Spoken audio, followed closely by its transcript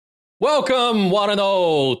Welcome, one and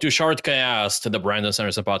all, to Shortcast, the Brandon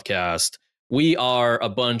Sanderson podcast. We are a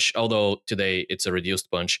bunch, although today it's a reduced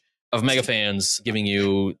bunch, of mega fans giving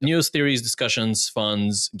you news, theories, discussions,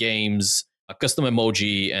 funds, games, a custom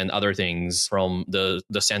emoji, and other things from the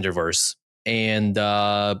Sanderverse. And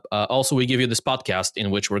also, we give you this podcast in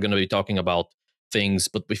which we're going to be talking about things.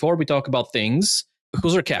 But before we talk about things,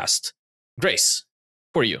 who's our cast? Grace,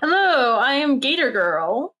 who are you? Hello, I am Gator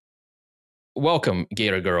Girl. Welcome,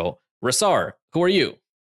 Gator Girl. Rasar, who are you?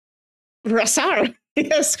 Rasar.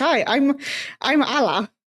 Yes, hi. I'm Ala,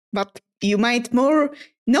 but you might know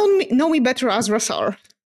me better as Rasar.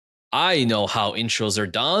 I know how intros are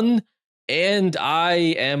done, and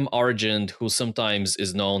I am Argent, who sometimes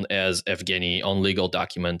is known as Evgeny on legal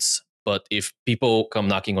documents. But if people come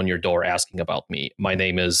knocking on your door asking about me, my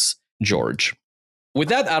name is George. With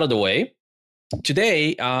that out of the way,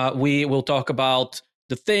 today we will talk about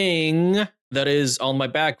the thing that is on my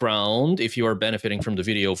background if you are benefiting from the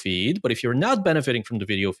video feed. But if you're not benefiting from the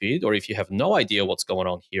video feed, or if you have no idea what's going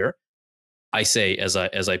on here, I say as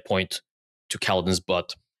I point to Kaladin's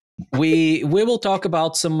butt, we will talk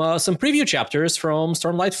about some preview chapters from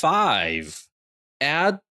Stormlight 5.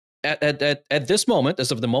 At this moment,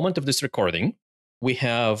 as of the moment of this recording, we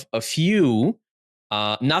have a few,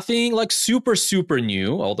 nothing like super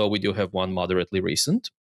new, although we do have one moderately recent.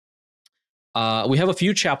 We have a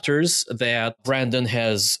few chapters that Brandon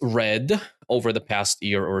has read over the past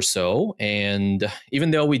year or so. And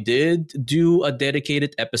even though we did do a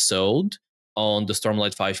dedicated episode on the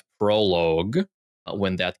Stormlight 5 prologue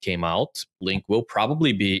when that came out, link will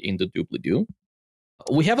probably be in the doobly-doo.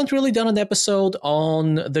 We haven't really done an episode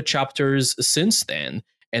on the chapters since then.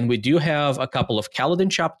 And we do have a couple of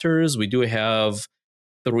Kaladin chapters. We do have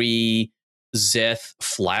 3 Zeth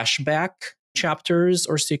flashback chapters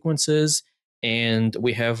or sequences. And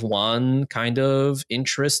we have one kind of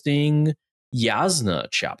interesting Yasna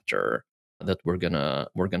chapter that we're gonna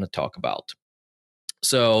talk about.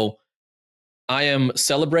 So I am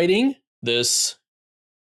celebrating this.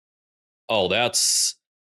 Oh, that's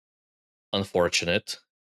unfortunate.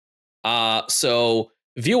 So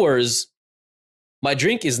viewers, my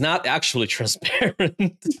drink is not actually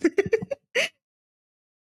transparent.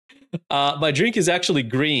 My drink is actually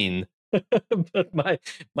green. But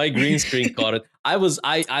my green screen caught it.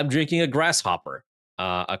 I'm drinking a grasshopper,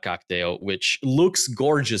 a cocktail, which looks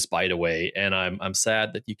gorgeous, by the way, and I'm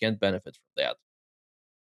sad that you can't benefit from that.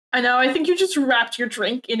 I know, I think you just wrapped your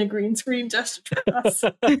drink in a green screen just to trick us.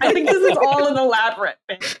 I think this is all an elaborate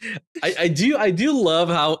thing. I do love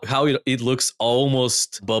how it looks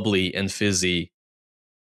almost bubbly and fizzy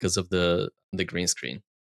because of the green screen.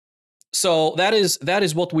 So that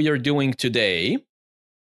is what we are doing today.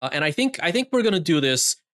 And I think we're gonna do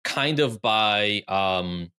this kind of by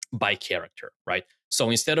character, right? So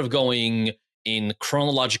instead of going in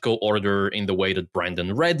chronological order in the way that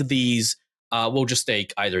Brandon read these, we'll just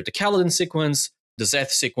take either the Kaladin sequence, the Zeth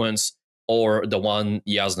sequence, or the one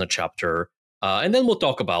Yasna chapter, and then we'll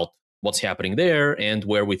talk about what's happening there and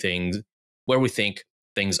where we think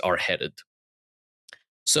things are headed.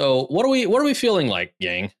 So what are we feeling like,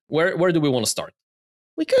 gang? Where do we want to start?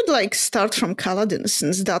 We could start from Kaladin,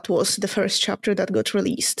 since that was the first chapter that got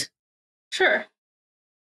released. Sure.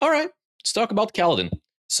 All right, let's talk about Kaladin.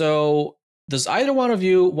 So does either one of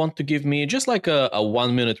you want to give me just like a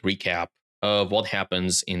 1-minute recap of what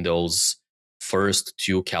happens in those first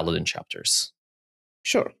 2 Kaladin chapters?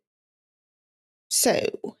 Sure. So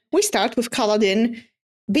we start with Kaladin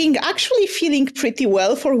being actually feeling pretty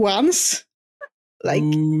well for once.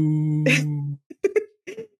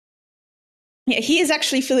 Yeah, he is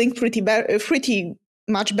actually feeling pretty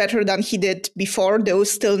much better than he did before, though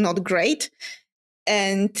still not great.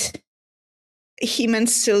 And him and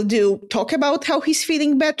Syl do talk about how he's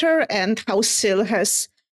feeling better and how Syl has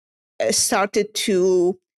started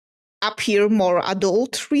to appear more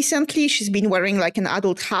adult recently. She's been wearing like an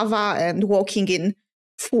adult hava and walking in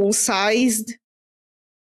full-sized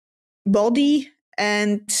body.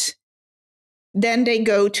 And then they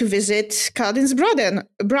go to visit Kaladin's brother,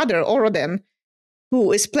 Oroden,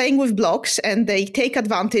 who is playing with blocks, and they take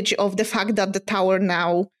advantage of the fact that the tower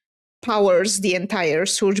now powers the entire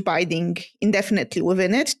surge binding indefinitely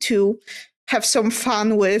within it to have some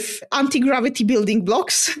fun with anti-gravity building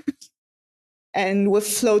blocks and with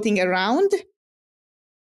floating around.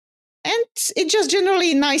 And it's just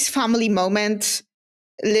generally a nice family moment.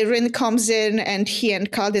 Lirin comes in and he and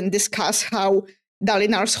Kaladin discuss how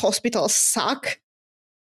Dalinar's hospitals suck.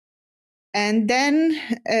 And then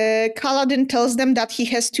Kaladin tells them that he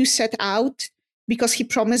has to set out because he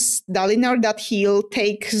promised Dalinar that he'll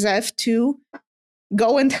take Zev to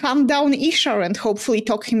go and hunt down Ishar and hopefully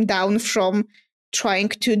talk him down from trying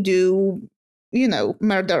to do,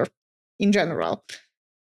 murder in general.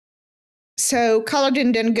 So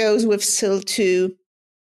Kaladin then goes with Syl to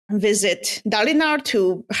visit Dalinar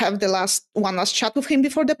to have the last chat with him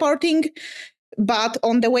before departing. But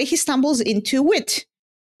on the way, he stumbles into Wit,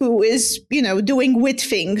 who is, doing Wit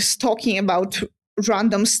things, talking about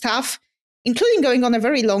random stuff, including going on a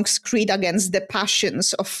very long screed against the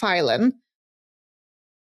passions of Phylen.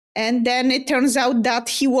 And then it turns out that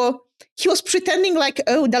he was pretending like,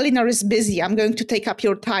 oh, Dalinar is busy. I'm going to take up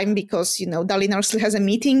your time because, Dalinar still has a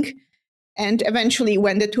meeting. And eventually,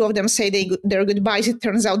 when the two of them say their goodbyes, it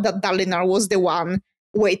turns out that Dalinar was the one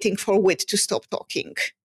waiting for Wit to stop talking.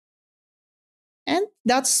 And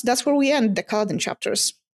that's where we end the Kaladin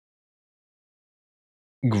chapters.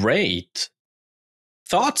 Great.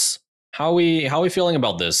 Thoughts? How we feeling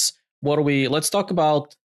about this? Let's talk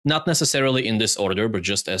about, not necessarily in this order, but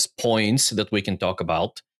just as points that we can talk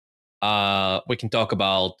about. We can talk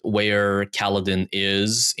about where Kaladin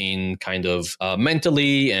is in kind of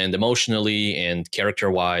mentally and emotionally and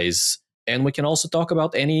character-wise. And we can also talk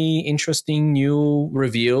about any interesting new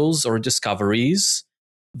reveals or discoveries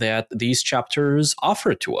that these chapters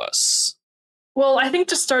offer to us. Well, I think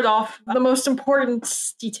to start off, the most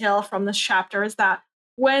important detail from this chapter is that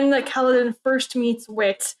when Kaladin first meets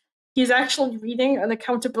Wit, he's actually reading An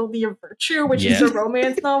Accountability of Virtue, which is a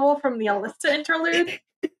romance novel from the Alista interlude.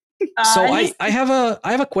 So I have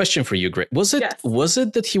a question for you, Greg. Was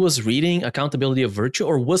it that he was reading Accountability of Virtue,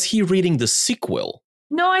 or was he reading the sequel?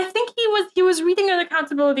 No, I think he was reading An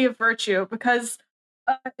Accountability of Virtue because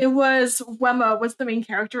it was Wemma was the main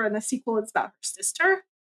character, and the sequel is about her sister.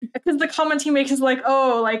 Because the comment he makes is like,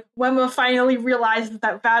 oh, like Wemma finally realizes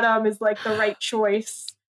that Vadam is like the right choice.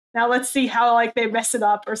 Now let's see how like they mess it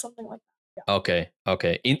up or something like that. Yeah.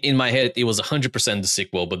 Okay. In my head, it was 100% the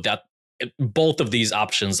sequel, but both of these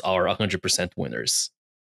options are 100% winners.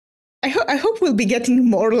 I hope we'll be getting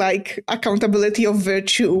more like Accountability of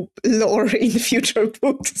Virtue lore in future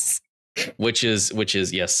books. Which is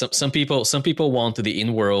yes. Some people want the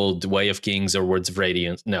in-world Way of Kings or Words of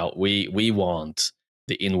Radiance. No, we want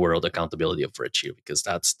the in-world Accountability of Virtue because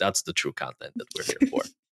that's the true content that we're here for.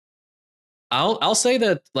 I'll say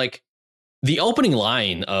that like the opening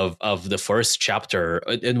line of the first chapter,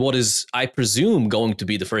 and what is, I presume, going to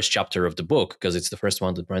be the first chapter of the book, because it's the first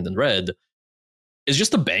one that Brandon read, is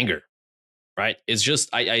just a banger, right? It's just,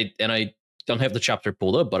 I don't have the chapter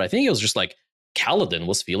pulled up, but I think it was just like, Kaladin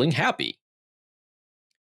was feeling happy.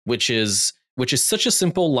 Which is such a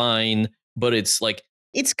simple line, but it's like...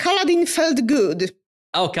 It's Kaladin felt good.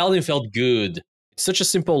 Oh, Kaladin felt good. It's such a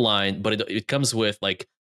simple line, but it comes with like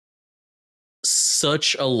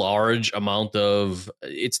such a large amount of,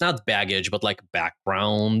 it's not baggage, but like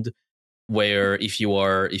background, where if you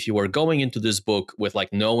are going into this book with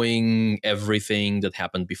like knowing everything that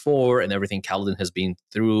happened before and everything Kaladin has been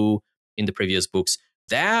through in the previous books,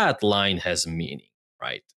 that line has meaning,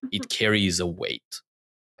 right? It carries a weight.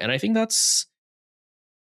 And I think it's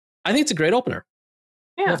a great opener.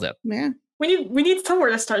 Yeah. Love that. Yeah. We need somewhere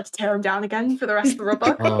to start to tear him down again for the rest of the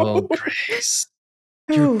book. Oh, Grace.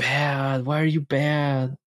 You're bad. Why are you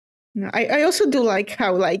bad? I also do like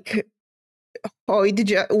how like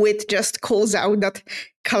Wit just calls out that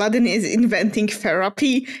Kaladin is inventing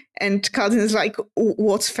therapy, and Kaladin is like,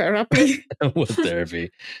 what's therapy? What therapy?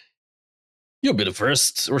 You'll be the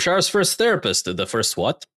first, Roshar's first therapist. The first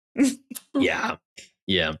what? Yeah.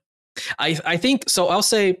 I think, so I'll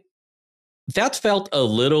say that felt a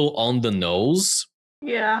little on the nose.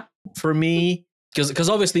 Yeah. For me. Because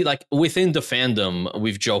obviously, like, within the fandom,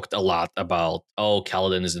 we've joked a lot about, oh,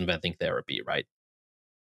 Kaladin is inventing therapy, right?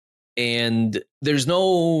 And there's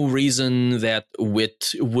no reason that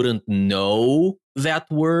Wit wouldn't know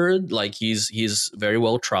that word. Like, he's very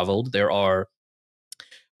well traveled. There are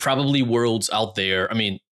probably worlds out there. I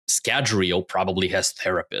mean, Scadrial probably has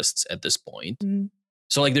therapists at this point.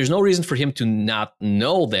 So, like, there's no reason for him to not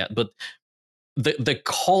know that. But the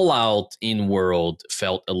call out in world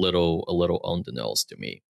felt a little on the nose to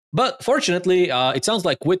me. But fortunately, it sounds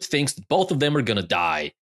like Wit thinks that both of them are gonna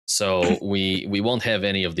die, so we won't have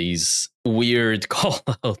any of these weird call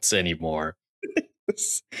outs anymore.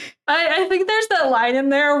 I think there's that line in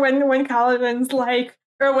there when Kaladin's like,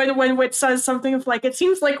 or when Wit says something of like, it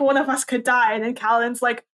seems like one of us could die, and then Kaladin's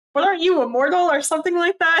like, but aren't you immortal or something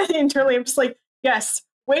like that? And internally I'm just like, yes,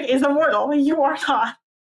 Wit is immortal, you are not.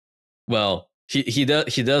 Well, he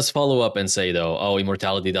does follow up and say though, oh,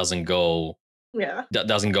 immortality doesn't go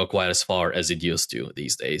quite as far as it used to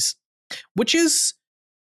these days, which is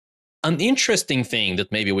an interesting thing that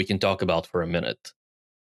maybe we can talk about for a minute.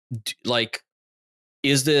 Like,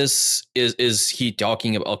 is he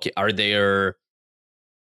talking about, okay,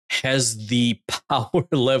 has the power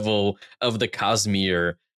level of the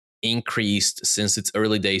Cosmere increased since its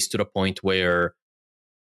early days to the point where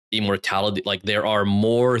immortality, like there are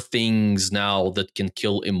more things now that can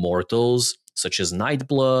kill immortals, such as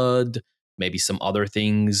Nightblood, maybe some other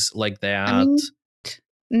things like that? I mean,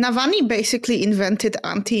 Navani basically invented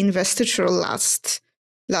anti-investiture last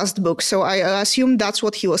book, so I assume that's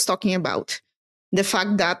what he was talking about. The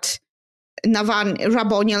fact that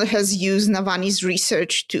Raboniel has used Navani's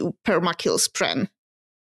research to permakill Spren.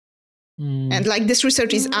 And like this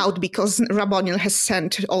research is out because Raboniel has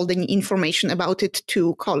sent all the information about it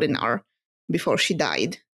to Kholinar before she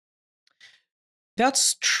died.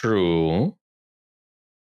 That's true.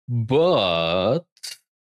 But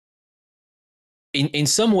in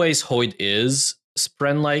some ways, Hoyd is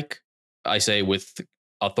Spren-like. I say with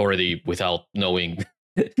authority without knowing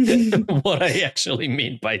what I actually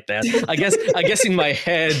mean by that. I guess in my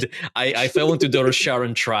head, I fell into the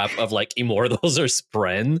Sharon trap of like immortals or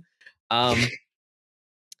Spren. But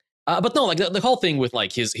no, like the whole thing with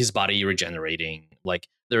like his body regenerating, like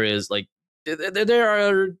there is like there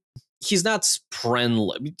are, he's not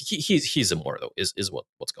Spren. He's immortal is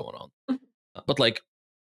what's going on. But like,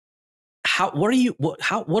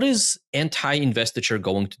 what is anti-investiture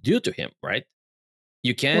going to do to him, right?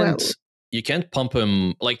 You can't pump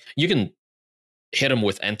him, like you can hit him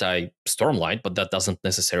with anti-Stormlight, but that doesn't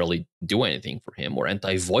necessarily do anything for him, or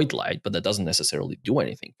anti-Void Light, but that doesn't necessarily do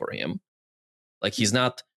anything for him. Like he's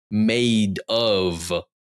not made of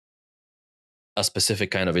a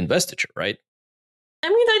specific kind of investiture, right? I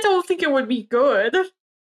mean, I don't think it would be good.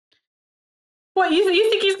 What, you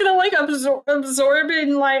think he's gonna like absorb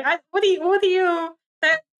and like what do you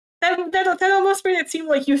that almost made it seem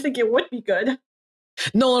like you think it would be good.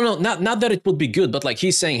 No, not that it would be good, but like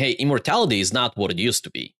he's saying, hey, immortality is not what it used to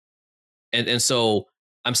be, and so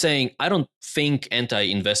I'm saying I don't think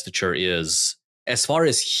anti-investiture is, as far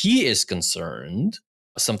as he is concerned,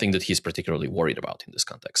 something that he's particularly worried about in this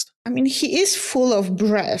context. I mean, he is full of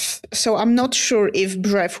breath, so I'm not sure if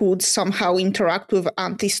breath would somehow interact with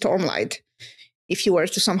anti-Stormlight if you were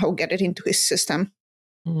to somehow get it into his system.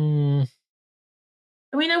 I mean,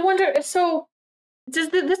 I wonder, so does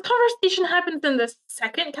this conversation happen in the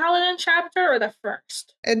second Kaladin chapter or the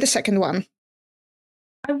first? The second one.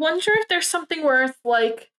 I wonder if there's something where it's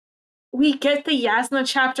like we get the Yasna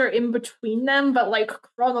chapter in between them, but like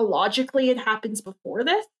chronologically it happens before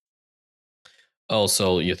this. Oh,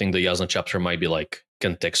 so you think the Yasna chapter might be like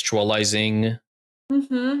contextualizing?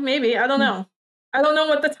 Maybe. I don't know. I don't know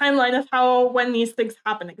what the timeline of when these things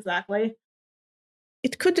happen exactly.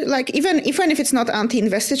 It could, like, even if it's not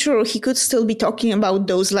anti-investiture, he could still be talking about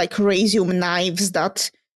those like rasium knives that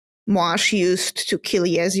Moash used to kill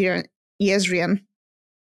Yezrian.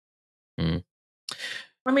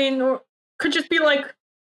 I mean, could just be like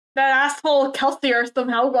that asshole Kelsier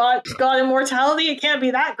somehow got immortality. It can't be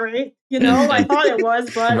that great, you know. I thought it was,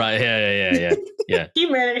 but right, yeah. He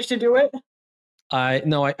managed to do it. I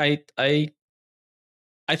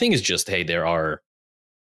think it's just, hey,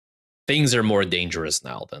 things are more dangerous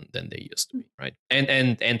now than they used to be, right?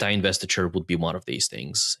 And anti-investiture would be one of these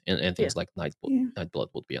things, and things like Nightblood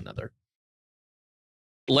would be another.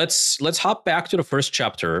 Let's hop back to the first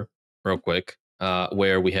chapter real quick,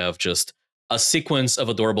 where we have just a sequence of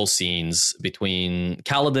adorable scenes between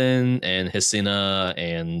Kaladin and Hesina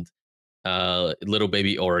and little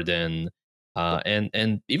baby Orden,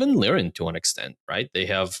 and even Lirin to an extent, right? They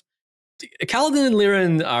have Kaladin and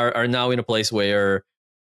Lirin are now in a place where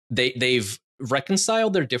they've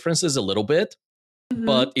reconciled their differences a little bit,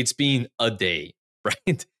 but it's been a day,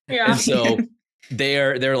 right? Yeah. And so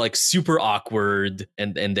they're like super awkward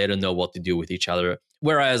and they don't know what to do with each other.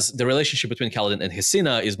 Whereas the relationship between Kaladin and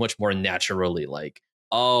Hesina is much more naturally like,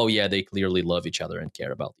 oh yeah, they clearly love each other and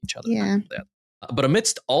care about each other. Yeah. But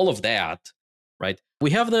amidst all of that, right,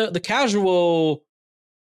 we have the casual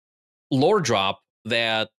lore drop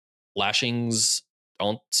that lashings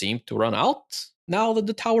don't seem to run out now that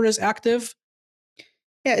the tower is active.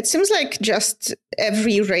 Yeah, it seems like just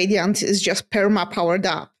every Radiant is just perma-powered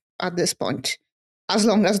up at this point, as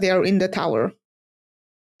long as they are in the tower.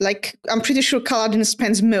 Like, I'm pretty sure Kaladin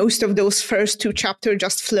spends most of those first two chapters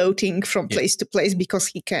just floating from place to place because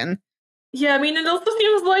he can. Yeah, I mean, it also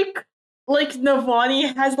seems like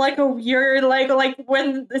Navani has like a weird like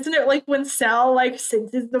when, isn't it like when Sal like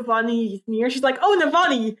senses Navani near, she's like, oh,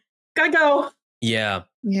 Navani, gotta go. Yeah.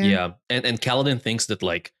 And Kaladin thinks that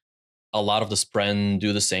like a lot of the Spren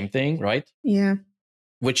do the same thing, right? Yeah.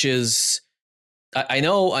 Which is I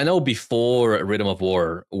know before Rhythm of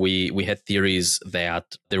War, we had theories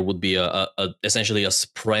that there would be a essentially a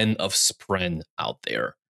spren of spren out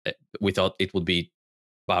there. We thought it would be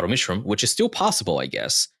Baromishram, which is still possible, I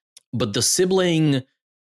guess. But the sibling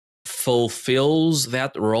fulfills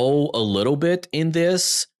that role a little bit in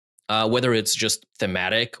this, whether it's just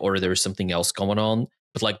thematic or there's something else going on.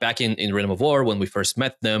 But like back in Rhythm of War, when we first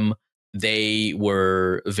met them, they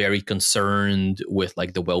were very concerned with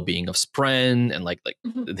like the well-being of Spren, and like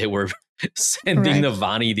Mhm. they were sending Right.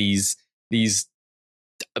 Navani these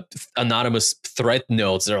anonymous threat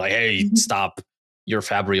notes. They're like, hey, Mhm. stop your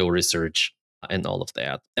Fabrial research and all of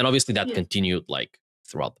that. And obviously that Yeah. continued like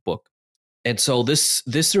throughout the book. And so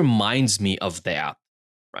this reminds me of that,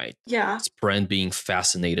 right? Yeah. Spren being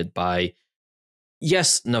fascinated by,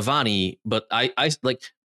 yes, Navani, but I like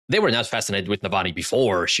they were not fascinated with Navani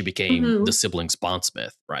before she became the Mhm. siblings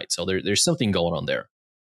bondsmith, right? So there's something going on there.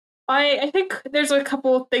 I think there's a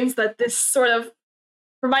couple of things that this sort of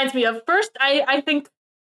reminds me of. First, I think,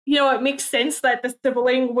 it makes sense that the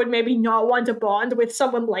sibling would maybe not want to bond with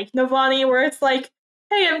someone like Navani, where it's like,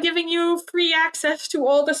 hey, I'm giving you free access to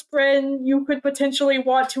all the Spren you could potentially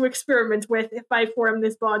want to experiment with if I form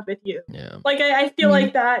this bond with you. Yeah. Like, I feel Mhm.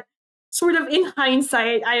 like that sort of in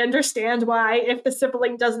hindsight, I understand why, if the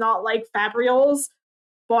sibling does not like Fabrials,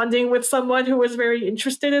 bonding with someone who was very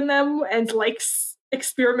interested in them and likes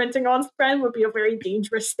experimenting on Spren would be a very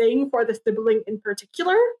dangerous thing for the sibling in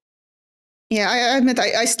particular. Yeah, I admit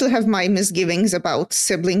I still have my misgivings about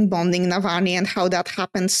sibling bonding Navani and how that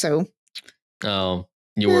happened. So Oh,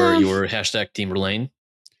 you Um, were hashtag Team Relane.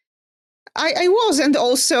 I was, and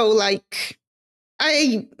also like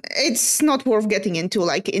it's not worth getting into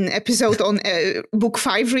like in episode on book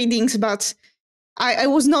 5 readings, but I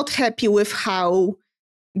was not happy with how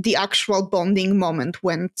the actual bonding moment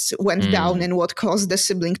went down and what caused the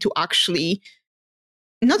sibling to actually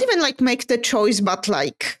not even like make the choice, but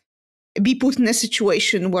like be put in a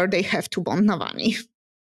situation where they have to bond Navani.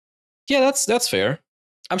 Yeah, that's fair.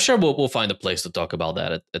 I'm sure we'll find a place to talk about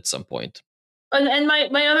that at some point. And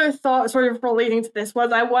my other thought sort of relating to this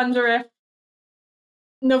was, I wonder if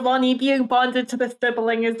Navani being bonded to the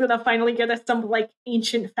sibling is gonna finally get us some like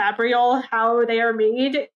ancient Fabrial, how they are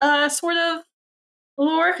made, sort of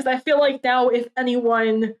lore. Because I feel like now, if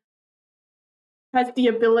anyone has the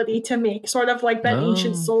ability to make sort of like that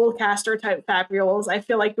ancient Oh. soulcaster type Fabrials, I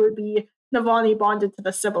feel like it would be Navani bonded to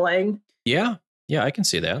the sibling. Yeah, I can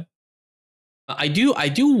see that. I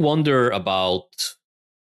do wonder about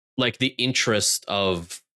like the interest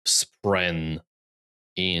of Spren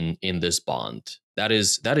in this bond. That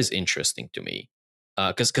is interesting to me.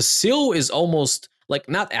 Because Syl is almost like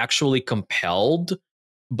not actually compelled,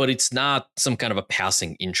 but it's not some kind of a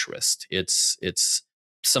passing interest. It's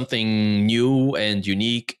something new and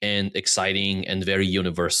unique and exciting and very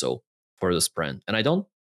universal for the Spren. And I don't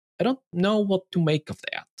know what to make of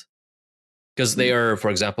that. Because they are,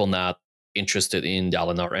 for example, not interested in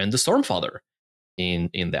Dalinar and the Stormfather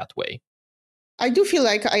in that way. I do feel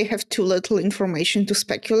like I have too little information to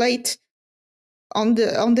speculate on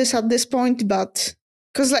this at this point, but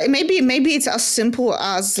because like maybe it's as simple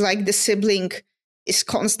as like the sibling is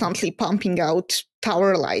constantly pumping out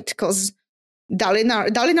tower light, because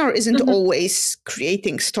Dalinar isn't Mhm. always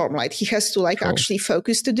creating Stormlight. He has to like True. actually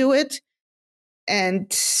focus to do it. And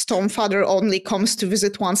Stormfather only comes to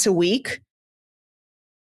visit once a week.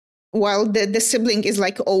 While the sibling is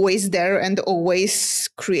like always there and always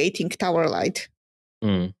creating tower light.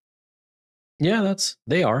 Mm. Yeah,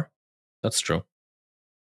 they are. That's true.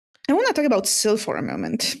 I want to talk about Syl for a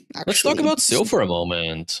moment. Actually. Let's talk about Syl for a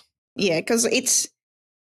moment. Yeah, because it's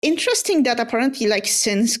interesting that apparently, like,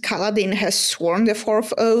 since Kaladin has sworn the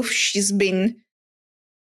fourth oath, she's been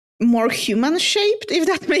more human shaped, if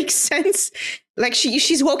that makes sense. Like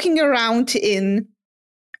she's walking around in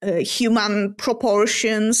human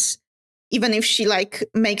proportions, even if she like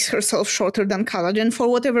makes herself shorter than Kaladin for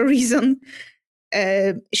whatever reason.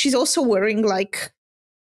 She's also wearing like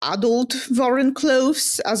adult Vorin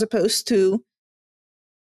clothes as opposed to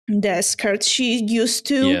the skirts she used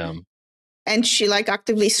to. Yeah. And she like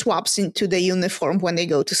actively swaps into the uniform when they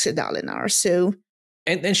go to Sedalinar. So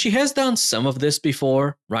And she has done some of this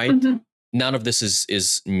before, right? Mm-hmm. None of this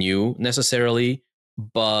is new necessarily,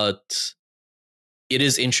 but it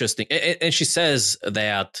is interesting. And she says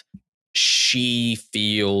that she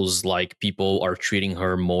feels like people are treating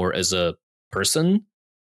her more as a person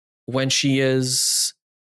when she is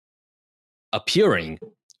appearing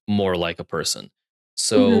more like a person.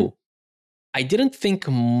 So I didn't think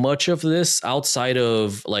much of this outside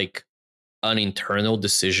of like an internal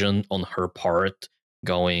decision on her part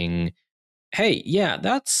going, hey, yeah,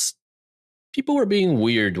 that's people are being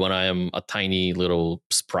weird when I am a tiny little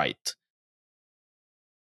sprite.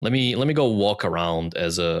 Let me go walk around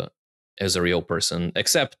as a real person,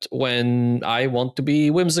 except when I want to be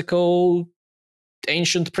whimsical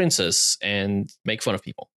ancient princess and make fun of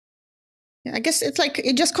people. Yeah, I guess it's like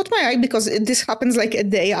it just caught my eye because this happens like a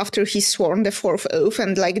day after he's sworn the fourth oath,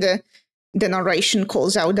 and like the narration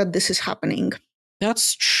calls out that this is happening.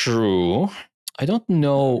 That's true. I don't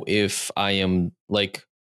know if I am like.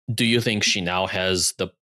 Do you think she now has the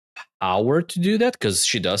power to do that? Because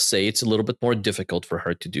she does say it's a little bit more difficult for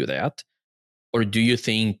her to do that. Or do you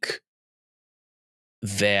think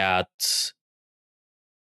that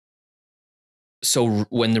so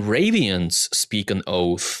when the Ravians speak an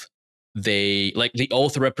oath, they like the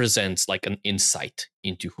oath represents like an insight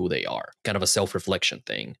into who they are, kind of a self-reflection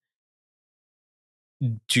thing.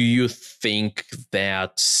 Do you think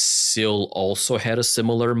that Syl also had a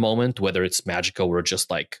similar moment, whether it's magical or just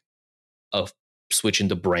like a switch in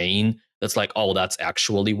the brain that's like, oh, that's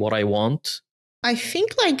actually what I want? I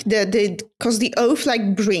think like because the oath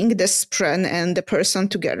like bring the spren and the person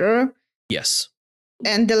together. Yes.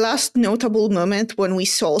 And the last notable moment when we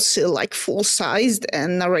saw Syl like full-sized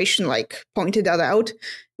and narration like pointed that out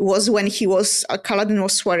was when he was Kaladin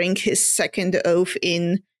was swearing his second oath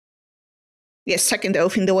in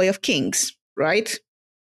the Way of Kings, right?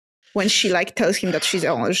 When she like tells him that she's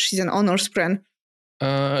an honor spren.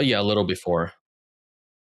 Yeah, a little before.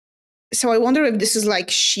 So I wonder if this is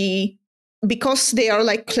like because they are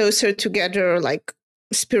like closer together, like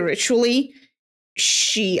spiritually,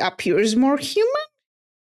 she appears more human,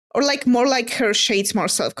 or like more like her Shadesmar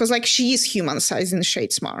self, because like she is human sized in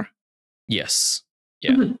Shadesmar. Yes.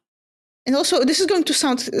 Yeah. Mhm. And also, this is going to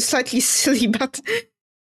sound slightly silly, but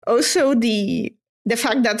also the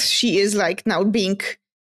fact that she is like now being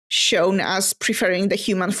shown as preferring the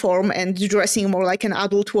human form and dressing more like an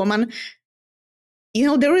adult woman. You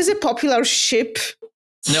know, there is a popular ship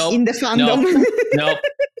in the fandom. Nope.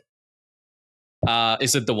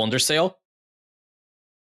 Is it the Wonder Sail?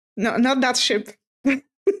 No, not that ship.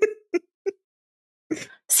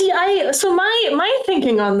 See, my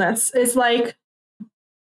thinking on this is like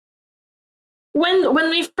when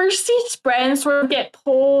we first see Spren sort of get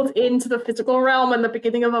pulled into the physical realm in the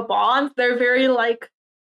beginning of a bond, they're very like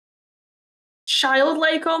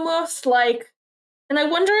childlike almost, like, and I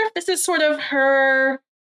wonder if this is sort of her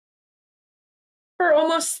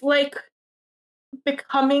almost like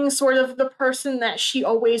becoming sort of the person that she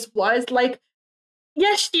always was. Like,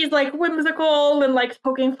 yes, she's like whimsical and like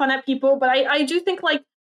poking fun at people, but I do think like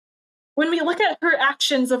when we look at her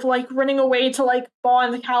actions of like running away to like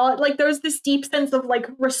bond Cal, like there's this deep sense of like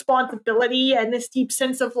responsibility and this deep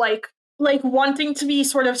sense of like wanting to be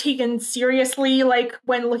sort of taken seriously, like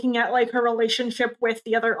when looking at like her relationship with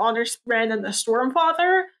the other honor spren and the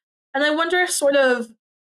Stormfather. And I wonder if sort of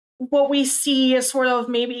what we see is sort of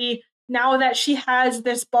maybe now that she has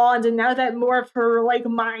this bond and now that more of her like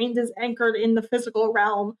mind is anchored in the physical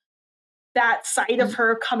realm, that side of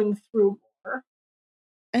her coming through more.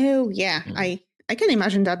 Oh yeah, I can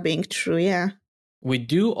imagine that being true. Yeah. We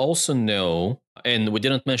do also know, and we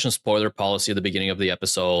didn't mention spoiler policy at the beginning of the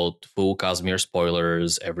episode, full Cosmere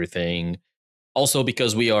spoilers, everything. Also,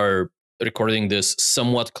 because we are recording this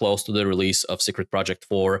somewhat close to the release of Secret Project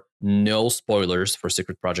 4, no spoilers for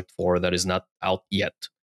Secret Project 4. That is not out yet.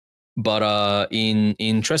 But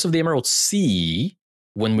in Tress of the Emerald Sea,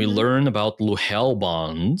 when we learn about Luhel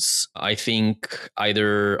bonds, I think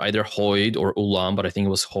either Hoyd or Ulam, but I think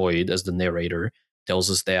it was Hoyd as the narrator,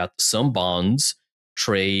 tells us that some bonds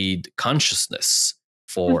trade consciousness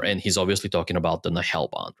for, and he's obviously talking about the Nahel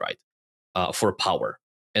bond, right? For power.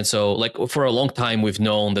 And so, like, for a long time, we've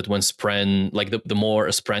known that when Spren, like, the more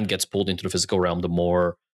a Spren gets pulled into the physical realm, the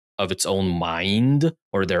more of its own mind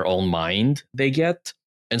or their own mind they get.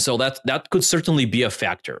 And so that could certainly be a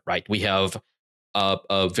factor, right? We have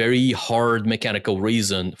a very hard mechanical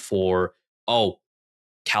reason for, oh,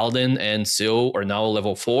 Kaladin and Syl are now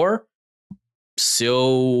level 4.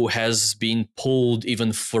 Syl has been pulled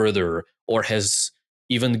even further or has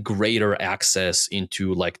even greater access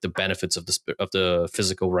into like the benefits of the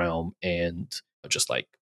physical realm and just like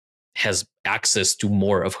has access to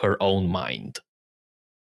more of her own mind.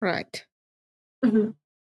 Right. Mm-hmm.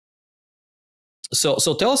 So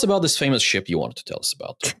tell us about this famous ship you wanted to tell us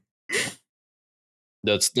about.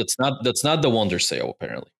 That's not the Wonder Sail,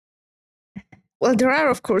 apparently. Well, there are,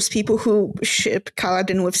 of course, people who ship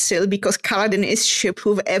Kaladin with Syl because Kaladin is shipped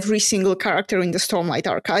with every single character in the Stormlight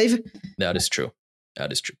archive. That is true.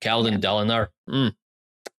 Kaladin, Dalinar.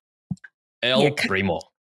 El Primo.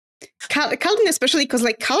 Kaladin especially because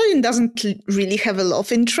like Kaladin doesn't really have a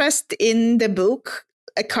love interest in the book.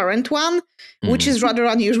 a current one, which is rather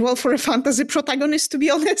unusual for a fantasy protagonist, to be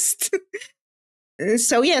honest.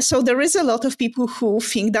 So there is a lot of people who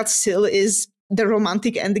think that Syl is the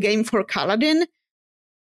romantic endgame for Kaladin.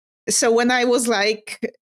 So when I was like,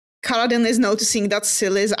 Kaladin is noticing that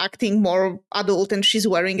Syl is acting more adult and she's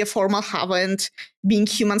wearing a formal habit, being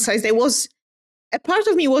human-sized, a part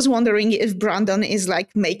of me was wondering if Brandon is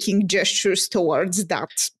like making gestures towards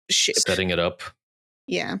that ship. Setting it up.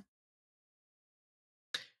 Yeah.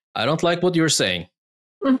 I don't like what you're saying.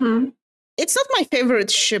 Mm-hmm. It's not my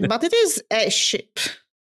favorite ship, but it is a ship.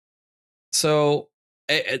 So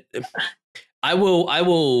I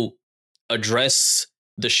will address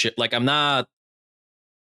the ship. Like, I'm not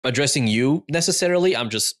addressing you necessarily. I'm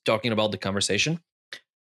just talking about the conversation.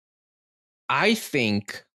 I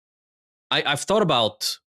think I've thought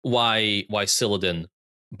about why Cylodin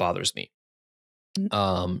bothers me.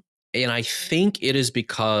 And I think it is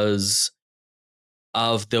because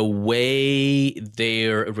of the way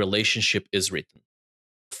their relationship is written.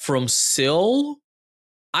 From Syl,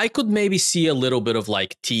 I could maybe see a little bit of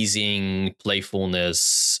like teasing,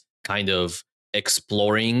 playfulness, kind of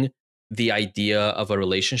exploring the idea of a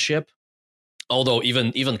relationship. Although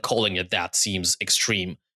even calling it that seems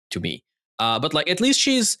extreme to me. But like at least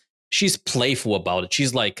she's playful about it.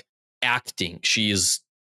 She's like acting. She's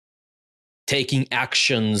taking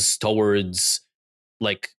actions towards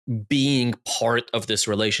like being part of this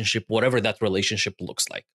relationship, whatever that relationship looks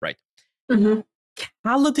like, right? Mm-hmm.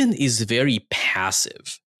 Kaladin is very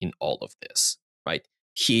passive in all of this, right?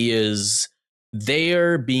 He is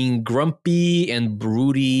there being grumpy and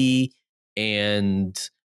broody, and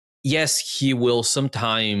yes, he will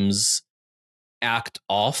sometimes act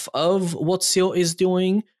off of what Syl is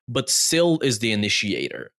doing, but Syl is the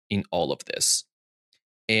initiator in all of this.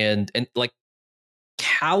 And like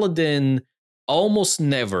Kaladin almost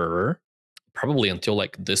never, probably until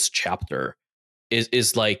like this chapter,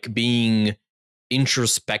 is like being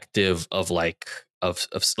introspective of like of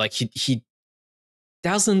like he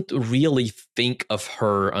doesn't really think of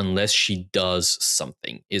her unless she does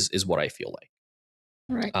something is what I feel like.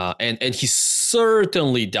 Right. And he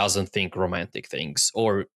certainly doesn't think romantic things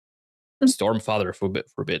or Stormfather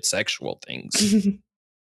forbid sexual things.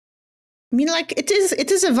 I mean, like it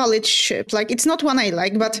is a valid ship. Like it's not one I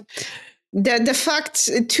like, but the fact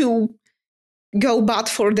to go bad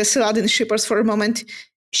for the Syladin shippers for a moment,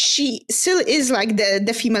 she still is like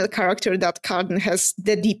the female character that Kaladin has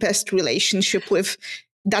the deepest relationship with.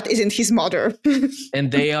 That isn't his mother.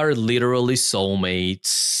 And they are literally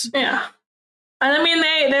soulmates. Yeah. And I mean,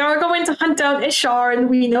 they are going to hunt down Ishar, and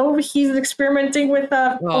we know he's experimenting with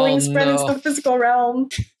pulling spread into the physical realm.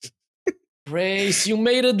 Grace, you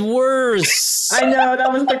made it worse. I know,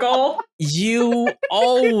 that was the goal. You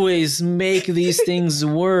always make these things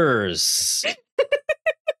worse.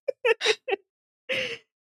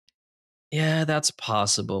 Yeah, that's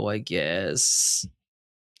possible, I guess.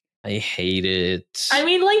 I hate it. I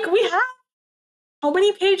mean, like, we have how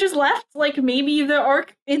many pages left? Like, maybe the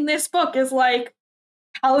arc in this book is like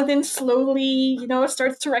Paladin slowly,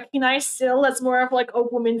 starts to recognize Syl as more of like a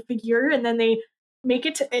woman figure, and then they make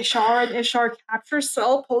it to Ishar, and Ishar captures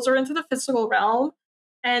Syl, pulls her into the physical realm,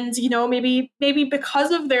 and maybe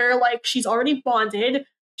because of their like she's already bonded,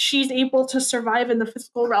 she's able to survive in the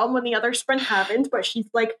physical realm when the other sprint haven't, but she's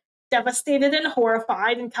like devastated and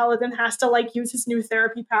horrified, and Kaladin has to like use his new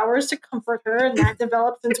therapy powers to comfort her, and that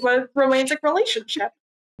develops into a romantic relationship.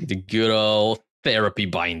 The good old therapy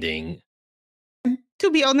binding.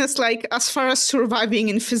 To be honest, like as far as surviving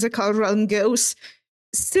in physical realm goes,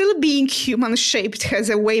 still being human shaped has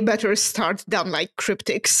a way better start than like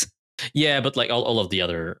cryptics. Yeah, but like all of the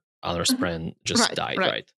other Spren just died,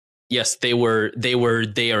 right? Yes, they were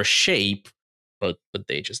their shape, but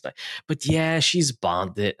they just died. But yeah, she's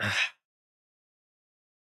bonded.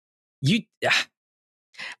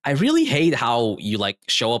 I really hate how you like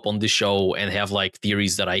show up on the show and have like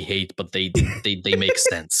theories that I hate, but they make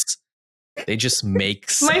sense. They just make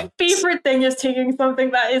sense. My favorite thing is taking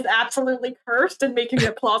something that is absolutely cursed and making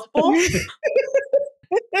it plausible.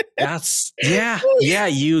 That's that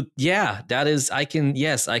is I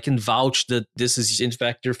can vouch that this is in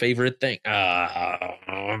fact your favorite thing.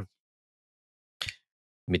 Let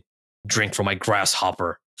me drink from my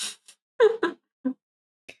grasshopper.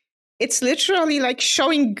 It's literally like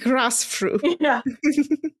showing grass through. Yeah.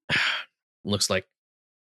 Looks like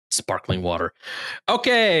sparkling water.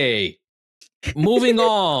 Okay. Moving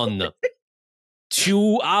on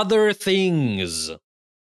to other things.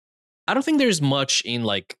 I don't think there's much in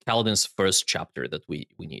like Kaladin's first chapter that we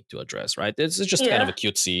need to address, right? It's just kind of a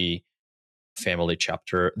cutesy family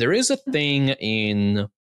chapter. There is a thing in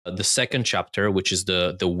the second chapter, which is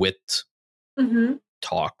the wit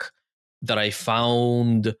talk, that I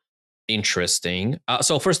found interesting.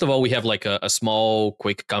 So first of all, we have like a small,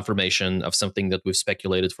 quick confirmation of something that we've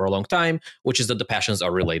speculated for a long time, which is that the passions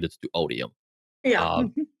are related to odium. Yeah.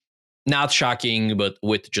 Not shocking, but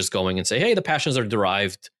Wit just going and say, hey, the passions are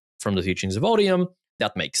derived from the teachings of odium.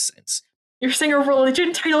 That makes sense. You're saying a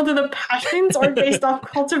religion titled to the passions are based off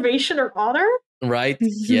cultivation or honor? Right?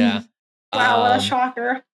 Yeah. Wow, what a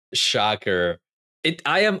shocker. Shocker.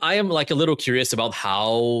 I am like a little curious about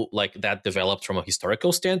how like that developed from a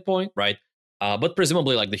historical standpoint, right? But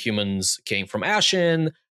presumably like the humans came from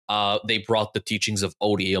Ashen. They brought the teachings of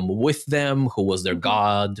Odium with them, who was their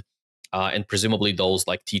god. And presumably those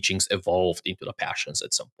like teachings evolved into the passions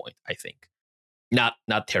at some point, I think. Not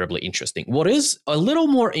terribly interesting. What is a little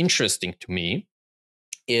more interesting to me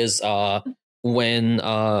is when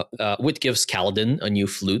Wit gives Kaladin a new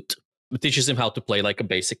flute, teaches him how to play like a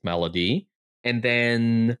basic melody, and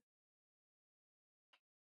then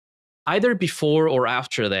either before or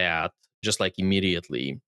after that, just like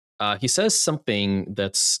immediately, he says something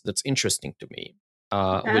that's interesting to me,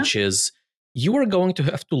 which is, you are going to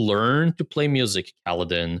have to learn to play music,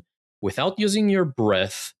 Kaladin, without using your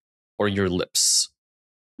breath or your lips.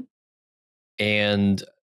 And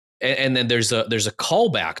then there's a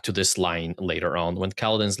callback to this line later on when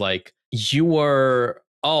Kaladin's like, you are,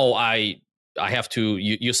 oh, I have to,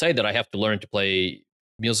 you say that I have to learn to play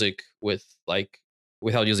music with like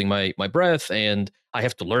without using my breath, and I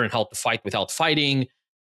have to learn how to fight without fighting.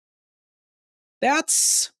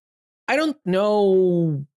 That's, I don't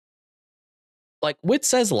know, like Wit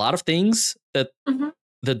says a lot of things that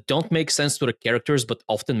that don't make sense to the characters but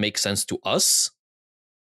often make sense to us.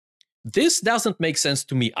 This doesn't make sense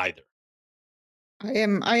to me either. I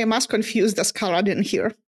am as confused as Kaladin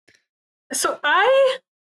here. So I've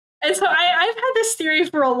had this theory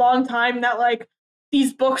for a long time that like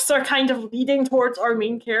these books are kind of leading towards our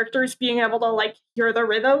main characters being able to like hear the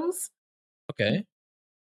rhythms. Okay.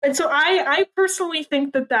 And so I personally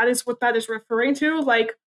think that is what that is referring to.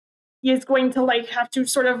 Like, he is going to like have to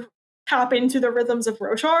sort of tap into the rhythms of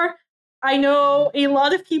Roshar. I know a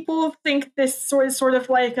lot of people think this sort of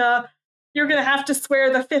like you're going to have to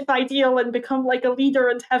swear the fifth ideal and become like a leader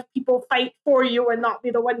and have people fight for you and not be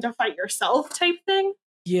the one to fight yourself type thing.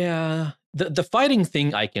 Yeah, the fighting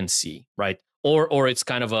thing I can see, right? Or it's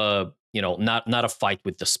kind of a, you know, not a fight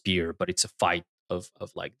with the spear, but it's a fight of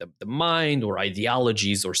like the mind or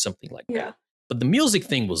ideologies or something like that. But the music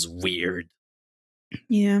thing was weird.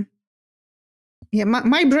 Yeah. Yeah,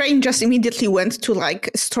 my brain just immediately went to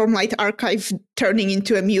like Stormlight Archive turning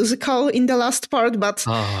into a musical in the last part, but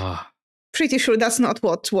pretty sure that's not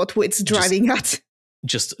what Wit's driving at.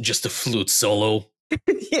 Just a flute solo.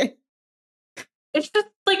 Yeah. It's just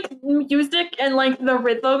like music and like the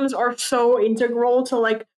rhythms are so integral to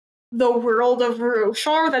like the world of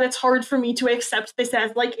Roshar that it's hard for me to accept this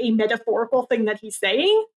as like a metaphorical thing that he's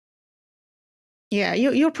saying. Yeah,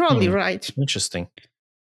 you're probably right. Interesting.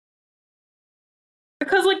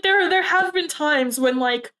 Because like there have been times when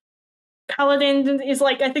like Kaladin is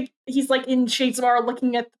like, I think he's like in Shadesmar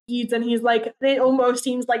looking at the beads and he's like, it almost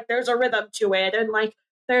seems like there's a rhythm to it. And like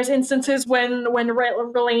there's instances when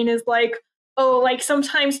Relaine is like, oh, like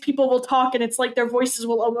sometimes people will talk and it's like their voices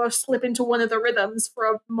will almost slip into one of the rhythms for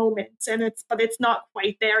a moment, and but it's not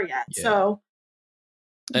quite there yet. Yeah. So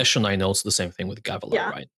Eshonai knows the same thing with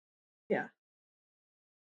Gavilar, right? Yeah.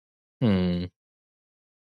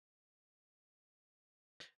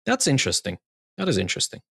 That's interesting. That is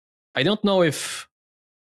interesting. I don't know if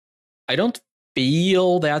I don't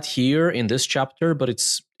feel that here in this chapter, but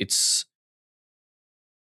it's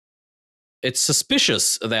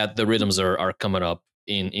suspicious that the rhythms are coming up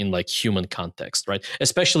in like human context, right?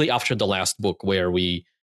 Especially after the last book where we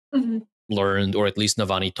learned, or at least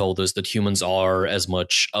Navani told us, that humans are as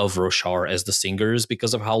much of Roshar as the singers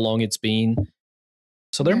because of how long it's been.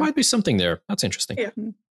 So there might be something there. That's interesting. Yeah.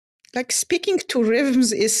 Like speaking to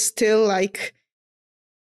rhythms is still like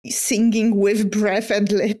singing with breath and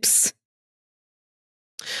lips.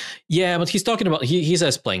 Yeah, but he's talking about, he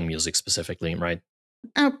says playing music specifically, right?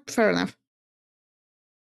 Oh, fair enough.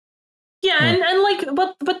 Yeah, and like,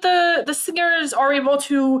 but the singers are able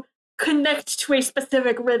to connect to a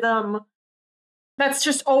specific rhythm that's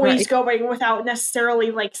just always going without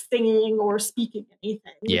necessarily like singing or speaking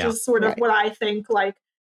anything, which is sort of what I think, like,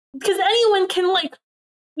 because anyone can, like,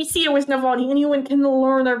 we see it with Navani, anyone can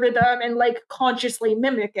learn a rhythm and like consciously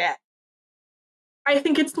mimic it. I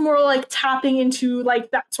think it's more like tapping into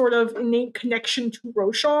like that sort of innate connection to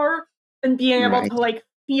Roshar and being able to like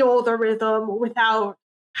feel the rhythm without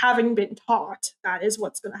having been taught. That is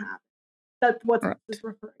what's going to happen. That's what Right. this is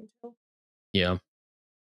referring to. Yeah.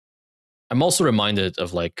 I'm also reminded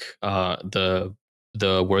of like the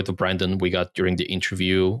word of Brandon we got during the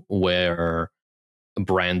interview where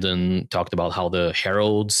Brandon talked about how the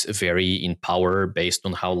heralds vary in power based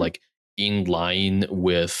on how like in line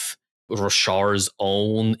with Roshar's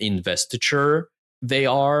own investiture they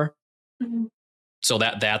are. Mhm. So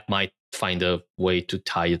that might find a way to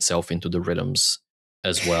tie itself into the rhythms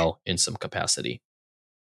as well in some capacity.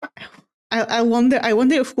 I wonder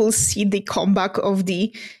if we'll see the comeback of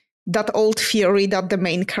that old theory that the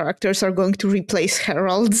main characters are going to replace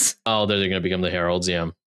heralds. Oh, they're going to become the heralds.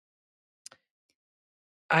 Yeah.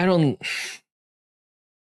 I don't.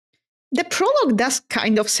 The prologue does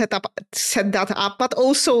kind of set that up, but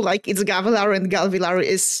also like it's Gavilar, and Gavilar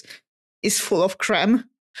is full of creme.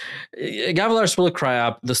 Gavilar's full of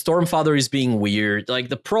crap. The Stormfather is being weird. Like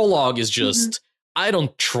the prologue is just. I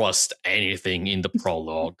don't trust anything in the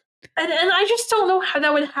prologue. And I just don't know how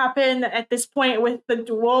that would happen at this point with the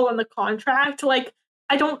duel and the contract. Like,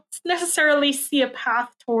 I don't necessarily see a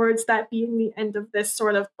path towards that being the end of this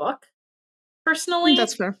sort of book, personally.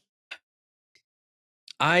 That's fair.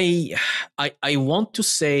 I want to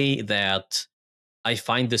say that I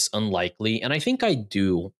find this unlikely, and I think I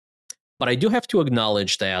do. But I do have to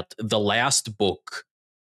acknowledge that the last book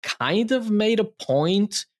kind of made a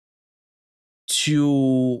point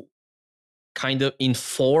to kind of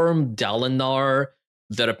inform Dalinar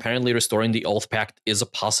that apparently restoring the Oath Pact is a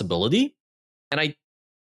possibility. And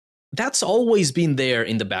that's always been there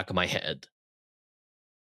in the back of my head.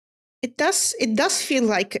 It does feel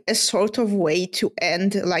like a sort of way to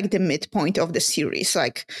end like the midpoint of the series,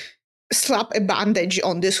 like slap a bandage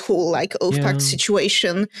on this whole like Oath Pact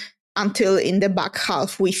situation until in the back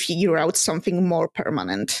half we figure out something more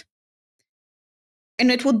permanent. And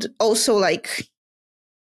it would also like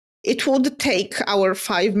it would take our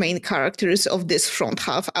 5 main characters of this front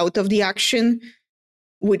half out of the action,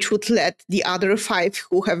 which would let the other 5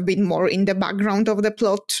 who have been more in the background of the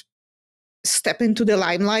plot step into the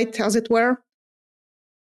limelight, as it were.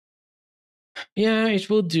 Yeah, it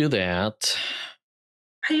will do that.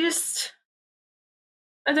 I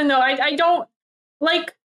don't know. I don't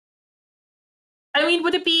like. I mean,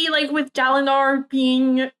 would it be like with Dalinar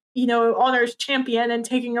being, Honor's champion and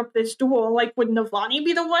taking up this duel? Like, would Navani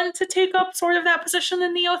be the one to take up sort of that position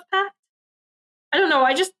in the Oath Pact? I don't know.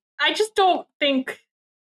 I just don't think.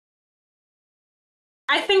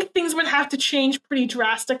 I think things would have to change pretty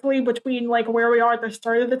drastically between like where we are at the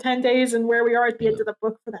start of the 10 days and where we are at the end of the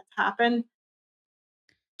book for that to happen.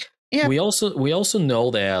 Yeah. We also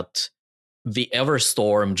know that the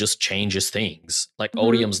Everstorm just changes things. Like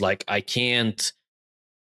Odium's like, I can't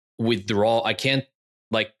withdraw, I can't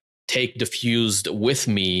like take the fused with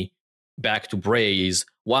me back to Braze.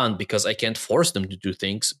 1, because I can't force them to do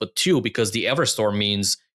things, but 2, because the Everstorm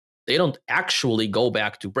means they don't actually go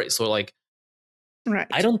back to Braze. So like, right.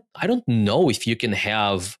 I don't know if you can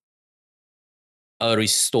have a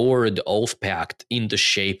restored Oath Pact in the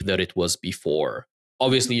shape that it was before.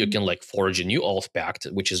 Obviously, you can like forge a new Oath Pact,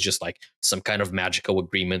 which is just like some kind of magical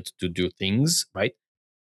agreement to do things, right?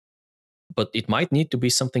 But it might need to be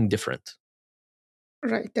something different.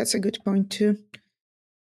 Right, that's a good point too.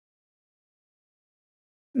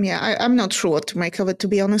 Yeah, I'm not sure what to make of it, to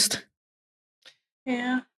be honest.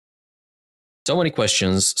 Yeah. So many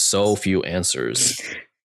questions, so few answers.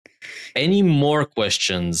 Any more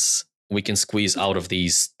questions we can squeeze out of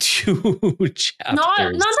these 2 chapters? Not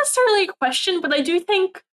necessarily a question, but I do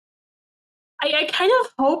think I kind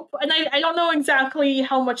of hope, and I don't know exactly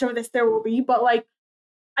how much of this there will be, but like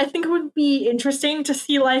I think it would be interesting to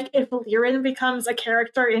see like if Lirin becomes a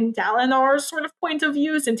character in Dalinar's sort of point of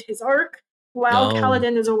views and his arc while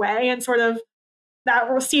Kaladin is away, and sort of that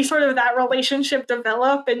we'll see sort of that relationship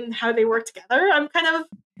develop and how they work together. I'm kind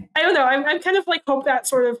of like hope that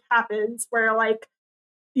sort of happens where like,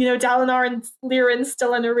 Dalinar and Lirin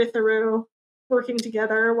still in Urithiru working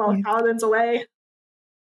together while Kaladin's away.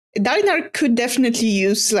 Dalinar could definitely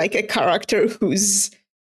use like a character who's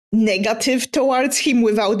negative towards him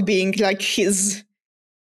without being like his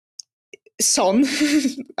son.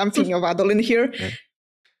 I'm thinking of Adolin here. Yeah.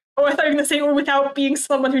 Oh, I thought you were going to say without being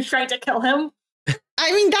someone who's trying to kill him.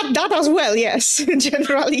 I mean, that as well, yes.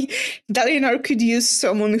 Generally, Dalinar could use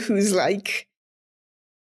someone who's like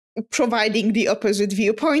providing the opposite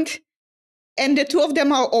viewpoint. And the 2 of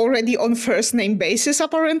them are already on first name basis,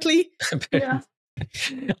 apparently. Yeah.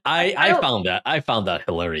 I found that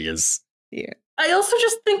hilarious. Yeah. I also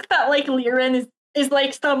just think that like Lirin is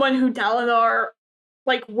like someone who Dalinar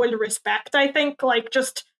like would respect. I think like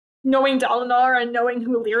just knowing Dalinar and knowing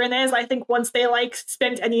who Lirin is, I think once they like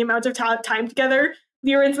spend any amount of time together,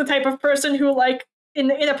 Liren's the type of person who, like, in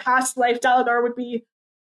a past life, Daladar would be,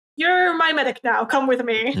 "You're my medic now. Come with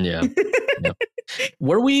me." Yeah. Yeah.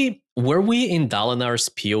 Were we in Dalinar's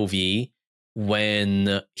POV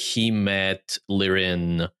when he met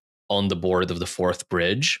Lirin on the board of the fourth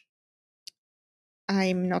bridge?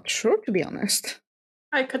 I'm not sure, to be honest.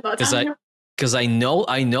 I could not tell you. Because I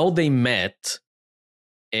know they met,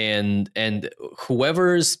 and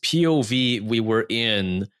whoever's POV we were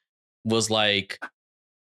in was like,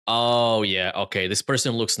 oh yeah, okay, this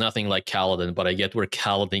person looks nothing like Kaladin, but I get where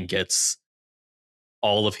Kaladin gets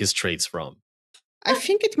all of his traits from. I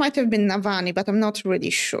think it might have been Navani, but I'm not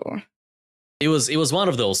really sure. It was one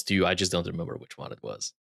of those two. I just don't remember which one it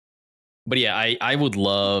was. But yeah, I would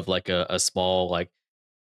love like a small like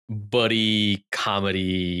buddy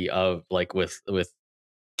comedy of like with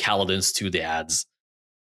Kaladin's two dads.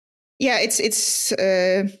 Yeah, it's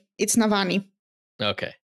Navani.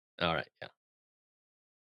 Okay, all right, yeah.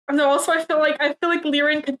 And also, I feel like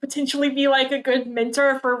Liren could potentially be like a good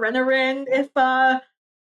mentor for Renarin if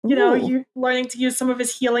you learning to use some of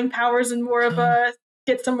his healing powers and more of a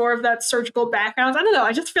get some more of that surgical background. I don't know.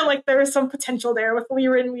 I just feel like there is some potential there with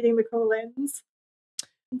Liren meeting the Kolins,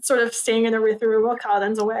 sort of staying in Erythru while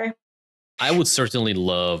Kaladin's away. I would certainly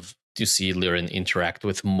love to see Liren interact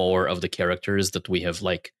with more of the characters that we have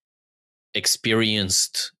like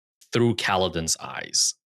experienced through Kaladin's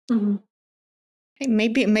eyes. Mm-hmm. Hey,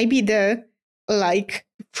 maybe the like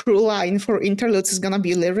through line for interludes is gonna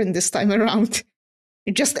be Liren this time around.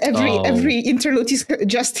 Just every interlude is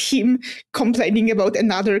just him complaining about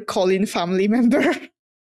another Colin family member.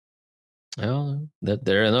 Well,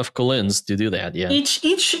 there are enough Kolins to do that. Yeah. Each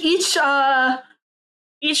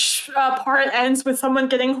part ends with someone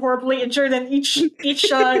getting horribly injured, and each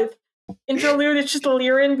interlude it's just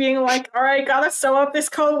Liren being like, "All right, gotta sew up this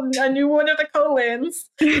a new one of the Kolins.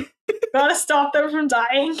 Gotta stop them from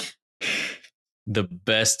dying." The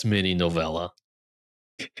best mini novella.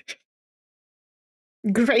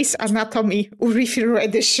 Grey's Anatomy, Urifuru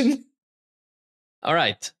edition. All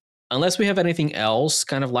right. Unless we have anything else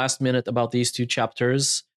kind of last minute about these two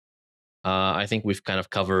chapters, I think we've kind of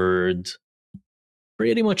covered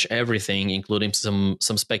pretty much everything, including some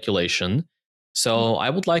speculation. So I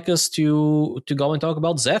would like us to go and talk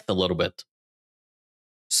about Szeth a little bit.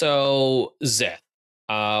 So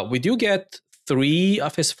Szeth, we do get 3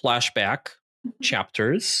 of his flashback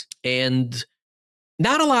chapters, and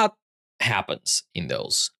not a lot happens in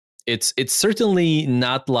those. It's certainly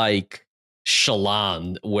not like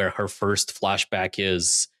Shallan, where her first flashback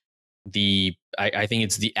is I think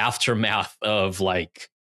it's the aftermath of like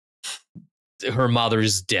her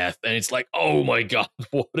mother's death, and it's like, oh my god,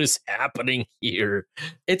 what is happening here?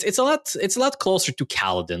 It's a lot closer to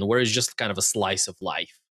Kaladin, where it's just kind of a slice of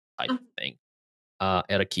life type of thing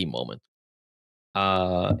at a key moment.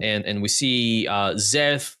 And we see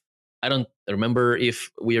Szeth. I don't remember if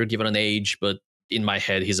we are given an age, but in my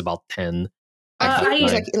head, he's about 10. I think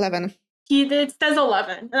he's like 11. It says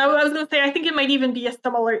 11. And I was going to say, I think it might even be a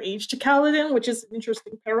similar age to Kaladin, which is an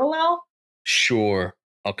interesting parallel. Sure.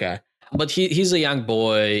 Okay. But he's a young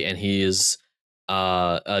boy, and he is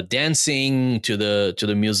dancing to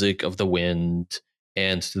the music of the wind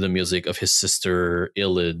and to the music of his sister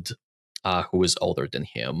Ilid, who is older than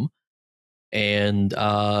him. And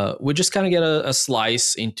we just kind of get a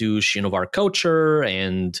slice into Shinovar culture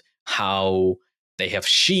and how they have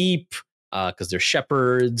sheep because they're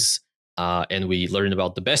shepherds. And we learn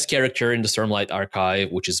about the best character in the Stormlight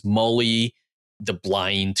archive, which is Molly, the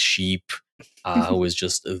blind sheep, who is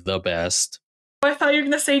just the best. I thought you were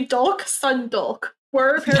going to say Dulk, son Dulk.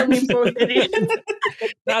 We're apparently both idiots.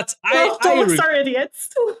 Both Dulks are idiots.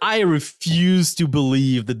 I refuse to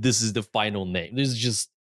believe that this is the final name. This is just...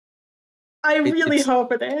 I really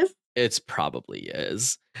hope it is. It's probably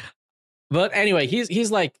is. But anyway, he's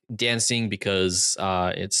like dancing because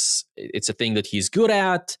it's a thing that he's good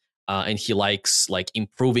at, and he likes like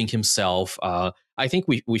improving himself. I think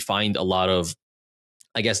we find a lot of,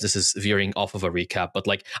 I guess this is veering off of a recap, but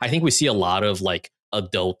like I think we see a lot of like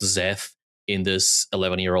adult Szeth in this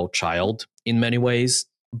 11-year-old child in many ways.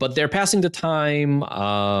 But they're passing the time,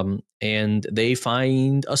 and they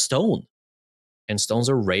find a stone. And stones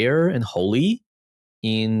are rare and holy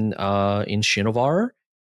in Shinovar.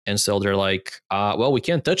 And so they're like, well, we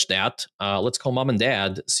can't touch that. Let's call mom and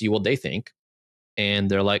dad, see what they think.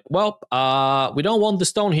 And they're like, well, we don't want the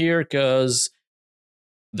stone here because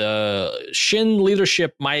the Shin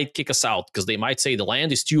leadership might kick us out because they might say the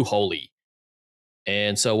land is too holy.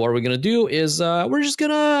 And so what we're gonna do is we're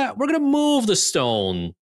gonna move the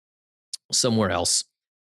stone somewhere else.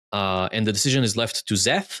 And the decision is left to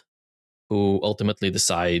Szeth, who ultimately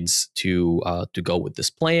decides to go with this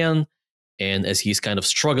plan. And as he's kind of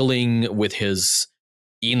struggling with his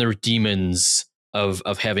inner demons of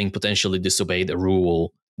having potentially disobeyed a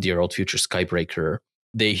rule, dear old future Skybreaker,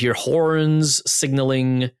 they hear horns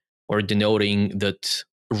signaling or denoting that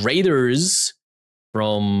raiders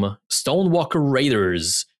from Stonewalker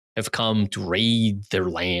Raiders have come to raid their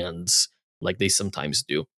lands, like they sometimes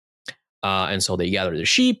do. And so they gather their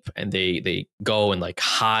sheep and they go and like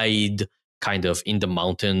hide kind of in the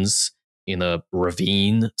mountains in a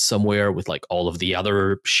ravine somewhere with like all of the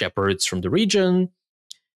other shepherds from the region.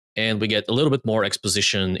 And we get a little bit more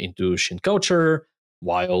exposition into Shin culture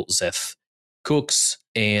while Zeth cooks.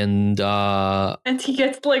 And he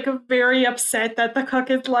gets like very upset that the cook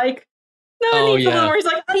is like, no, I Oh, need the yeah. more. He's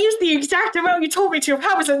like, I used the exact amount you told me to.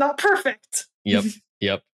 How is it not perfect?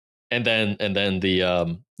 Yep. And then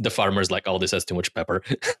the farmer's like, oh, this has too much pepper.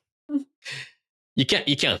 You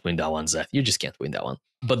can't win that one, Zeth. You just can't win that one.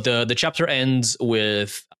 But the chapter ends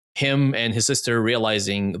with him and his sister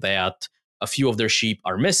realizing that a few of their sheep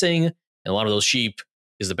are missing, and one of those sheep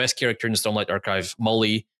is the best character in the Stormlight Archive,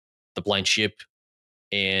 Molly, the blind sheep.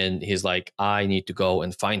 And he's like, I need to go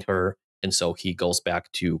and find her. And so he goes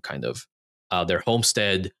back to kind of their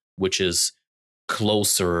homestead, which is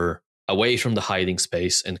closer away from the hiding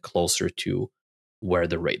space and closer to where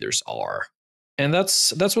the raiders are. And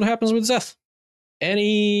that's what happens with Zeth.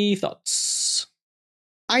 Any thoughts?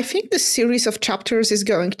 I think the series of chapters is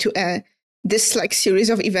going to this like series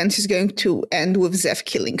of events is going to end with Zeth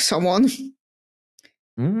killing someone.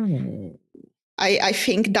 I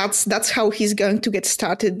think that's how he's going to get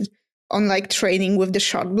started on like training with the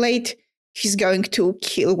short blade. He's going to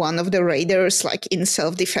kill one of the raiders like in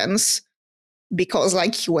self-defense because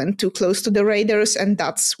like he went too close to the raiders, and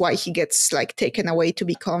that's why he gets like taken away to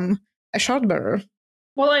become a short bearer.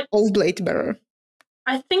 Well, old blade bearer.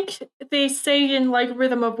 I think they say in like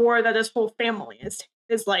Rhythm of War that his whole family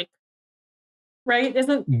is like, right?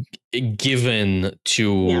 Isn't given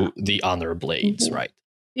to the honor blades, Mhm. right?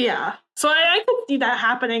 Yeah. So I could see that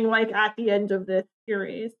happening like at the end of this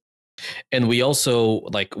series. And we also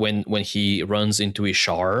like when he runs into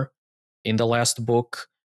Ishar in the last book,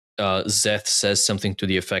 Zeth says something to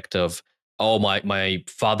the effect of, "Oh, my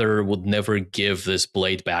father would never give this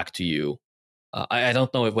blade back to you." I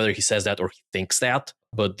don't know whether he says that or he thinks that,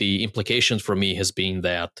 but the implication for me has been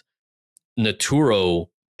that Naturo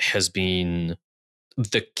has been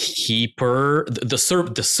the keeper, the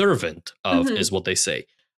servant of, is what they say,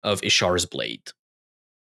 of Ishar's blade.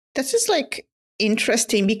 That's just like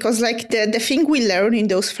interesting because like the thing we learn in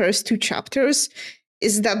those first two chapters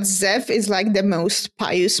is that Zev is like the most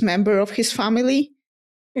pious member of his family.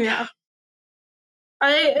 Yeah.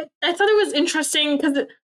 I thought it was interesting because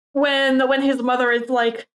when his mother is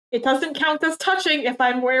like, it doesn't count as touching if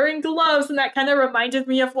I'm wearing gloves, and that kind of reminded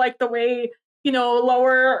me of like the way, you know,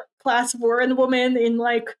 lower class Warren women in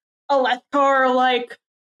like Aletka are like,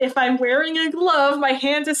 if I'm wearing a glove, my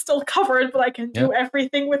hand is still covered, but I can do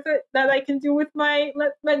everything with it that I can do with my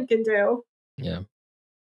men can do. Yeah.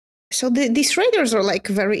 So these raiders are like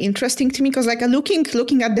very interesting to me because like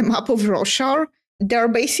looking at the map of Roshar, there are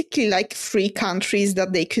basically like 3 countries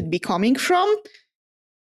that they could be coming from.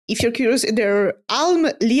 If you're curious, they're Alm,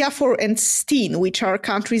 Liafor, and Steen, which are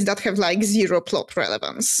countries that have like 0 plot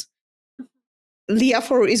relevance.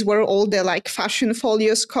 Liafor is where all the like fashion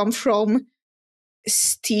folios come from.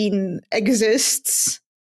 Steen exists.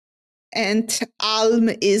 And Alm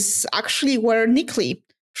is actually where Nikli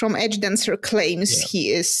from Edge Dancer claims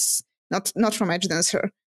he is. Not from Edge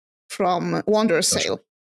Dancer, from Wanderer Sail,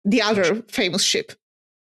 the other famous ship,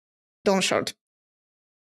 Dawnshard,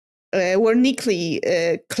 where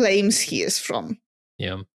Nikli claims he is from.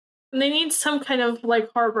 Yeah. And they need some kind of like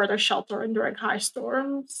harbor to shelter in during high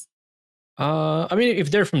storms. I mean,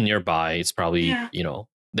 if they're from nearby, it's probably, you know,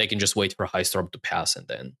 they can just wait for a high storm to pass and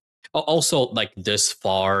then. Also, like this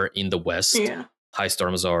far in the west, high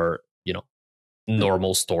storms are, you know,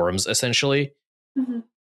 normal storms essentially.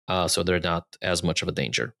 So they're not as much of a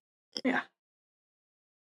danger. Yeah.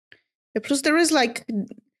 Plus, there is like,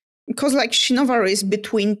 because like Shinovar is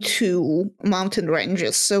between 2 mountain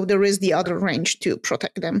ranges, so there is the other range to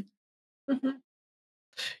protect them.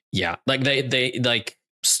 Yeah, like they like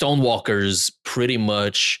Stonewalkers pretty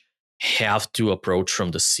much have to approach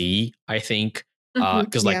from the sea, I think,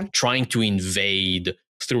 because like trying to invade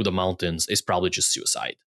through the mountains is probably just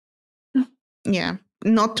suicide. Yeah,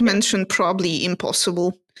 not to mention probably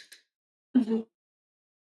impossible.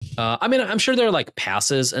 I mean, I'm sure there are like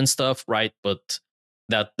passes and stuff, right? But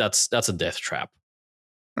that's a death trap.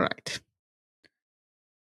 Right.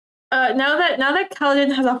 Now that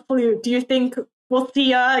Kaladin has a flute, do you think we'll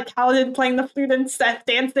see Kaladin playing the flute and Seth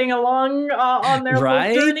dancing along on their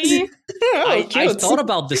Right? little journey. Oh, I cute. thought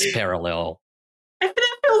about this parallel. I think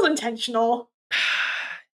it feels intentional.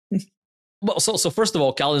 Well, so first of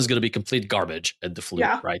all, Kaladin's going to be complete garbage at the flute,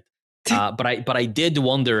 Yeah. right? But I did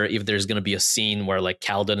wonder if there's going to be a scene where like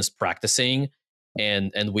Kaladin is practicing,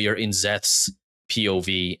 and we are in Zeth's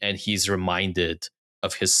POV, and he's reminded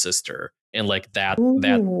of his sister, and like that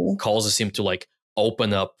Ooh. causes him to like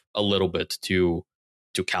open up a little bit to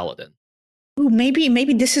Kaladin. Ooh,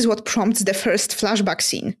 maybe this is what prompts the first flashback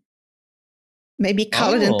scene. Maybe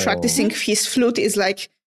Kaladin practicing his flute is like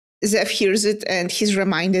Zeph hears it and he's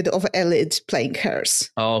reminded of Elid playing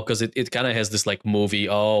hers. Oh, because it kind of has this like movie.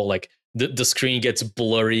 Oh, like the screen gets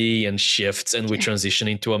blurry and shifts, and we transition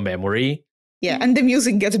into a memory. Yeah, and the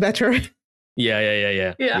music gets better.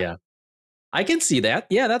 Yeah. I can see that.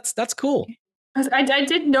 Yeah, that's cool. I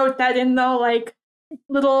did note that in the like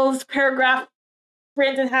little paragraph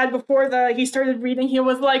Brandon had before he started reading, he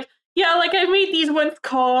was like, yeah, like I made these ones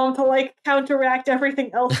calm to like counteract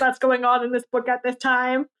everything else that's going on in this book at this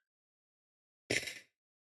time.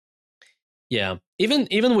 Yeah,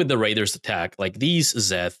 even with the Raiders attack, like these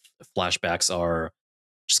Zeth flashbacks are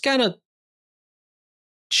just kind of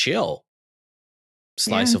chill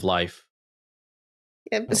slice of life.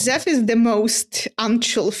 Yeah, Zeph is the most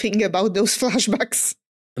unchill thing about those flashbacks.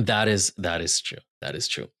 That is true. That is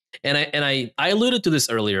true. And I alluded to this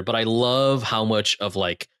earlier, but I love how much of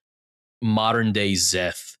like modern day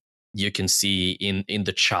Zeth you can see in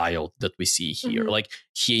the child that we see here. Mhm. Like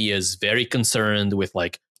he is very concerned with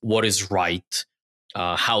like what is right.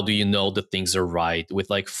 How do you know that things are right? With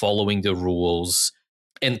like following the rules,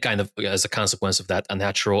 and kind of as a consequence of that, a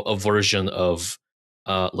natural aversion of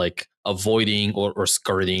like avoiding or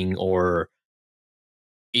skirting or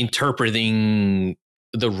interpreting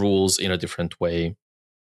the rules in a different way.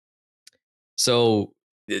 So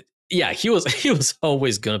yeah, he was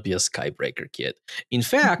always gonna be a Skybreaker kid. In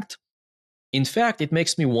fact, it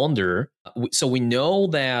makes me wonder. So we know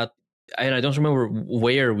that, and I don't remember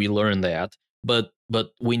where we learned that, but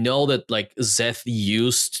we know that like Zeth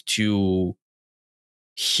used to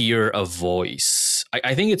hear a voice.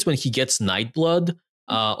 I think it's when he gets Nightblood,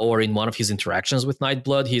 or in one of his interactions with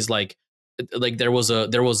Nightblood, he's like there was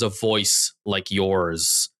a voice like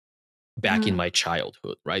yours back in my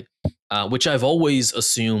childhood, right? Which I've always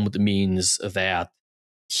assumed means that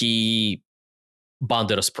he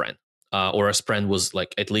bonded a Spren, or a Spren was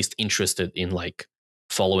like at least interested in like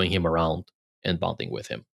following him around and bonding with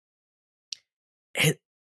him.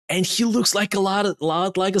 And he looks like a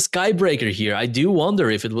lot like a Skybreaker here. I do wonder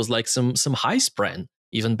if it was like some high Spren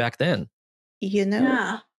even back then. You know,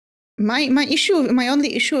 Yeah. my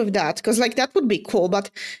only issue with that, because like that would be cool,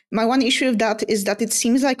 but my one issue with that is that it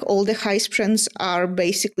seems like all the high Sprens are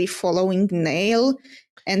basically following Nail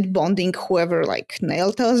and bonding whoever like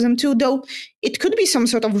Nail tells them to, though it could be some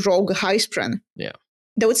sort of rogue high Spren. Yeah.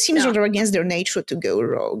 Though it seems rather against their nature to go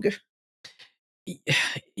rogue.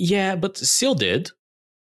 Yeah, but Seal did.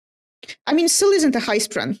 I mean, Syl isn't a high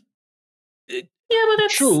Spren. Yeah, but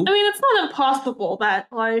it's True. I mean, it's not impossible that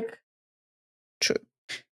like True.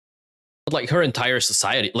 But like her entire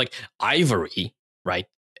society, like Ivory, right?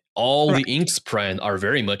 All the Inkspren are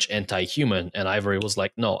very much anti-human, and Ivory was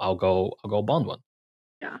like, "No, I'll go bond one."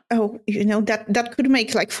 Yeah. Oh, you know, that could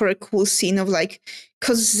make like for a cool scene of like,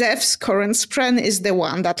 because Zeph's current Spren is the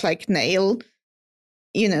one that like Nail,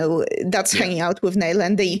 you know, that's hanging out with Nail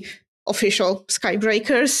and the official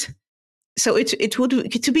Skybreakers. So it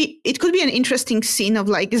could be an interesting scene of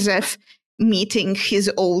like Zeph meeting his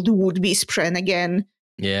old would-be Spren again.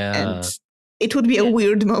 Yeah. And it would be a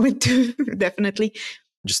weird moment too, definitely.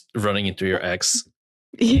 Just running into your ex.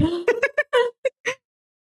 Yeah.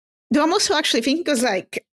 Though I'm also actually thinking, because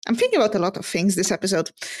like I'm thinking about a lot of things this episode.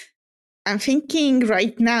 I'm thinking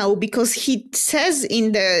right now because he says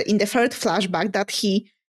in the third flashback that he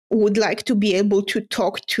would like to be able to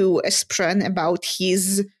talk to a Spren about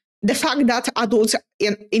the fact that adults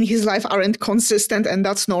in his life aren't consistent, and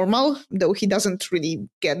that's normal, though he doesn't really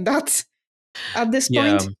get that at this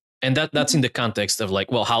point. And that's in the context of like,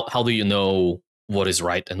 well, how do you know what is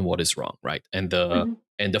right and what is wrong, right? And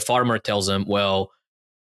the farmer tells him, well,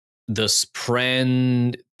 the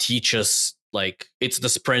Spren teaches, like it's the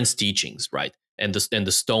Spren's teachings, right? And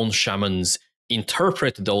the stone shamans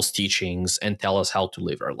interpret those teachings and tell us how to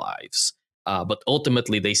live our lives. But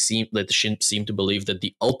ultimately, they seem to believe that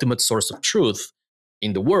the ultimate source of truth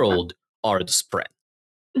in the world are the Spren.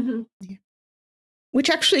 Mm-hmm. Yeah. Which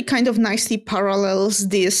actually kind of nicely parallels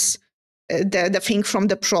this the thing from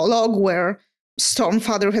the prologue where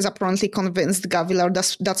Stormfather has apparently convinced Gavilar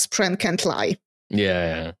that Spren can't lie.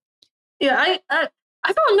 Yeah. Yeah,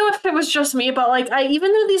 I don't know if it was just me, but like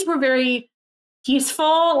even though these were very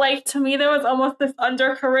peaceful, like to me there was almost this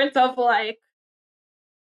undercurrent of like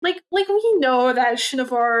we know that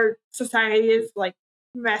Shinovar society is like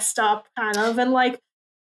messed up kind of, and like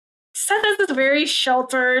Seth has this very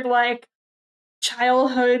sheltered like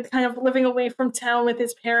childhood kind of living away from town with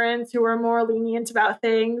his parents who are more lenient about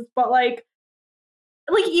things, but like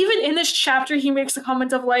even in this chapter he makes a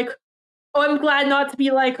comment of like, oh, I'm glad not to be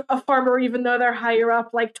like a farmer even though they're higher up,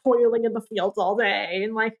 like toiling in the fields all day,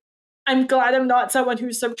 and like I'm glad I'm not someone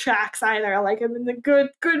who subtracts either, like I'm in the good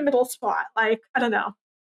middle spot. Like I don't know,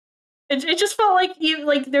 it just felt like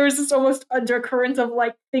like there was this almost undercurrent of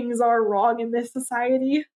like things are wrong in this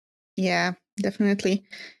society. Yeah, definitely.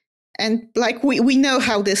 And like we know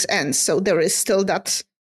how this ends, so there is still that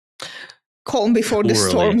calm before the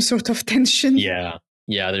storm sort of tension. Yeah,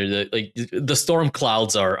 like the storm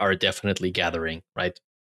clouds are definitely gathering, right?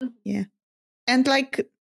 Yeah, and like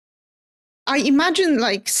I imagine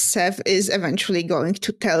like Seth is eventually going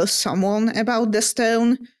to tell someone about the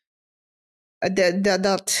stone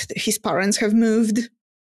that his parents have moved.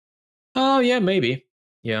 Oh yeah, maybe.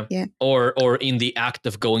 Yeah. Yeah. Or in the act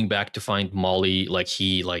of going back to find Molly, like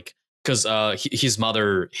he like because his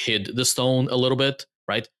mother hid the stone a little bit,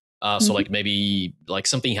 right? So like maybe like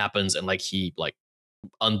something happens and like he like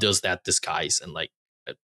undoes that disguise and like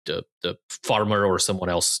the farmer or someone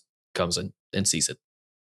else comes and sees it.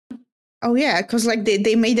 Oh yeah, because like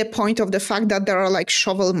they made a point of the fact that there are like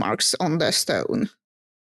shovel marks on the stone.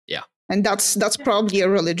 Yeah. And that's probably a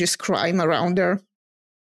religious crime around there.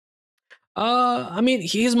 I mean,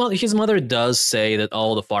 his mother does say that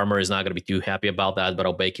the farmer is not going to be too happy about that, but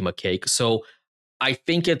I'll bake him a cake. So I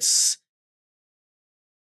think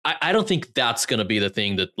I don't think that's going to be the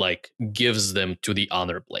thing that like gives them to the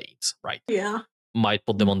honor blades, right? Yeah. Might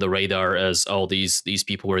put them on the radar as these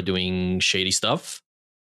people who are doing shady stuff.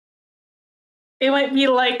 It might be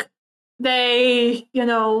like they,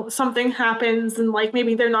 something happens and like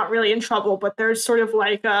maybe they're not really in trouble, but there's sort of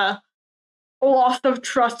like a loss of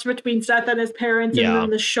trust between Seth and his parents, and then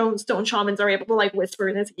the stone shamans are able to like whisper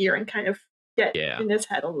in his ear and kind of get in his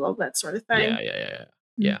head a little bit, sort of thing.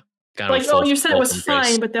 Yeah. Kind like, of you said it was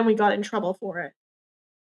fine, but then we got in trouble for it.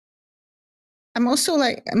 I'm also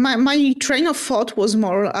like my train of thought was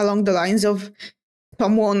more along the lines of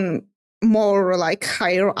someone more like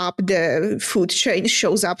higher up the food chain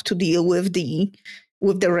shows up to deal with the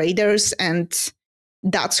raiders, and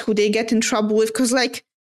that's who they get in trouble with. Because like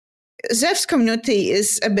Zeph's community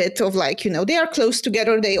is a bit of like, they are close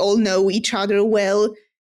together, they all know each other well.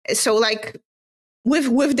 So like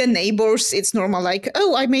with the neighbors, it's normal, like,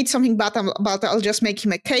 oh, I made something bad, but I'll just make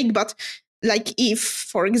him a cake. But like if,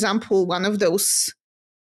 for example, one of those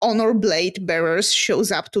honor blade bearers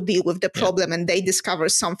shows up to deal with the problem and they discover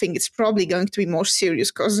something, it's probably going to be more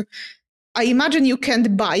serious, because I imagine you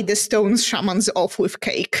can't buy the stone shamans off with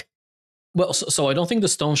cake. Well, so I don't think the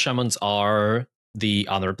stone shamans are the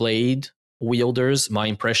honor blade wielders. My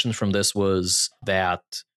impression from this was that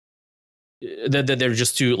they're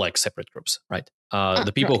just two like separate groups, right?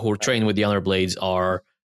 The people who are trained with the honor blades are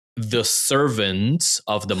the servants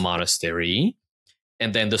of the monastery,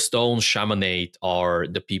 and then the stone shamanate are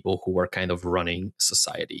the people who are kind of running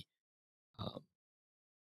society.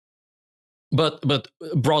 But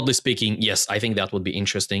broadly speaking, yes, I think that would be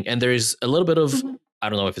interesting. And there is a little bit of, I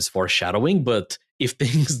don't know if it's foreshadowing, but if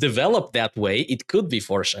things develop that way, it could be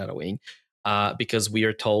foreshadowing, because we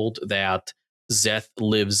are told that Zeth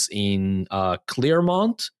lives in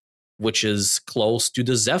Clearmont, which is close to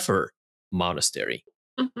the Zephyr Monastery.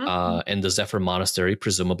 And the Zephyr Monastery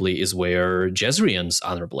presumably is where Jezreon's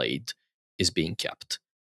honor blade is being kept.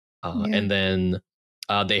 And then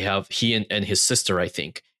he and his sister, I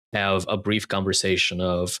think, have a brief conversation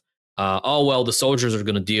of, the soldiers are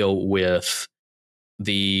going to deal with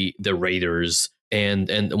the raiders,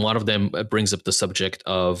 and one of them brings up the subject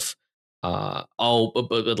of,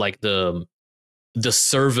 but like the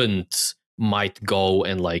servant might go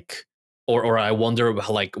and like, or I wonder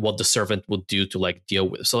how, like what the servant would do to like deal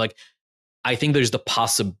with. So like, I think there's the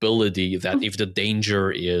possibility that if the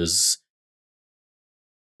danger is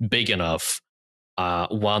big enough,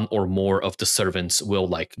 one or more of the servants will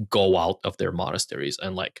like go out of their monasteries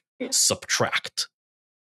and like subtract.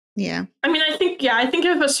 Yeah. I mean, I think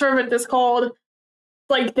if a servant is called,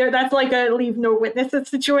 like that's like a leave no witnesses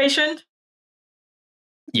situation.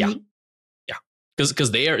 Yeah.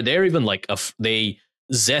 Because they're even like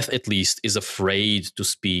Zeth at least is afraid to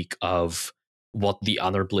speak of what the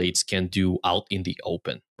honor blades can do out in the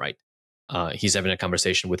open, right? He's having a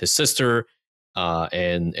conversation with his sister,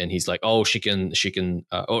 and he's like, oh, she can,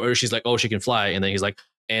 or she's like, oh, she can fly, and then he's like,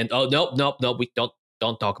 And oh nope, we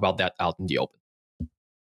don't talk about that out in the open.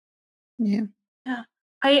 Yeah. Yeah.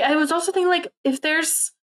 I was also thinking, like, if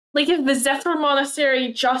there's, like, if the Zephyr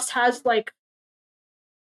Monastery just has, like,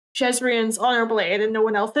 Jezreel's honor blade and no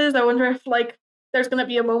one else's, I wonder if, like, there's gonna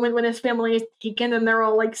be a moment when his family is taken and they're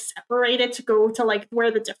all, like, separated to go to, like,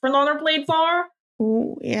 where the different honor blades are.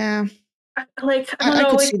 Oh, yeah. I don't I know,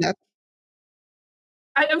 could like, see that.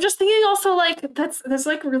 I'm just thinking also, like, that's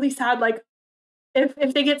like really sad, like,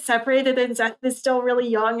 if they get separated and Zeth is still really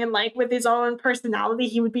young and, like, with his own personality,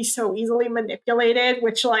 he would be so easily manipulated,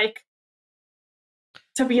 which, like,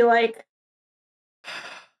 to be like,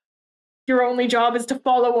 your only job is to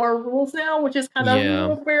follow our rules now, which is kind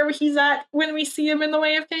Yeah. of where he's at when we see him in the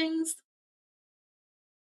way of things.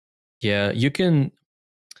 Yeah, you can.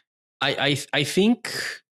 I think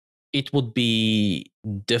it would be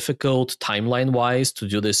difficult timeline wise to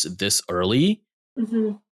do this early,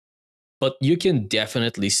 Mm-hmm. but you can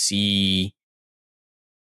definitely see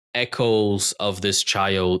echoes of this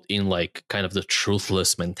child in like kind of the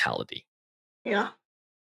truthless mentality. Yeah.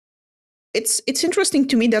 It's interesting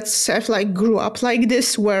to me that Seth like grew up like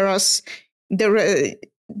this, whereas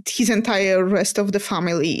his entire rest of the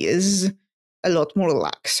family is a lot more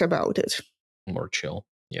lax about it. More chill.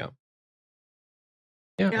 Yeah.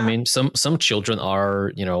 I Yeah. mean, some children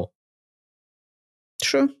are,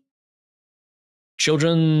 True.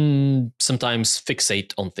 children sometimes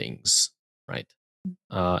fixate on things, right?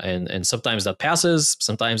 And sometimes that passes,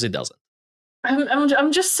 sometimes it doesn't.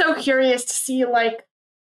 I'm just so curious to see, like,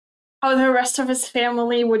 how the rest of his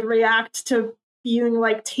family would react to being,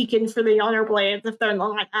 like, taken for the honor blades if they're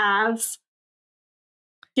not as,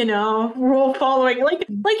 rule following. Like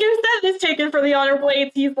if Seth is taken for the honor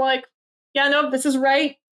blades, he's like, yeah, no, this is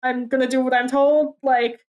right. I'm gonna do what I'm told.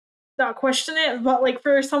 Like, not question it. But, like,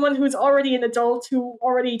 for someone who's already an adult who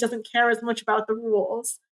already doesn't care as much about the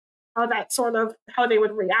rules, how they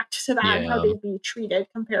would react to that and how Yeah. they'd be treated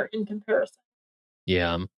in comparison.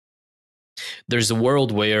 Yeah. There's a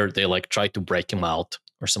world where they like try to break him out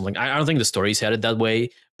or something. I don't think the story's headed that way,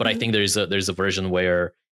 but I think there's a version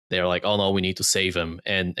where they're like, oh no, we need to save him,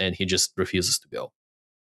 and he just refuses to go.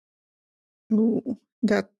 Ooh,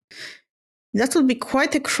 that would be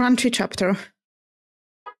quite a crunchy chapter.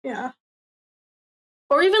 Yeah.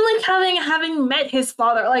 Or even, like, having met his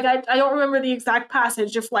father. Like, I don't remember the exact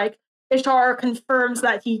passage if, like, Ishtar confirms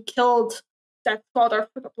that he killed Death's father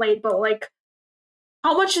for the blade, but, like,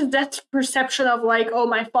 how much is Death's perception of, like, oh,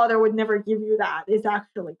 my father would never give you that is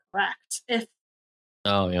actually correct?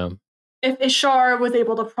 Oh yeah. If Ishtar was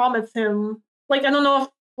able to promise him, like, I don't know if,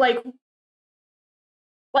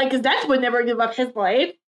 like Death would never give up his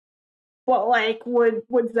blade, but, like, would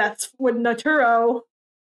Naturo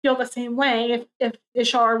feel the same way if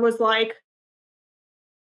Ishtar was like,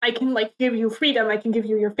 I can, like, give you freedom, I can give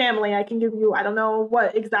you your family, I can give you, I don't know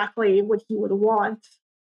what exactly what he would want.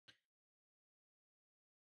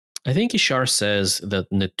 I think Ishar says that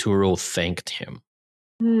Neturo thanked him,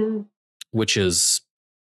 which is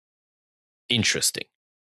interesting.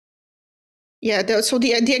 Yeah, so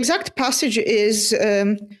the exact passage is,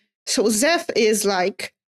 so Zeph is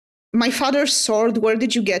like, my father's sword, where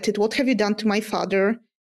did you get it? What have you done to my father?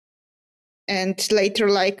 And later,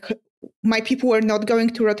 like, my people were not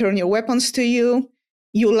going to return your weapons to you.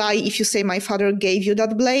 You lie if you say my father gave you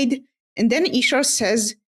that blade. And then Ishar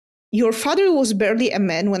says, your father was barely a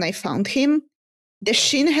man when I found him. The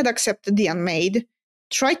Shin had accepted the unmade,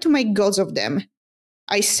 tried to make gods of them.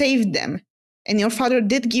 I saved them, and your father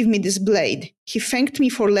did give me this blade. He thanked me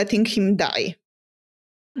for letting him die.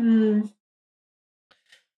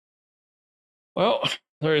 Well,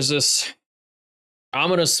 there's this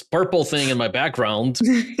ominous purple thing in my background,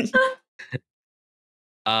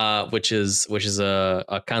 which is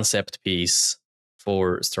a concept piece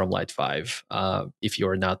for Stormlight 5. If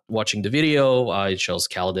you're not watching the video, it shows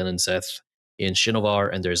Kaladin and Seth in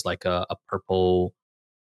Shinovar, and there's like a purple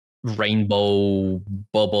rainbow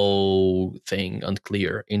bubble thing,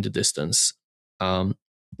 unclear, in the distance,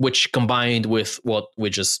 which combined with what we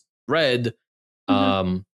just read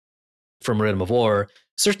from Rhythm of War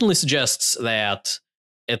certainly suggests that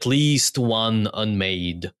at least one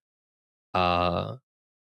unmade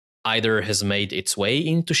either has made its way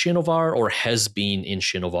into Shinovar or has been in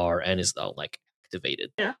Shinovar and is now like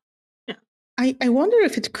activated. Yeah. I wonder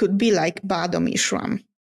if it could be like Badom Ishram.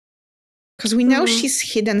 Because we know she's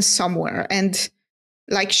hidden somewhere and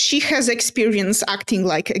like she has experience acting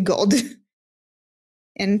like a god.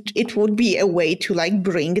 And it would be a way to like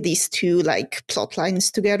bring these two like plot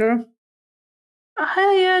lines together.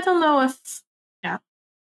 I don't know if,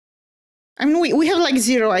 I mean, we have like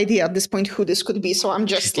zero idea at this point who this could be, so I'm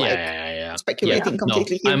just like, speculating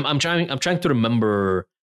completely No, here. I'm trying to remember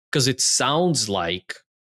because it sounds like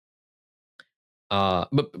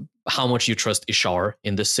but how much you trust Ishar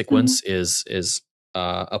in this sequence is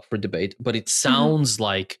up for debate. But it sounds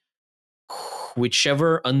like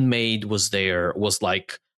whichever unmade was there was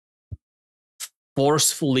like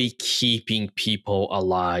forcefully keeping people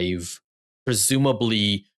alive,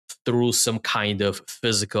 presumably through some kind of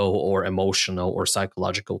physical or emotional or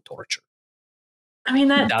psychological torture. I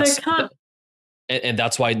mean, and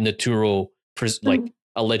that's why Naturo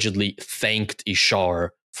allegedly thanked Ishar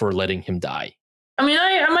for letting him die. I mean,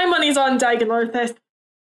 my money's on Diagonarthus.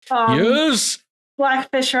 Yes,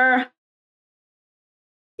 Blackfisher.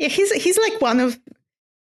 Yeah, he's like one of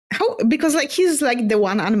because like he's like the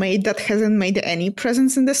one unmade that hasn't made any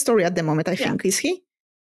presence in the story at the moment. I think is he?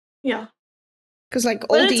 Yeah. Because like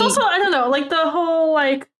but it's also, I don't know, like the whole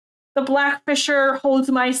like the Blackfisher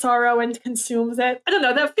holds my sorrow and consumes it. I don't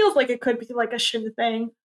know. That feels like it could be like a Shin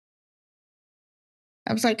thing.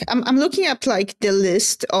 I was like, I'm looking at like the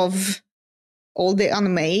list of all the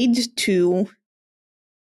unmade to.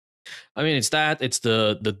 I mean, it's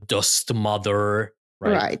the Dust Mother,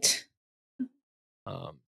 right?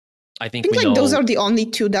 I think we know those are the only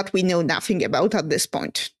two that we know nothing about at this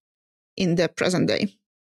point in the present day.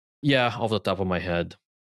 Yeah, off the top of my head.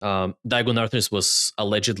 Diagonarthus was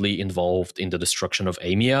allegedly involved in the destruction of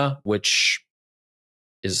Amia, which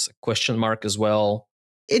is a question mark as well.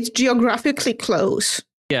 It's geographically close.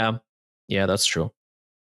 Yeah, that's true.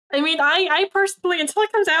 I mean, I personally, until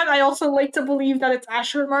it comes out, I also like to believe that it's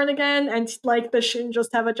Ashurmarn again, and like the Shin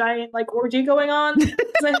just have a giant like orgy going on,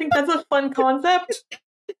 because I think that's a fun concept.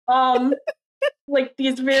 Like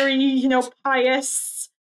these very pious,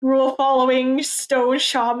 rule-following stone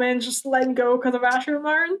shamans just letting go because of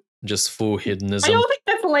Ashurmarn. Just full hedonism. I don't think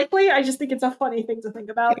that's likely. I just think it's a funny thing to think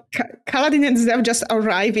about. Kaladin and Zev just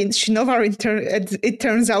arrive in Shinovar. It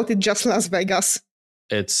turns out it's just Las Vegas.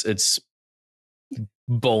 It's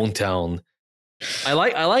Bone Town. I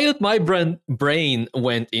like that my brain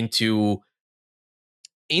went into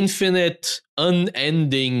infinite,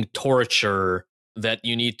 unending torture that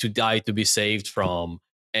you need to die to be saved from,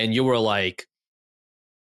 and you were like,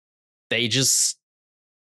 they just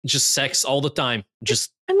sex all the time,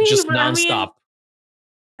 just nonstop.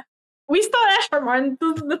 We saw Ashurmarn.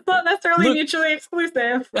 That's not necessarily mutually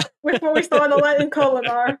exclusive with what we saw in the Light and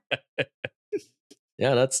Kolinar.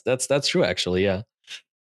 Yeah, that's true actually. Yeah.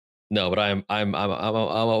 No, but I'm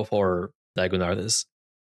all for Diagonarthus.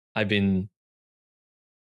 I've been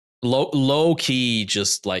low key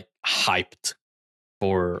just like hyped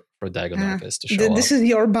for Diagonarthus to show up. This is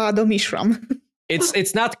your Bado Mishram.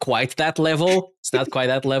 It's not quite that level. It's not quite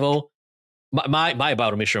that level. My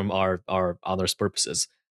Bado Mishram are others' purposes.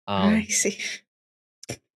 I see.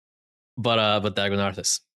 But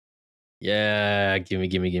Diagonarthus. Yeah,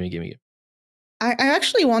 gimme. I'm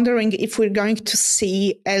actually wondering if we're going to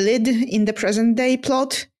see Elid in the present day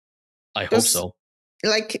plot. I hope so.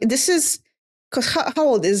 Like this is because how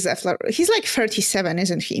old is Zephyr? He's like 37,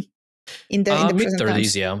 isn't he? In the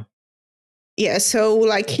mid-30s, yeah. Yeah, so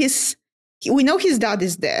like we know his dad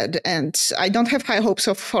is dead, and I don't have high hopes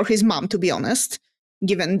for his mom, to be honest,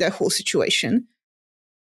 given the whole situation.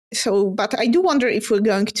 So, but I do wonder if we're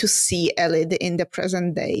going to see Elid in the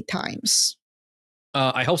present day times.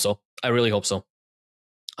 I hope so. I really hope so.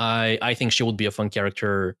 I think she would be a fun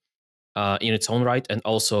character in its own right, and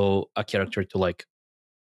also a character to like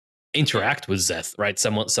interact with Zeth, right?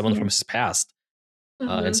 Someone from his past,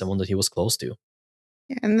 and someone that he was close to.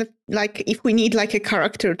 And like, if we need like a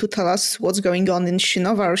character to tell us what's going on in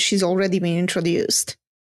Shinovar, she's already been introduced.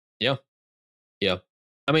 Yeah.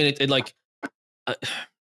 I mean, it like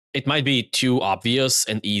it might be too obvious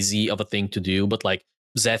and easy of a thing to do, but like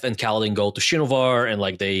Zeth and Kaladin go to Shinovar, and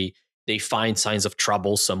like they find signs of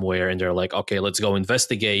trouble somewhere, and they're like, okay, let's go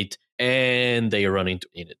investigate, and they run into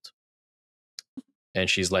Enid. And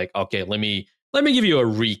she's like, okay, let me give you a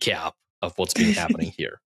recap of what's been happening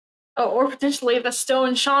here. Oh, or potentially the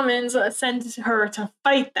stone shamans send her to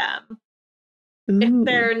fight them if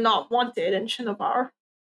they're not wanted in Shinovar.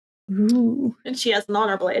 And she has an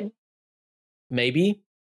honor blade. Maybe.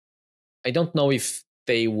 I don't know if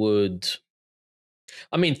they would.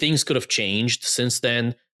 I mean, things could have changed since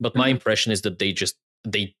then, but my impression is that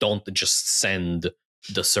they don't just send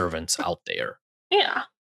the servants out there. Yeah.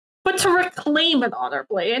 But to reclaim an honor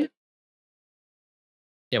blade.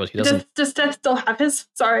 Yeah, but he doesn't. Does Seth still have his?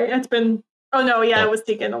 Sorry, it's been. Oh no, yeah, it was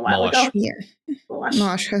taken a while ago. Yeah,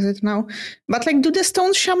 Moash has it now. But like, do the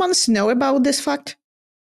stone shamans know about this fact?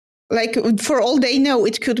 Like, for all they know,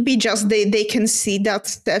 it could be just they can see that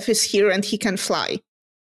Steph is here and he can fly,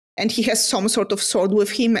 and he has some sort of sword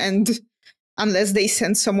with him, and unless they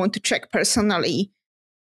send someone to check personally.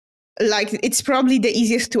 Like, it's probably the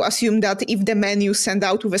easiest to assume that if the man you send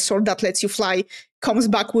out with a sword that lets you fly comes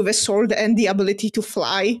back with a sword and the ability to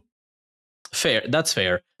fly. Fair. That's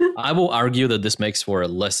fair. I will argue that this makes for a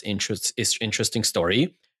less interesting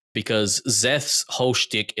story because Zeth's whole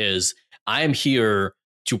shtick is, I am here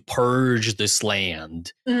to purge this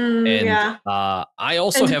land. And Yeah. I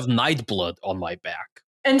also have Nightblood on my back.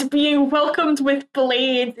 And being welcomed with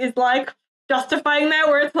blades is like justifying that,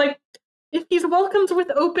 where it's like, if he's welcomed with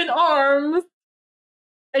open arms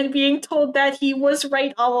and being told that he was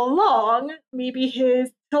right all along, maybe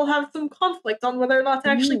he'll have some conflict on whether or not to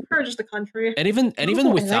actually purge the country. And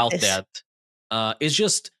even without like that, it's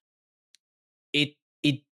just it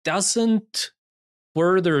doesn't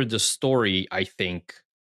further the story, I think,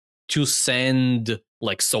 to send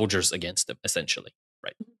like soldiers against them, essentially,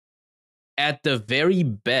 right? At the very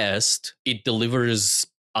best, it delivers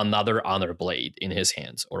another honor blade in his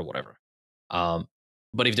hands or whatever.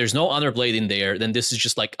 But if there's no honor blade in there, then this is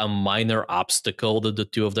just like a minor obstacle that the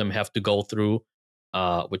two of them have to go through,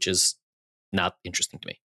 which is not interesting to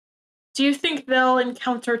me. Do you think they'll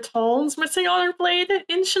encounter Toln's missing honor blade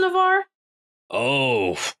in Shinovar?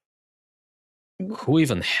 Oh, who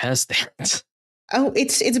even has that? Oh,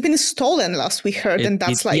 it's been stolen last we heard, and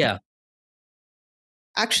that's yeah.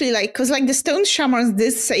 Actually, like, because like the Stone Shamans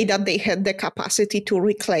did say that they had the capacity to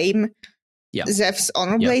reclaim Zeph's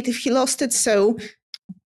honor blade if he lost it, so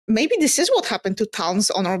maybe this is what happened to Talon's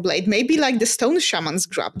honor blade. Maybe like the Stone Shamans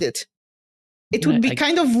grabbed it. It would be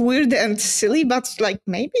kind of weird and silly, but like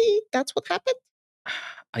maybe that's what happened.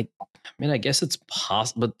 I mean, I guess it's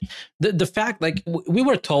possible, but the fact, like, we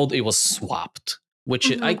were told it was swapped,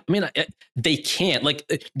 which I mean, they can't.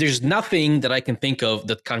 Like, there's nothing that I can think of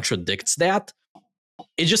that contradicts that.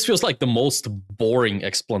 It just feels like the most boring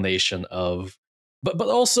explanation of, but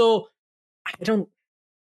also, I don't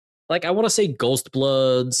like. I want to say Ghost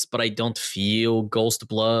Bloods, but I don't feel Ghost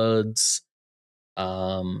Bloods.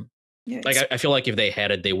 Like I feel like if they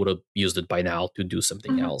had it, they would have used it by now to do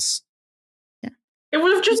something else. Yeah, it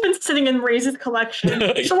would have just been sitting in Ray's collection.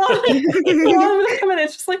 Shalon would come in.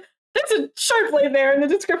 It's just like, there's a sharp blade there, and the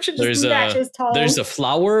description just matches Tal. There's a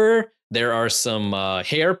flower. There are some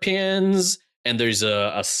hairpins, and there's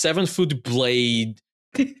a 7-foot blade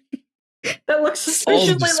that looks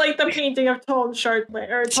suspiciously like the painting of Tal's sharp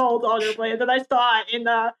blade or Tal's honor blade that I saw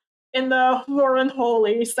in the Horan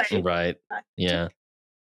Holy site. Right. Yeah.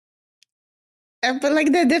 But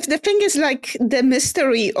like the thing is, like, the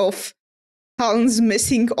mystery of Talon's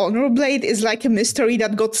missing honor blade is like a mystery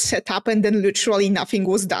that got set up and then literally nothing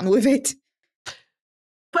was done with it.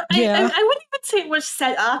 But I wouldn't even say it was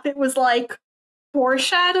set up. It was like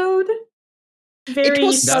foreshadowed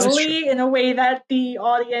very subtly in a way that the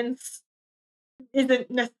audience isn't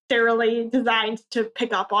necessarily designed to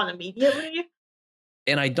pick up on immediately.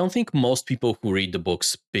 And I don't think most people who read the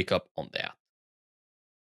books pick up on that.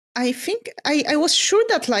 I think I was sure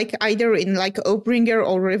that like either in like Oathbringer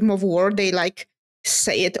or Rhythm of War they like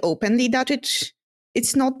say it openly that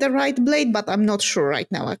it's not the right blade, but I'm not sure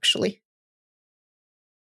right now actually.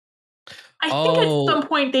 I think at some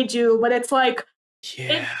point they do, but it's like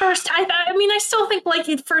at first I mean I still think like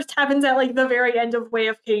it first happens at like the very end of Way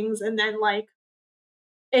of Kings, and then like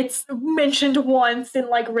it's mentioned once in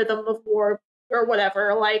like Rhythm of War or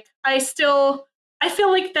whatever. Like I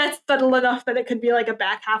feel like that's subtle enough that it could be like a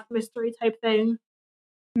back half mystery type thing.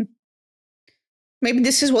 Maybe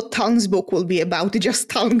this is what Talon's book will be about, just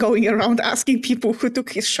Talon going around asking people who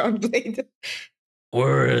took his sharp blade.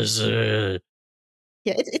 Where is it?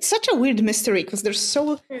 Yeah, it's such a weird mystery because there's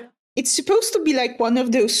so... Yeah. It's supposed to be like one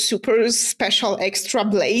of those super special extra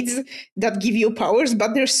blades that give you powers,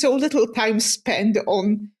 but there's so little time spent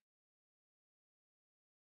on,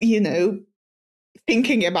 you know,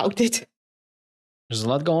 thinking about it. There's a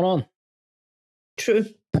lot going on. True.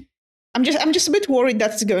 I'm just a bit worried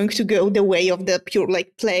that's going to go the way of the pure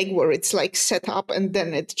like plague, where it's like set up and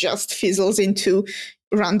then it just fizzles into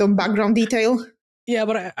random background detail. Yeah,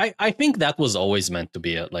 but I think that was always meant to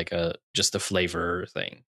be just a flavor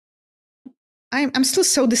thing. I'm still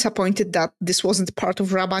so disappointed that this wasn't part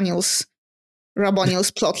of Rabaniel's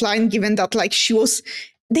plotline, given that like she was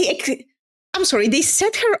they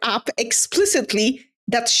set her up explicitly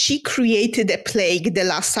that she created a plague the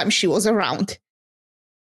last time she was around.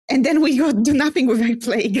 And then we got do nothing with a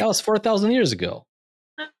plague. That was 4,000 years ago.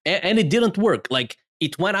 And it didn't work. Like,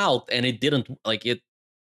 it went out and it didn't, like,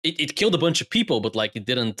 it killed a bunch of people, but, like, it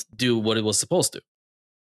didn't do what it was supposed to.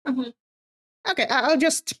 Mm-hmm. Okay,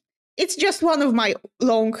 it's just one of my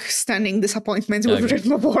long-standing disappointments with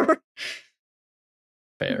Rhythm of War.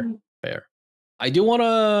 Fair. I do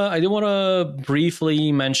wanna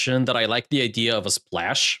briefly mention that I like the idea of a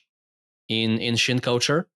splash in Shin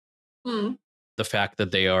culture. Hmm. The fact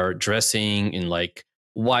that they are dressing in like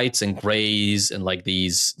whites and grays and like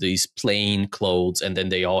these plain clothes, and then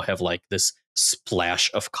they all have like this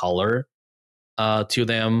splash of color to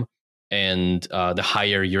them. And the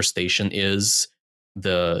higher your station is,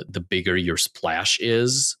 the bigger your splash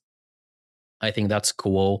is. I think that's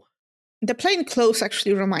cool. The plain clothes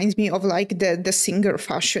actually reminds me of like the singer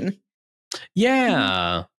fashion.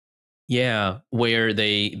 Yeah. Yeah, where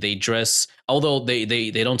they dress, although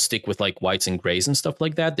they don't stick with like whites and grays and stuff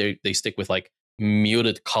like that. They stick with like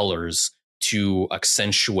muted colors to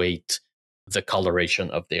accentuate the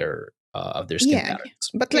coloration of their skin Yeah,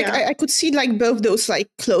 patterns. but like Yeah. I could see like both those like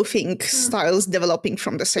clothing styles developing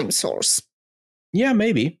from the same source. Yeah,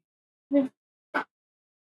 maybe. Yeah.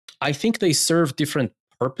 I think they serve different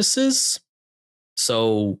purposes.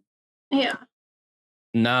 So Yeah.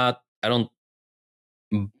 I don't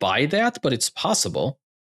buy that, but it's possible.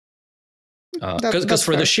 Because That's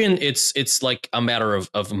for the fair. Shin, it's like a matter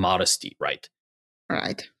of modesty, right?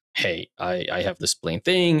 Right. Hey, I have this plain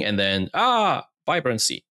thing, and then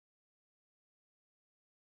vibrancy.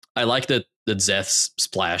 I like that Zeth's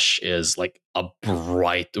splash is like a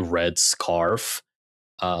bright red scarf,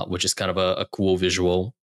 which is kind of a cool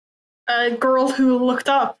visual. A girl who looked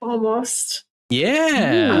up almost.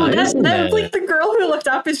 Yeah, Ooh, isn't That like it? the girl who looked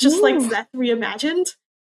up is just like Ooh. Zeth reimagined.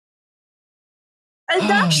 And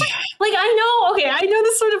actually, like I know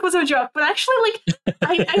this sort of was a joke, but actually,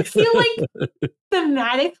 like I feel like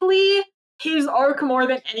thematically, his arc more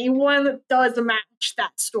than anyone does match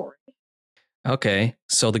that story. Okay,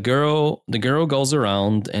 so the girl goes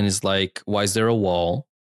around and is like, "Why is there a wall?"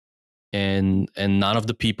 And none of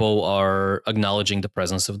the people are acknowledging the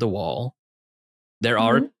presence of the wall. There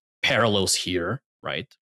are parallels here, right?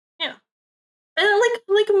 Yeah. And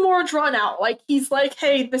like more drawn out. Like he's like,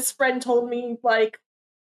 hey, this friend told me like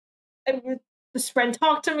this friend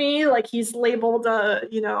talked to me, like he's labeled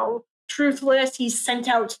truthless, he's sent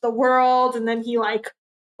out to the world, and then he like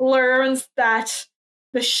learns that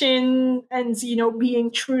the Shin and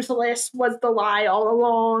being truthless was the lie all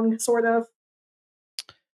along, sort of.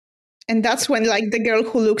 And that's when like the girl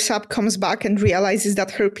who looks up comes back and realizes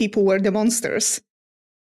that her people were the monsters.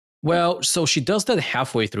 Well, so she does that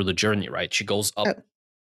halfway through the journey, right? She goes up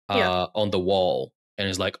on the wall and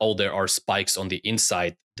is like, "Oh, there are spikes on the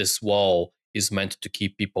inside. This wall is meant to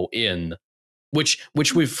keep people in," which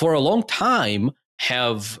we for a long time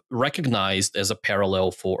have recognized as a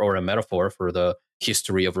parallel for or a metaphor for the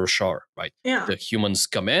history of Roshar, right? Yeah. The humans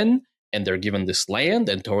come in and they're given this land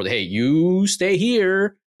and told, "Hey, you stay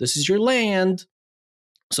here. This is your land."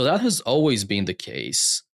 So that has always been the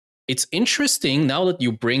case. It's interesting now that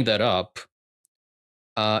you bring that up.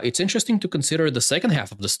 It's interesting to consider the second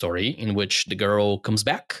half of the story in which the girl comes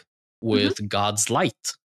back with God's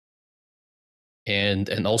light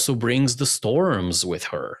and also brings the storms with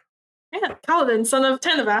her. Yeah, Kaladin, son of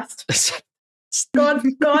Tenavast.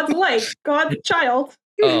 God's light, God's child,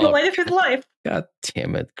 the light of his life. God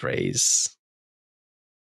damn it, Grace.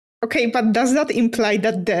 Okay, but does that imply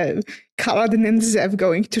that the Kaladin and Zev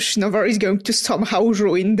going to Shinovar is going to somehow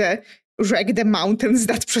wreck the mountains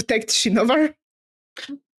that protect Shinovar?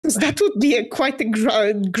 Because that would be quite a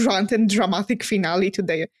grand and dramatic finale to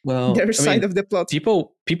their side of the plot.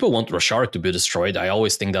 People want Roshar to be destroyed. I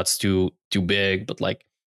always think that's too big, but like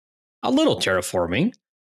a little terraforming.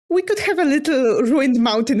 We could have a little ruined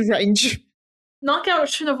mountain range. Knock out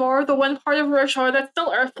Shinovar, the one part of Roshar that's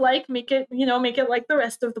still Earth-like. Make it like the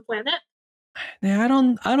rest of the planet. Yeah, I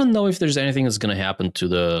don't know if there's anything that's gonna happen to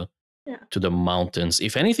the mountains.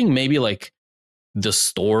 If anything, maybe like the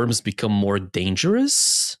storms become more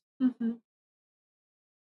dangerous. Mm-hmm.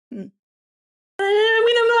 I mean,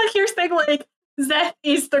 I'm not here saying like Zeth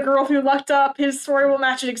is the girl who lucked up. His story will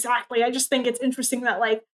match it exactly. I just think it's interesting that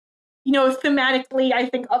like, thematically, I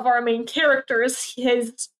think of our main characters,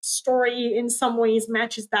 his story in some ways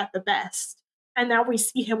matches that the best. And now we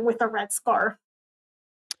see him with a red scarf.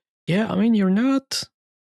 Yeah, I mean, you're not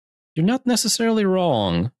necessarily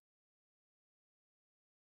wrong.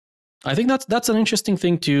 I think that's an interesting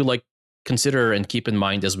thing to like consider and keep in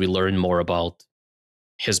mind as we learn more about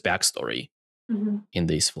his backstory in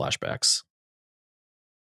these flashbacks.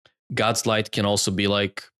 God's light can also be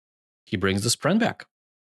like he brings the Spren back.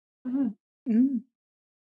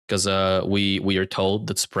 Because we are told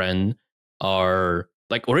that Spren are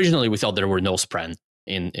like originally we thought there were no Spren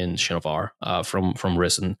in Shinovar from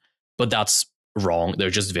Risen, but that's wrong. They're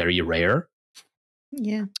just very rare.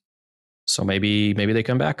 Yeah. So maybe they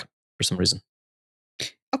come back for some reason.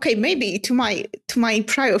 okay, maybe to my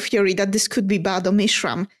prior theory that this could be Bado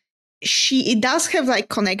Mishram, it does have like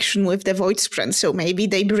connection with the Void Sprint, so maybe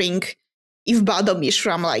they bring, if Bado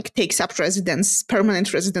Mishram like takes up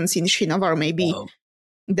permanent residence in Shinovar, maybe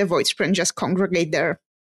the Void Sprint just congregate there.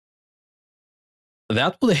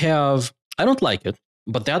 That would have, I don't like it,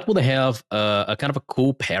 but that would have a kind of a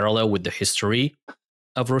cool parallel with the history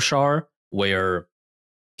of Roshar, where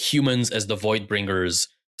humans as the Void Bringers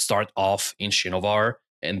start off in Shinovar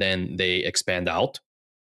and then they expand out.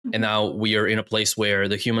 And now we are in a place where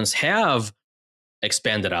the humans have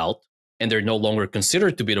expanded out and they're no longer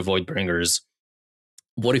considered to be the Void Bringers.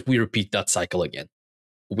 What if we repeat that cycle again?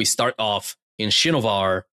 We start off in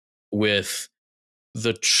Shinovar with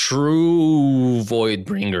the true Void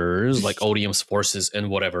Bringers, like Odium's forces and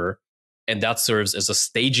whatever, and that serves as a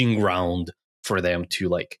staging ground for them to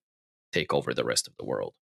like take over the rest of the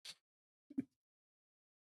world.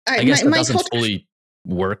 I guess that doesn't fully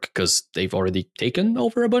work because they've already taken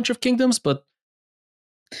over a bunch of kingdoms, but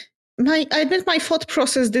I admit my thought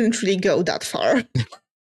process didn't really go that far.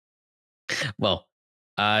 Well,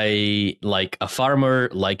 I, like a farmer,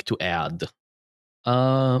 like to add.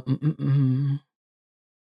 I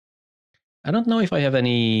don't know if I have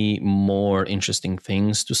any more interesting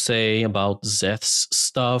things to say about Zeth's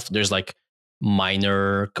stuff. There's like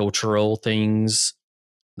minor cultural things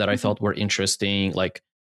that I thought were interesting, like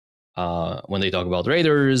when they talk about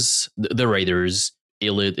raiders, the raiders,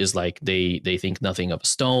 Illid is like they think nothing of a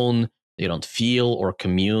stone. They don't feel or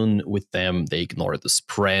commune with them. They ignore the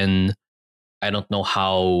spren. I don't know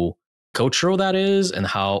how cultural that is and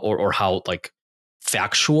how or how like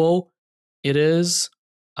factual it is.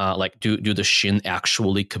 Like do the Shin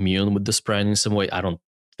actually commune with the spren in some way? I don't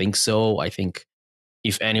think so. I think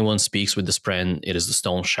if anyone speaks with the spren, it is the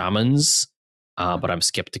stone shamans. But I'm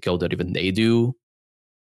skeptical that even they do.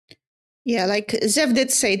 Yeah, like Zev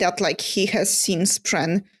did say that like he has seen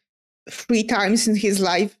Spren 3 times in his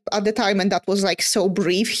life at the time, and that was like so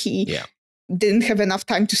brief he didn't have enough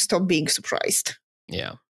time to stop being surprised.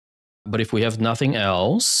 Yeah. But if we have nothing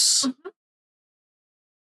else,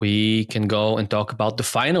 we can go and talk about the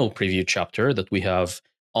final preview chapter that we have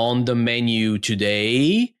on the menu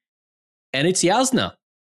today, and it's Yasna.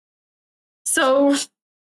 So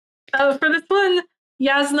for this one,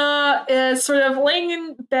 Yasna is sort of laying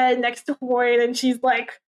in bed next to Hoyd, and she's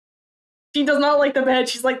like, she does not like the bed.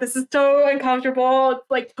 She's like, this is so uncomfortable. It's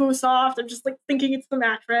like too soft. I'm just like thinking it's the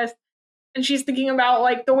mattress. And she's thinking about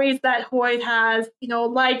like the ways that Hoyd has,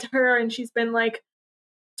 lied to her, and she's been like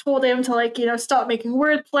told him to like, stop making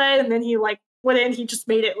wordplay, and then he like wouldn't. He just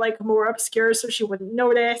made it like more obscure so she wouldn't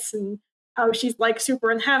notice, and how she's like super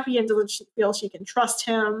unhappy and doesn't feel she can trust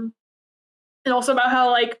him. And also about how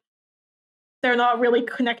like they're not really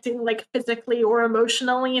connecting like physically or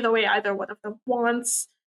emotionally the way either one of them wants.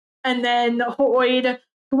 And then Hoyd,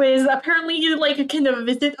 who is apparently like can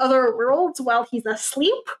visit other worlds while he's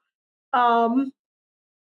asleep,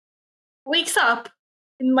 wakes up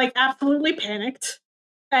and like absolutely panicked.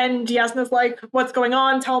 And Yasna's like, what's going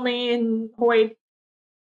on? Tell me. And Hoyd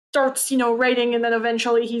starts, writing, and then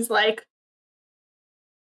eventually he's like,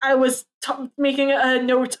 I was making a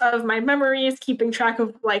note of my memories, keeping track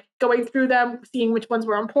of like going through them, seeing which ones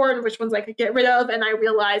were important, which ones I could get rid of, and I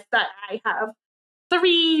realized that I have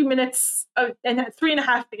 3 minutes and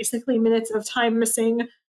 3.5 basically minutes of time missing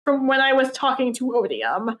from when I was talking to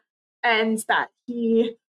Odium, and that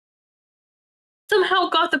he somehow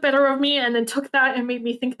got the better of me and then took that and made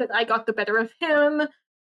me think that I got the better of him.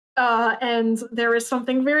 And there is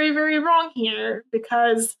something very, very wrong here,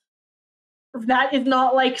 because that is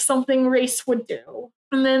not like something Race would do.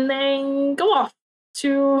 And then they go off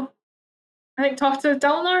to, I think, talk to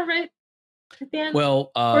Dalinar, right? At the end?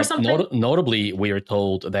 Well, or something. Notably, we are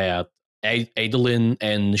told that Adolin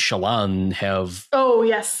and Shallan have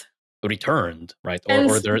returned, right?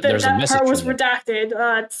 Or there's a message. That part was redacted.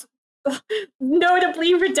 It's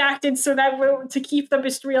notably redacted so that to keep the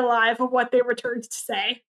mystery alive of what they returned to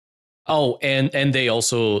say. Oh, and they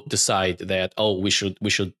also decide that we should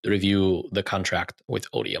review the contract with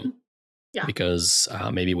Odium. Yeah. Because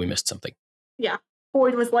maybe we missed something. Yeah.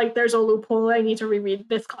 Hoyd was like, there's a loophole, I need to reread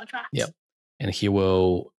this contract. Yeah. And he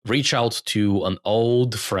will reach out to an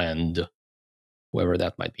old friend, whoever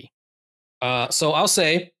that might be. So I'll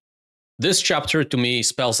say this chapter to me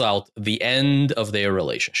spells out the end of their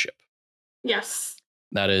relationship. Yes.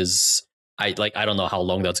 That is, I don't know how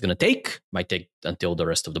long that's going to take. Might take until the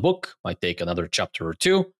rest of the book. Might take another chapter or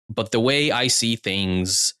two. But the way I see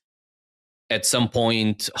things, at some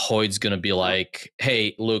point, Hoyd's going to be like,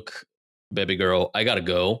 hey, look, baby girl, I got to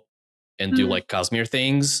go and do like Cosmere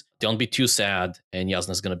things. Don't be too sad. And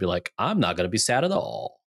Yasna's going to be like, I'm not going to be sad at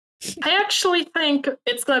all. I actually think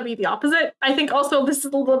it's going to be the opposite. I think also this is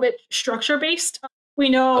a little bit structure based. We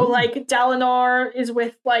know Oh. like Dalinar is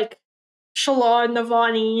with like Shalon,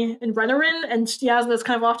 Navani, and Renarin, and Yasna's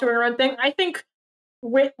kind of off doing her own thing. I think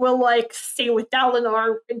Wit will like stay with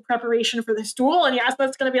Dalinar in preparation for this duel, and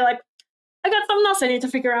Yasna's going to be like, I got something else I need to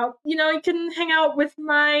figure out. You know, you can hang out with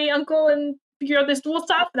my uncle and figure out this duel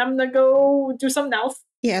stuff, and I'm going to go do something else.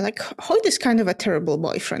 Yeah, like Hoyt is kind of a terrible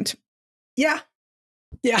boyfriend. Yeah.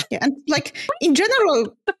 Yeah, and like in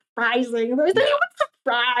general, Surprising. Is anyone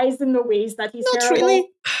surprised in the ways that he's not terrible? really.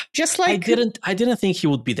 Just like I didn't think he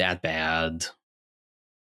would be that bad.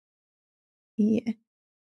 yeah,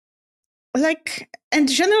 like and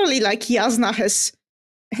generally, like Yasna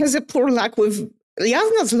has a poor luck with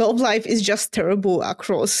Yasna's love life is just terrible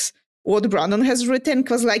across what Brandon has written.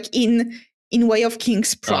 Because like in Way of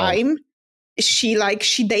King's Prime, she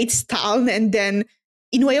dates Taln, and then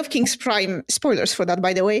in Way of King's Prime, spoilers for that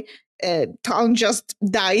by the way, Taln just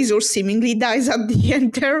dies or seemingly dies at the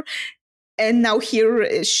end there. And now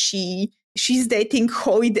here she's dating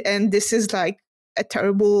Hoyt, and this is like a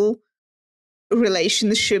terrible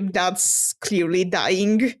relationship that's clearly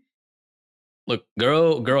dying. Look,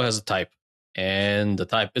 girl has a type, and the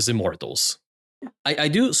type is immortals. I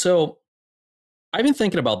do so. I've been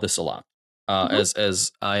thinking about this a lot,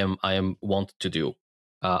 as I am wont to do.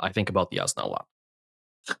 I think about Yasna a lot,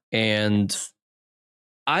 and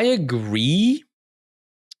I agree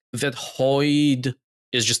that Hoyd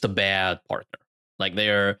is just a bad partner. Like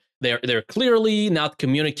they're clearly not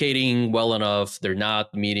communicating well enough. They're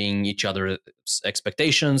not meeting each other's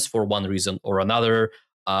expectations for one reason or another.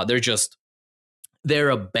 They're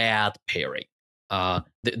a bad pairing.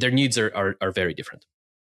 Their needs are very different.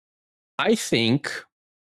 I think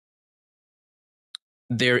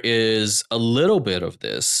there is a little bit of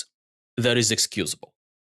this that is excusable.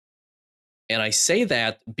 And I say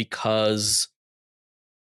that because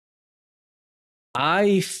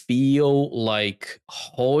I feel like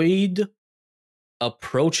Hoyd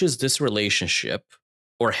approaches this relationship,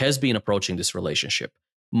 or has been approaching this relationship,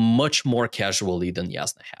 much more casually than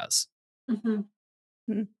Yasna has.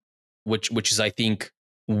 Mm-hmm. Which is, I think,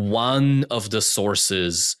 one of the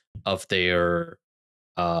sources of their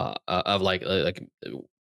of like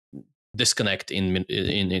disconnect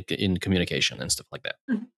in communication and stuff like that.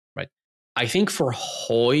 Mhm. Right. I think for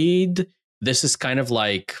Hoyd, this is kind of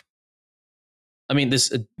like, I mean,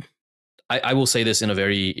 this I will say this in a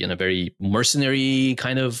very mercenary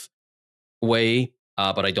kind of way,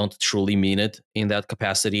 but I don't truly mean it in that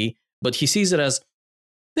capacity. But he sees it as,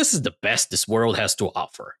 this is the best this world has to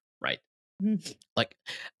offer, right? Like,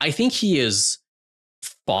 I think he is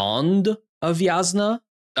fond of Yasna.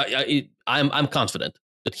 I'm confident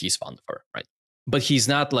that he's fond of her, right? But he's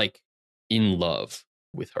not like in love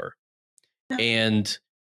with her. And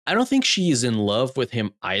I don't think she is in love with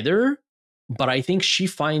him either, but I think she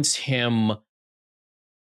finds him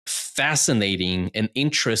fascinating and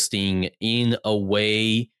interesting in a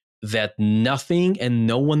way that nothing and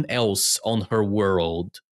no one else on her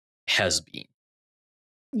world has been.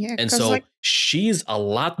 Yeah, and so she's a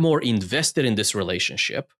lot more invested in this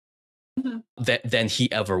relationship than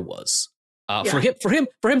he ever was. For him,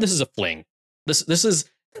 this is a fling. This is,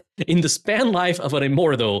 in the span life of an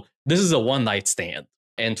immortal, this is a one night stand,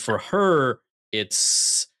 and for her,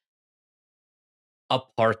 it's a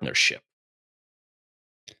partnership.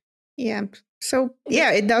 Yeah. So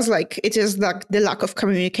yeah, it does, like, it is like the lack of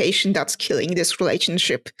communication that's killing this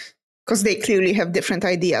relationship, because they clearly have different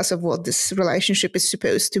ideas of what this relationship is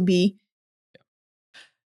supposed to be.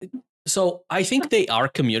 So I think they are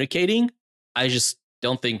communicating. I just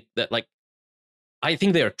don't think that, like, I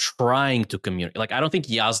think they are trying to communicate. Like, I don't think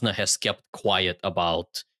Yasna has kept quiet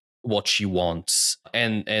about what she wants,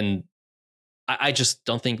 and I just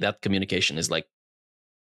don't think that communication is like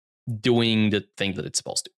doing the thing that it's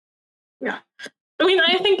supposed to. Yeah. I mean,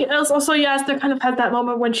 I think also Yasna kind of had that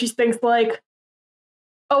moment when she thinks like,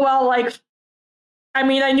 oh, well, like, I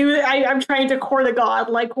mean, I knew I'm trying to court a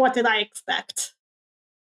god. Like, what did I expect?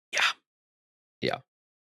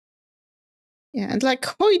 Yeah, and like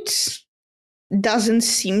Hoyt doesn't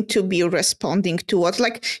seem to be responding to what,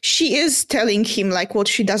 like, she is telling him like what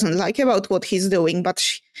she doesn't like about what he's doing, but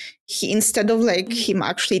he, instead of like him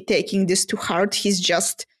actually taking this to heart, he's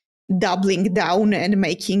just doubling down and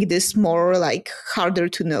making this more like harder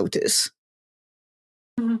to notice.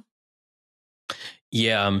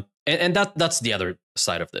 Yeah, and that's the other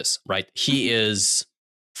side of this, right? He is,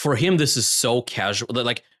 for him, this is so casual.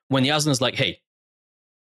 Like when Yasna's like, hey,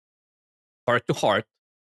 heart to heart,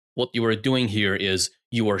 what you are doing here is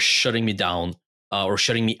you are shutting me down, or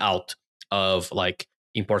shutting me out of like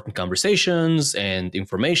important conversations and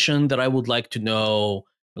information that I would like to know.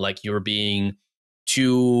 Like, you're being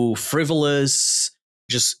too frivolous.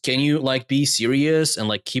 Just, can you like be serious and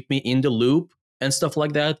like keep me in the loop and stuff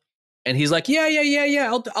like that? And he's like, yeah.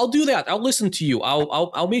 I'll do that. I'll listen to you.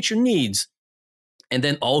 I'll meet your needs. And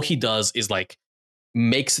then all he does is like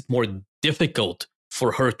makes it more difficult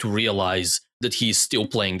for her to realize that he's still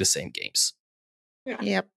playing the same games.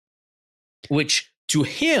 Yep. Which to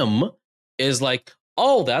him is like,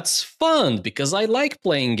 oh, that's fun because I like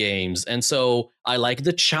playing games. And so I like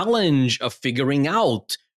the challenge of figuring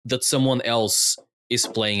out that someone else is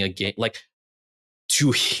playing a game. Like,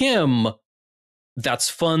 to him, that's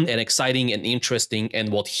fun and exciting and interesting and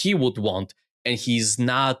what he would want. And he's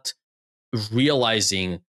not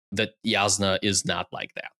realizing that Yasna is not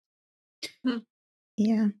like that.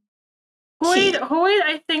 Yeah. Hoyd,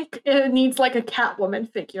 I think it needs like a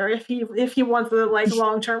Catwoman figure if he wants a like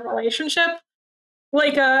long-term relationship,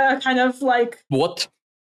 like a kind of like What?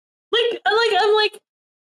 Like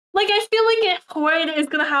I feel like if Hoyd is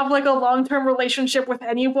gonna have like a long-term relationship with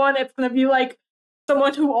anyone, it's gonna be like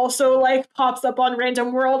someone who also like pops up on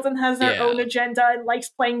random worlds and has their own agenda and likes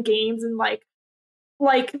playing games and like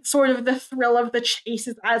sort of the thrill of the chase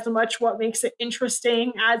is as much what makes it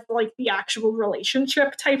interesting as like the actual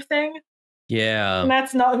relationship type thing. Yeah. And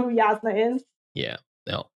that's not who Yasna is. Yeah.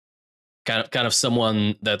 No. Kind of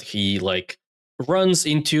someone that he like runs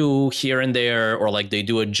into here and there, or like they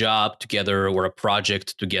do a job together or a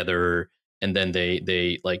project together, and then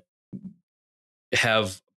they like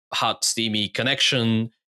have hot steamy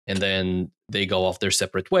connection, and then they go off their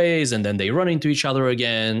separate ways, and then they run into each other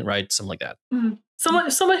again, right? Something like that. Mm.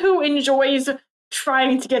 Someone who enjoys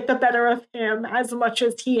trying to get the better of him as much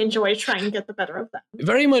as he enjoys trying to get the better of them.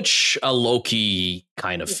 Very much a Loki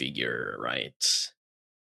kind of figure, right?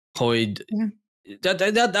 Hoyd,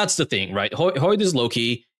 that's the thing, right? Hoyd is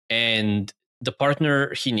Loki, and the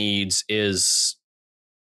partner he needs is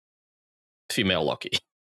female Loki.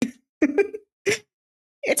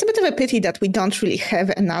 It's a bit of a pity that we don't really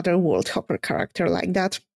have another World Hopper character like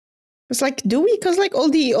that. It's like, do we? Because like all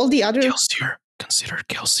the other Kelsier, consider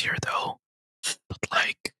Kelsier though. But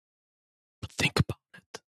think about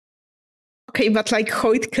it. Okay, but like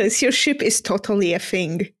Hoyd Kelsier ship is totally a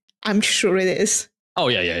thing. I'm sure it is. Oh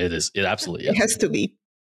yeah, it is. It absolutely is. It has to be.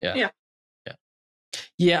 Yeah.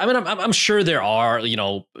 I mean, I'm sure there are.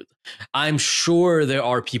 I'm sure there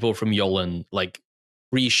are people from Yolen like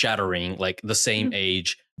re-shattering like the same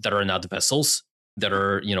age that are not vessels that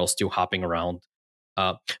are still hopping around.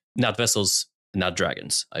 Not vessels, not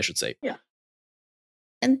dragons, I should say. Yeah.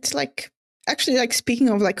 And like actually, like speaking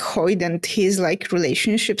of like Hoyd and his like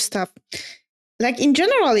relationship stuff, like in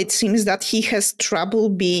general, it seems that he has trouble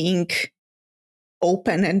being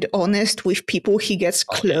open and honest with people he gets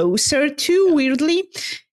closer to, weirdly.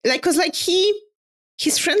 Like, cause like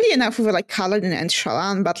he's friendly enough with like Kaladin and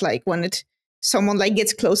Shallan, but like when someone like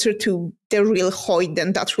gets closer to the real Hoyd,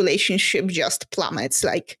 then that relationship just plummets.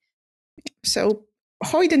 Like, so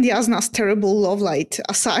Hoyd and Yasna's terrible love life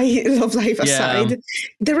aside,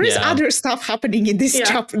 there is other stuff happening in this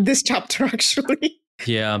chapter actually.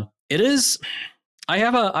 Yeah, it is. I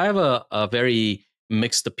have a very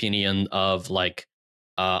mixed opinion of like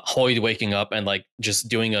Hoyd waking up and like just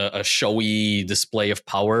doing a showy display of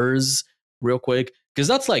powers real quick, because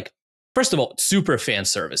that's like, first of all, super fan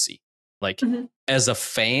servicey. Like, as a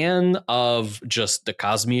fan of just the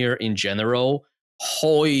Cosmere in general,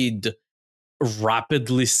 Hoyd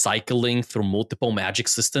rapidly cycling through multiple magic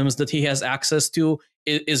systems that he has access to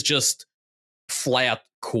is just flat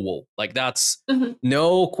cool. Like, that's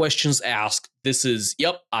no questions asked. This is,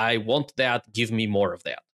 yep, I want that. Give me more of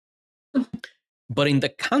that. But in the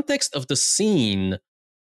context of the scene,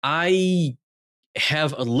 I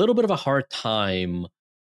have a little bit of a hard time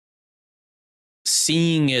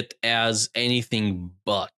seeing it as anything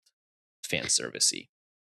but fan servicey.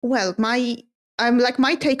 Well, my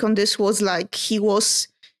take on this was like he was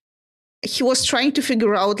trying to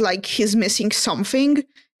figure out like he's missing something,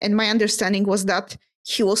 and my understanding was that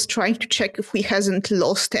he was trying to check if he hasn't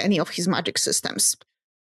lost any of his magic systems.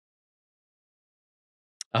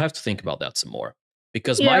 I'll have to think about that some more,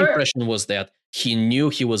 because my impression was that he knew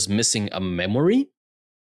he was missing a memory,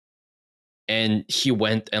 and he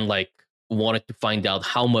went and like wanted to find out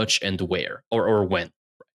how much and where or when.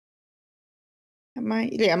 My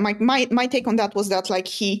take on that was that like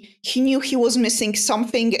he knew he was missing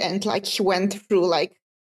something, and like he went through like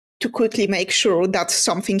to quickly make sure that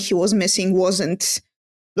something he was missing wasn't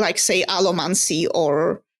like, say, allomancy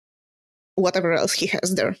or whatever else he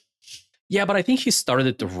has there. Yeah, but I think he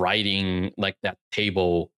started writing like that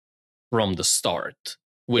table from the start,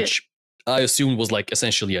 which I assumed was like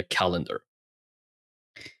essentially a calendar.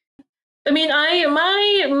 I mean,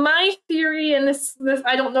 my theory, and this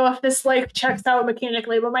I don't know if this like checks out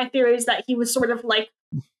mechanically, but my theory is that he was sort of like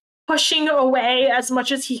pushing away as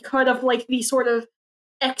much as he could of like the sort of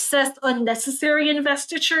excess unnecessary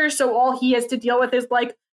investiture. So all he has to deal with is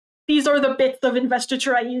like, these are the bits of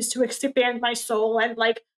investiture I use to expand my soul, and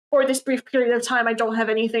like for this brief period of time, I don't have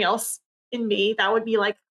anything else in me that would be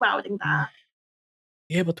like clouding that.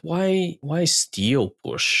 Yeah, but why steel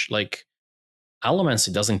push? Like,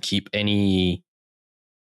 Allomancy doesn't keep any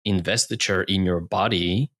investiture in your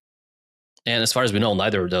body. And as far as we know,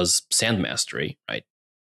 neither does Sand Mastery, right?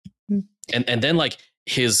 Mm. And then like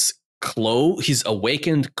his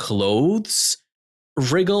awakened clothes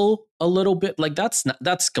wriggle a little bit. Like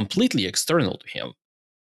that's completely external to him.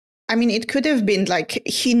 I mean, it could have been like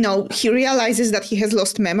he realizes that he has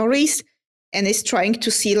lost memories and is trying to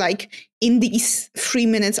see like, in these 3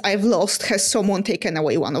 minutes I've lost, has someone taken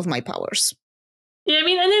away one of my powers? Yeah, I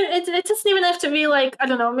mean, and it doesn't even have to be like, I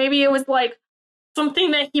don't know, maybe it was like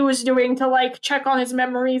something that he was doing to like check on his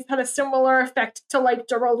memories had a similar effect to like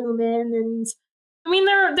Duralumin, and I mean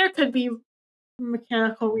there could be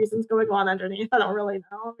mechanical reasons going on underneath. I don't really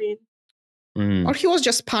know. I mean, Or he was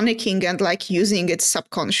just panicking and like using it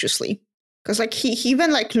subconsciously. Because like he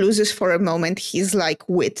even like loses for a moment his like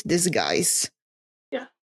wit disguise.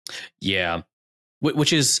 Yeah,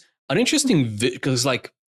 which is an interesting because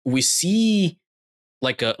like we see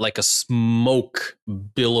like a smoke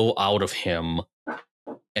billow out of him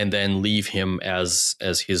and then leave him as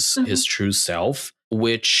his true self,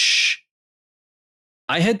 which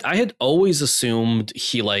I had always assumed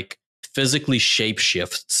he like physically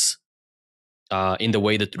shapeshifts in the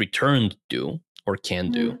way that Returned do or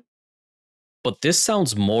can do. But this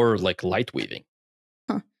sounds more like light weaving.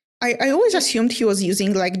 I always assumed he was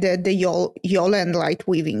using like the Yolen light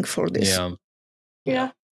weaving for this.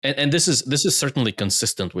 Yeah. And this is certainly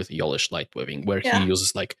consistent with Yolish light weaving, where he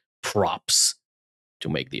uses like props to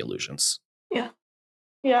make the illusions. Yeah,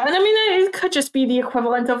 and I mean it could just be the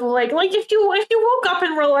equivalent of like if you woke up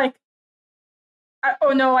and were like, oh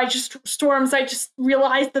no, I just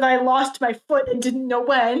realized that I lost my foot and didn't know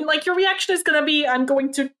when. Like your reaction is gonna be, I'm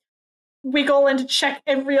going to wiggle and check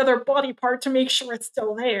every other body part to make sure it's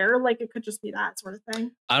still there. Like it could just be that sort of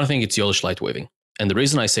thing. I don't think it's Yolish light weaving. And the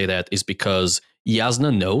reason I say that is because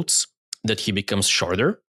Yasna notes that he becomes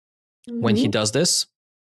shorter when he does this.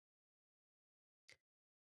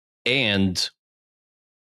 And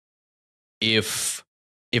if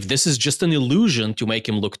this is just an illusion to make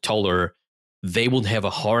him look taller, they would have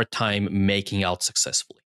a hard time making out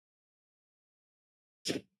successfully.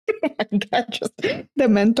 Just the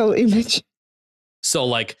mental image. So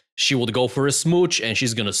like she would go for a smooch and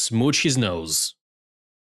she's gonna smooch his nose.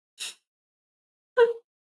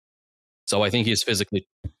 So I think he's physically.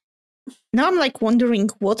 Now I'm like wondering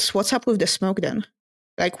what's up with the smoke then?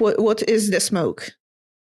 Like what is the smoke?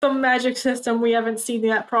 Some magic system we haven't seen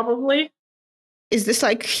yet, probably. Is this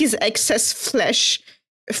like his excess flesh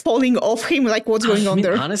falling off him? Like what's going on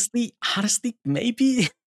there? Honestly, maybe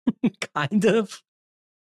kind of.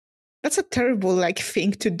 That's a terrible like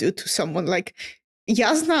thing to do to someone. Like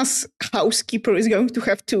Yasna's housekeeper is going to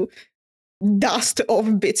have to dust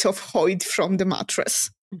off bits of Hoyd from the mattress.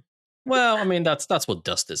 Well, I mean that's what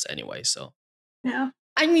dust is anyway. So yeah.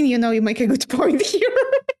 I mean, you make a good point here.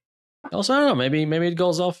 Also, I don't know. Maybe it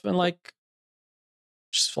goes off and like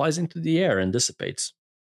just flies into the air and dissipates.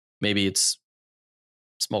 Maybe it's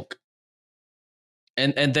smoke.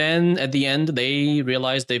 And then at the end they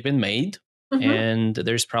realize they've been made, and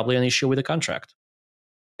there's probably an issue with the contract.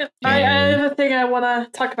 Yep. I have a thing I want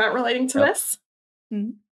to talk about relating to this.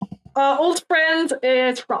 Old friend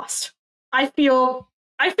is Frost. I feel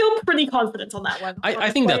pretty confident on that one.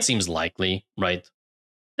 I think that seems likely, right?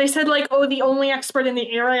 They said like, oh, the only expert in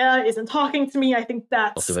the area isn't talking to me. I think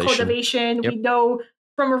that's cultivation. Yep. We know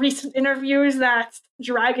from recent interviews that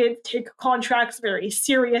dragons take contracts very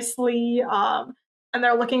seriously, and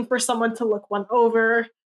they're looking for someone to look one over.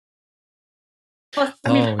 Plus,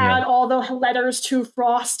 we've had all the letters to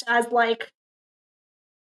Frost as like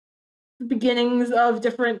beginnings of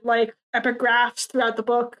different like epigraphs throughout the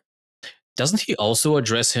book. Doesn't he also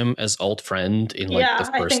address him as old friend in like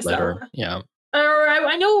the first letter? So. Yeah. Or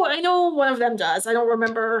I know one of them does. I don't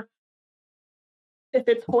remember if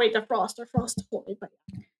it's Hoyd to Frost or Frost to Hoyd, but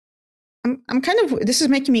I'm kind of, this is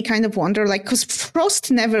making me kind of wonder, like, because Frost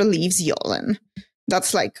never leaves Yolen.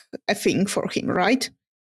 That's like a thing for him, right?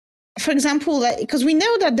 For example, like, because we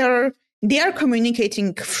know that they are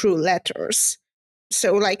communicating through letters.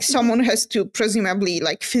 So like someone has to presumably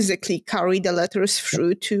like physically carry the letters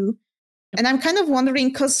through to, and I'm kind of wondering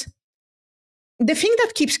because the thing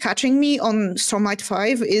that keeps catching me on Stormlight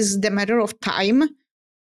 5 is the matter of time.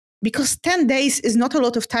 Because 10 days is not a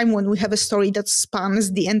lot of time when we have a story that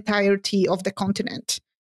spans the entirety of the continent.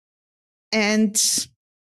 And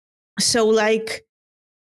so, like,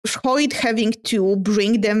 Freud having to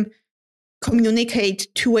bring them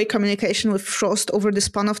two-way communication with Frost over the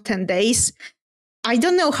span of 10 days, I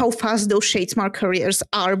don't know how fast those Shadesmar careers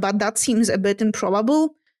are, but that seems a bit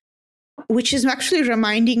improbable, which is actually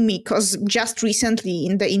reminding me, because just recently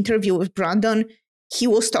in the interview with Brandon, he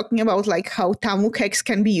was talking about like how Tamukeks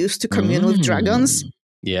can be used to commune with dragons.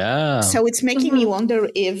 Yeah. So it's making me wonder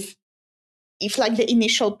if like the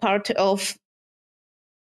initial part of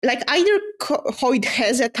like either Hoyt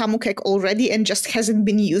has a Tamukek already and just hasn't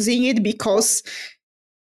been using it because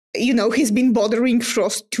he's been bothering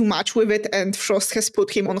Frost too much with it and Frost has put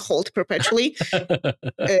him on hold perpetually.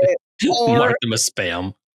 Mark them as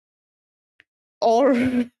spam. Or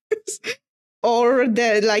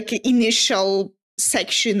the like initial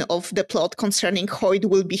section of the plot concerning Hoyt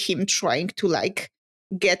will be him trying to like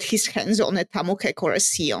get his hands on a Tamukek or a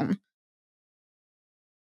Sion.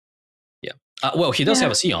 Yeah. Well, he does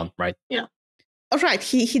have a Sion, right? Yeah. Oh, right.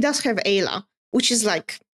 He does have Ayla, which is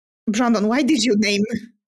like, Brandon, why did you name?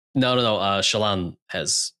 No. Shallan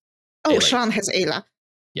has. Oh, Ayla. Shallan has Ayla.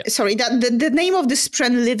 Yeah. Sorry, that the name of this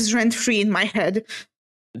friend lives rent free in my head.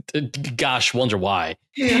 Gosh, wonder why.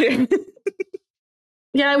 Yeah.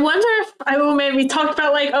 Yeah, I wonder if we talked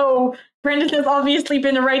about like, Brandon has obviously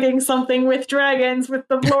been writing something with dragons with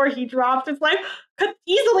the lore he dropped. It's like could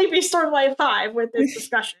easily be Stormlight 5 with this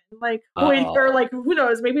discussion. Like or like who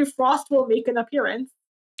knows, maybe Frost will make an appearance.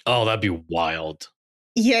 Oh, that'd be wild.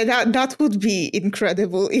 Yeah, that would be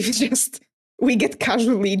incredible if just we get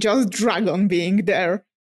casually just Dragon being there.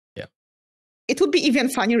 Yeah. It would be even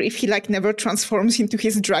funnier if he like never transforms into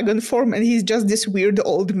his dragon form and he's just this weird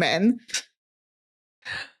old man.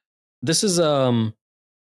 This is a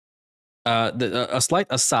slight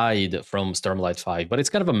aside from Stormlight 5, but it's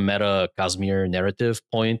kind of a meta Cosmere narrative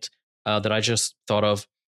point that I just thought of.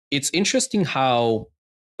 It's interesting how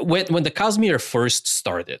when the Cosmere first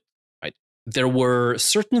started, right, there were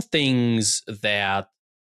certain things that,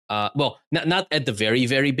 not at the very,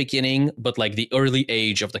 very beginning, but like the early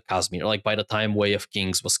age of the Cosmere, like by the time Way of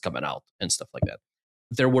Kings was coming out and stuff like that.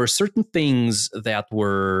 There were certain things that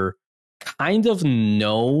were kind of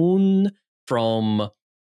known from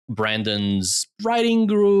Brandon's writing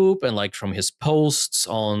group and like from his posts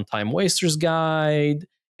on Time Waster's Guide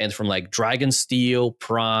and from like Dragonsteel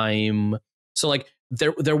Prime. So like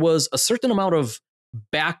there was a certain amount of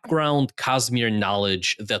background Cosmere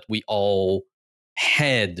knowledge that we all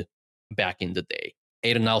had back in the day.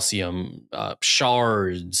 Adenalcium,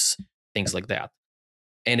 shards, things like that.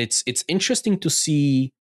 And it's interesting to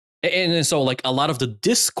see, and so like a lot of the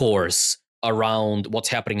discourse around what's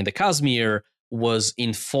happening in the Cosmere was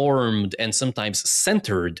informed and sometimes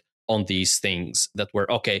centered on these things that were,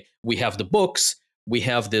 okay, we have the books, we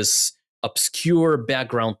have this obscure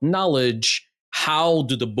background knowledge, how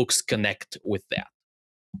do the books connect with that?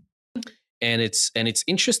 And it's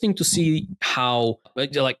interesting to see how,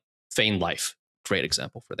 like Feign Life, great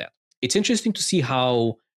example for that. It's interesting to see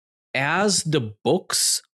how as the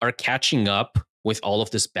books are catching up with all of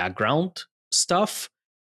this background stuff,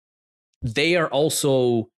 they are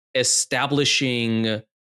also establishing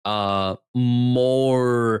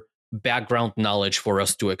more background knowledge for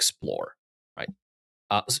us to explore, right?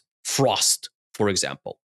 Frost, for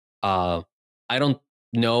example. I don't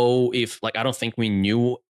know if, like, I don't think we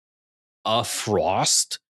knew a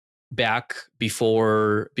Frost back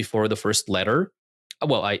before the first letter.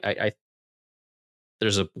 Well, I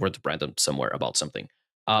there's a word to Brandon somewhere about something,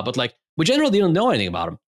 but like we generally didn't know anything about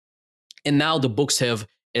him, and now the books have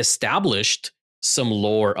established some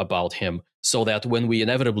lore about him, so that when we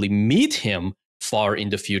inevitably meet him far in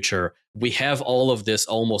the future, we have all of this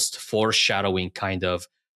almost foreshadowing kind of,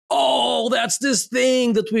 oh, that's this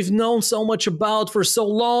thing that we've known so much about for so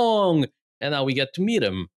long, and now we get to meet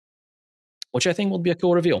him, which I think will be a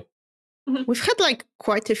cool reveal. We've had like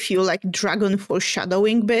quite a few like dragon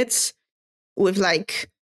foreshadowing bits with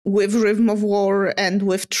Rhythm of War and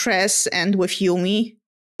with Tress and with Yumi.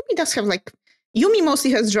 Yumi does have like, Yumi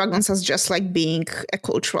mostly has dragons as just like being a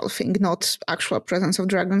cultural thing, not actual presence of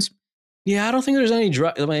dragons. Yeah, I don't think there's any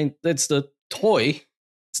I mean, it's the toy,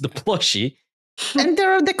 it's the plushie. And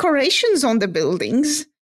there are decorations on the buildings.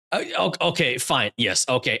 Okay, fine. Yes,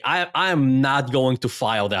 okay. I am not going to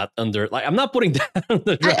file that under, like, I'm not putting that on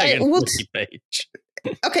the dragon page.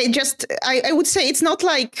 Okay, just, I would say it's not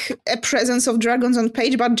like a presence of dragons on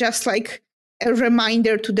page, but just like a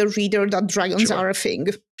reminder to the reader that dragons are a thing.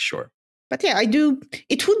 Sure. But yeah,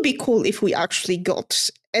 it would be cool if we actually got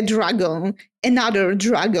another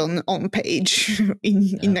dragon on page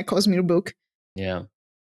in a Cosmere book. Yeah.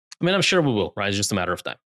 I mean, I'm sure we will, right? It's just a matter of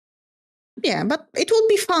time. Yeah, but it would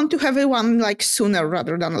be fun to have one like sooner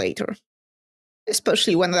rather than later.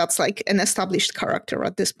 Especially when that's like an established character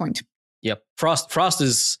at this point. Yep. Frost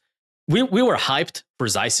is we were hyped for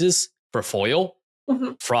Zeiss for foil.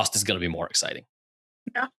 Mhm. Frost is gonna be more exciting.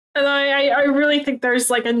 Yeah. And I really think there's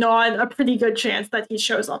like a pretty good chance that he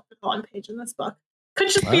shows up on page in this book. Could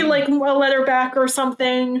just be like a letter back or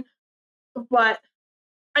something, but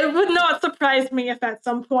it would not surprise me if at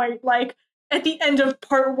some point, like at the end of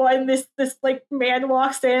part 1, this like man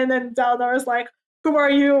walks in and Dalnar's like, "Who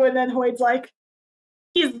are you?" And then Hoyd's like,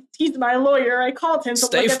 "He's my lawyer. I called him to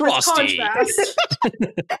Stay look at this frosty."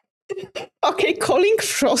 contract." Okay, calling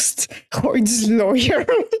Frost Hoyd's lawyer.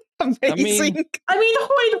 Amazing. I mean,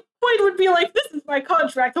 Hoyd would be like, "This is my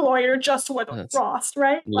contract lawyer, just with Frost,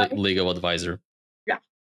 right?" Like, legal advisor. Yeah.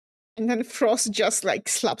 And then Frost just like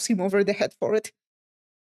slaps him over the head for it.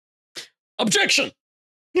 Objection.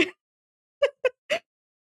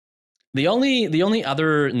 The only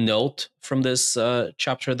other note from this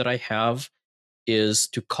chapter that I have is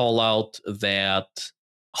to call out that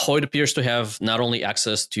Hoyd appears to have not only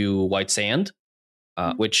access to white sand,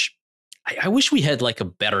 which I wish we had like a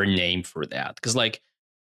better name for that, because like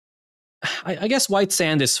I guess white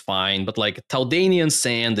sand is fine, but like Taldanian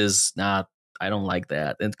sand is not. I don't like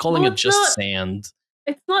that, and calling it just sand.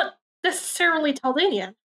 It's not necessarily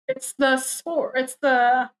Taldanian. It's the spore.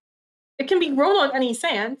 It can be grown on any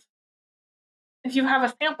sand if you have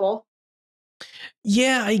a sample.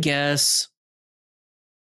 Yeah, I guess.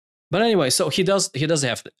 But anyway, so he does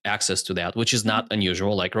have access to that, which is not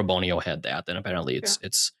unusual. Like Rabonio had that, and apparently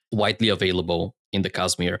it's widely available in the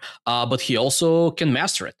Cosmere. But he also can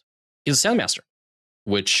master it. He's a sand master,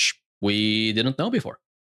 which we didn't know before.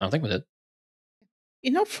 I don't think we did.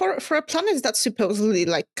 You know, for a planet that's supposedly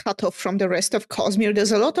like cut off from the rest of Cosmere,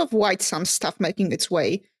 there's a lot of white sand stuff making its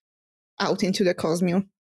way out into the Cosmere.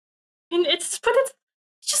 And you just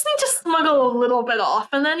need to smuggle a little bit off,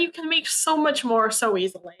 and then you can make so much more so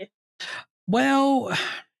easily. Well,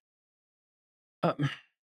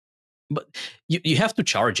 but you have to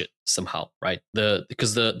charge it somehow, right?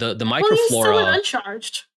 Because the microflora. Well, you sell it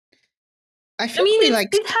uncharged. I mean,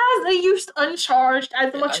 it has a use uncharged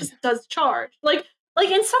as much as it does charged. Like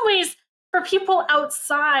in some ways, for people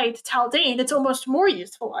outside Taldane, it's almost more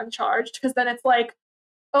useful uncharged, because then it's like,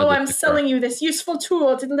 oh, I'm selling you this useful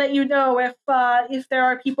tool to let you know if there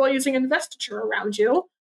are people using investiture around you.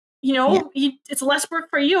 You know, it's less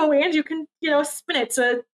work for you, and you can spin it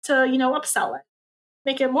to upsell it,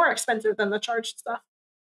 make it more expensive than the charged stuff.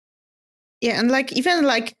 Yeah, and like even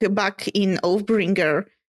like back in Oathbringer,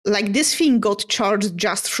 like this thing got charged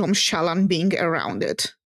just from Shallan being around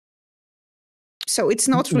it. So it's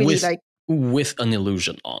not really with an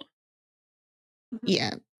illusion on.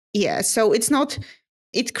 Yeah. So it's not.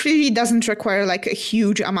 It clearly doesn't require like a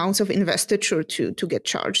huge amounts of investiture to get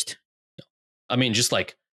charged. I mean, just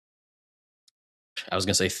like I was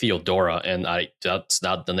gonna say Theodora, and that's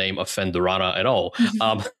not the name of Fendorana at all.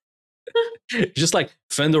 Just like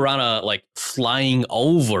Fendorana, like flying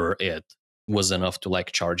over it was enough to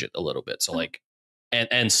like charge it a little bit. So like,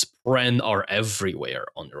 and Spren are everywhere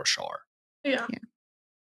on Roshar. Yeah.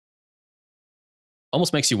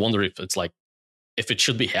 Almost makes you wonder if it's like, if it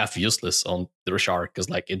should be half useless on the Roshar, because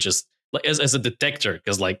like it just like as a detector,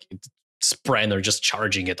 because like Spren are just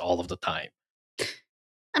charging it all of the time.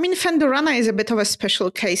 I mean, Fendorana is a bit of a special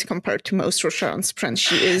case compared to most Rosharan Spren.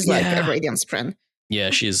 She is like a Radiant Spren. Yeah,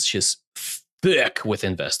 she's thick with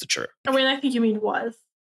investiture. I mean, I think you mean was.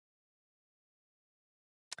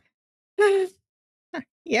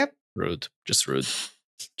 Yep. Rude. Just rude.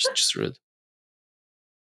 Just rude.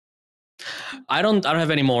 I don't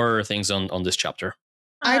have any more things on this chapter.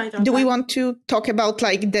 Do we want to talk about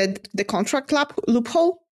like the contract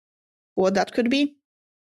loophole? What that could be?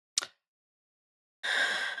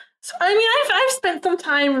 So, I mean, I've spent some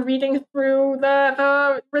time reading through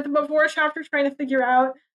the Rhythm of War chapter, trying to figure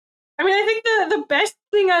out. I mean, I think the best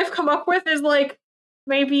thing I've come up with is like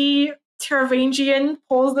maybe Teravangian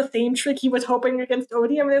pulls the same trick he was hoping against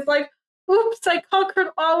Odium, and is like, "Oops, I conquered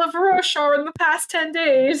all of Roshar in the past 10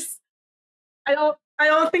 days." I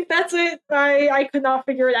don't think that's it. I could not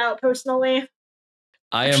figure it out personally.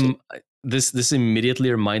 This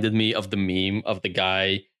immediately reminded me of the meme of the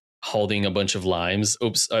guy holding a bunch of limes.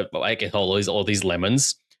 Oops, I can hold all these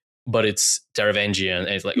lemons, but it's Teravangian, and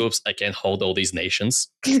it's like, oops, I can't hold all these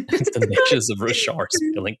nations. It's the nations of Roshar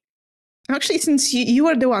spilling. Actually, since you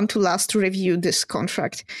were the one to last review this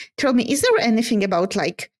contract, tell me, is there anything about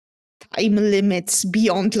like time limits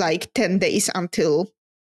beyond like 10 days until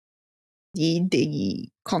the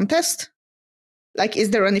contest? Like,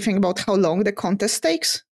 is there anything about how long the contest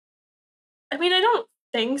takes? I mean, I don't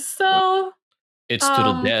think so. It's to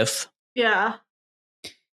the death. Yeah.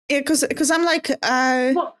 Yeah, because I'm like,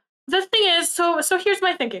 Well, the thing is, so here's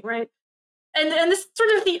my thinking, right? And this is sort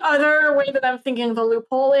of the other way that I'm thinking the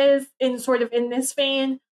loophole is in this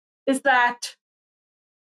vein, is that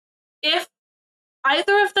if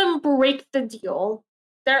either of them break the deal,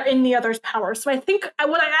 they're in the other's power. So I think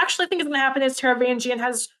what I actually think is going to happen is Taravangian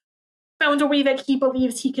has found a way that he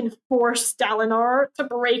believes he can force Dalinar to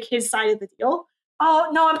break his side of the deal. Oh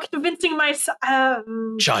no, I'm convincing myself.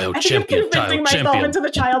 Child I think champion, I'm convincing child myself champion. into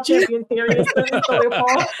the child champion theory is the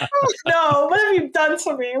loophole. No, what have you done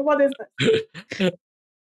to me? What is this?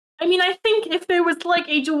 I mean, I think if there was like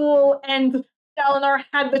a duel and Dalinar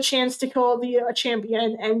had the chance to kill the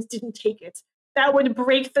champion and didn't take it, that would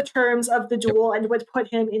break the terms of the duel and would put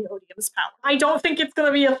him in Odium's power. I don't think it's going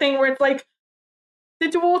to be a thing where it's like the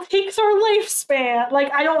duel takes our lifespan.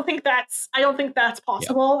 Like, I don't think that's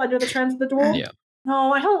possible under the terms of the duel. Yeah.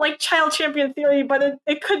 No, I don't like child champion theory, but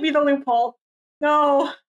it could be the loophole.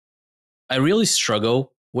 No. I really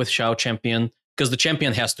struggle with Xiao champion because the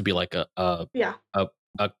champion has to be like a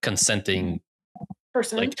consenting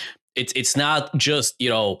person. Like it's not just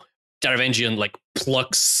Taravangian like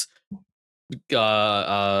plucks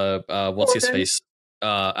what's his Oridon. face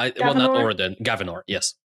well, not Gavinor. Oridon, Gavinor,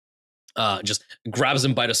 yes, just grabs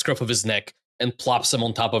him by the scruff of his neck and plops him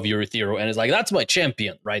on top of Eurythero and is like, that's my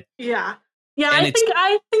champion, right? Yeah. And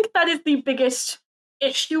I think that is the biggest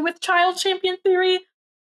issue with child champion theory,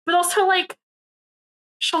 but also like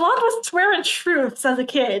Shalon was swearing truths as a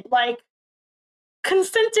kid, like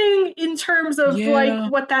consenting in terms of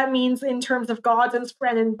like what that means in terms of gods and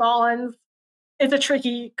friend and bonds is a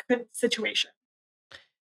tricky situation.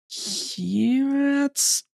 Yeah,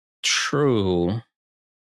 that's true.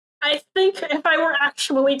 I think if I were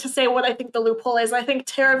actually to say what I think the loophole is, I think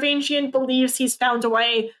Taravangian believes he's found a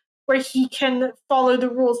way where he can follow the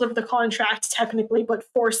rules of the contract technically, but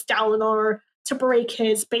force Dalinar to break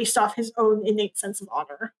his based off his own innate sense of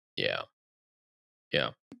honor. Yeah.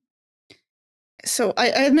 So I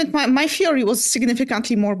admit my theory was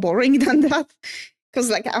significantly more boring than that, because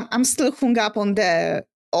like I'm still hung up on the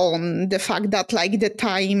fact that like the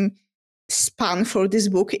time span for this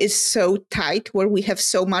book is so tight, where we have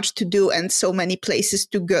so much to do and so many places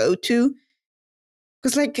to go to.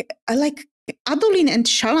 Because like Adolin and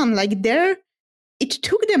Shallan, like it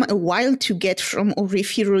took them a while to get from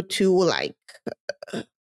Orifuru to like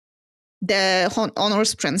the Honor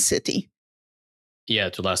Sprint City. Yeah,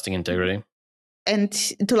 to lasting integrity. And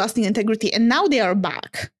to lasting integrity, and now they are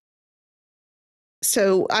back.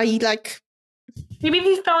 So I like. Maybe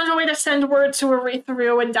they found a way to send word to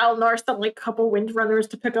Eurythero and Dalinar sent like a couple windrunners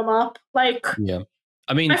to pick them up. Like, yeah,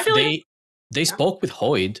 I mean, they spoke with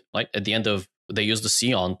Hoid. Like at the end of, they used the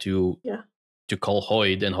Sion to call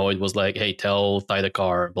Hoid, and Hoid was like, "Hey, tell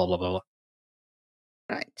Thydakar, blah blah blah."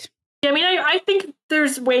 Right. Yeah, I mean, I think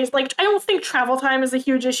there's ways. Like, I don't think travel time is a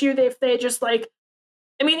huge issue. If they just like.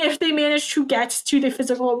 I mean, if they manage to get to the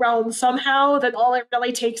physical realm somehow, then all it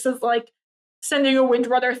really takes is like sending a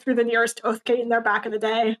windrunner through the nearest oath gate and they're back in the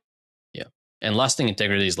day. Yeah. And lasting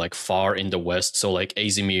integrity is like far in the west, so like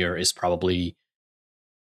Azimir is probably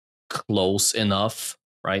close enough,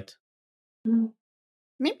 right?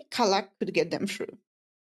 Maybe Kalak could get them through.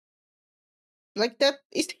 Like that,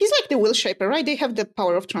 he's like the Will Shaper, right? They have the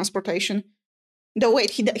power of transportation. Though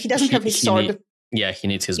wait, he doesn't have his sword. He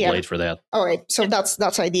needs his blade for that. All right, so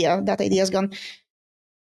that's idea. That idea's gone.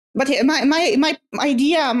 But yeah, my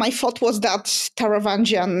idea, my thought was that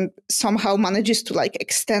Taravangian somehow manages to like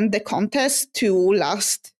extend the contest to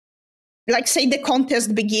last. Like, say the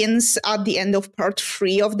contest begins at the end of part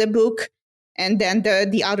 3 of the book, and then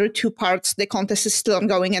the other 2 parts, the contest is still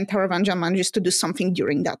ongoing, and Taravangian manages to do something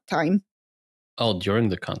during that time. Oh, during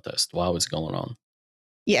the contest, while it's going on.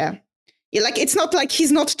 Yeah, like it's not like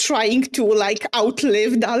he's not trying to like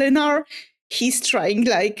outlive Dalinar. He's trying,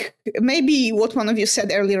 like, maybe what one of you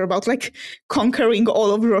said earlier about like conquering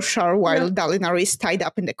all of Roshar while Dalinar is tied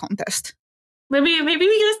up in the contest. Maybe we get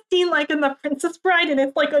a scene like in The Princess Bride, and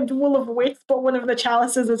it's like a duel of wits, but one of the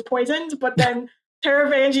chalices is poisoned, but then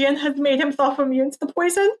Taravangian has made himself immune to the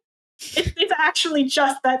poison. It's actually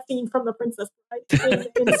just that scene from The Princess Bride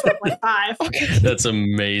in Stormlight 5. Okay. That's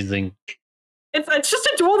amazing. It's just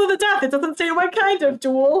a duel to the death. It doesn't say what kind of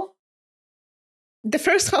duel. The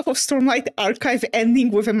first half of Stormlight Archive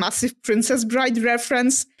ending with a massive Princess Bride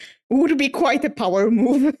reference would be quite a power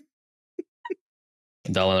move.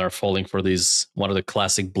 Dalinar falling for one of the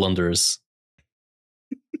classic blunders.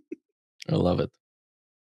 I love it.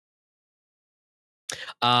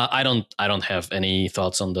 I don't have any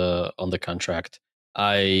thoughts on the contract.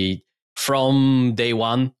 From day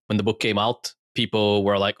one when the book came out, people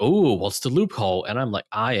were like, "Oh, what's the loophole?" And I'm like,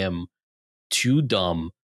 I am too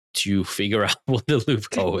dumb to figure out what the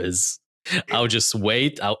loophole is. I'll just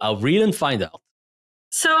wait. I'll read and find out.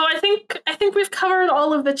 So I think we've covered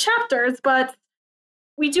all of the chapters, but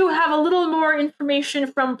we do have a little more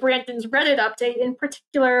information from Brandon's Reddit update, in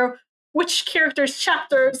particular, which characters'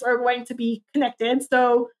 chapters are going to be connected.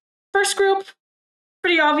 So, first group,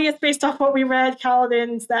 pretty obvious based off what we read,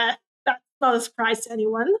 Kaladin's that's not a surprise to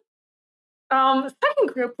anyone. Second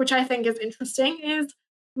group, which I think is interesting, is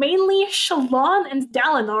mainly Shallan and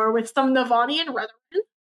Dalinar with some Navani and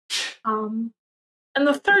Redoran. And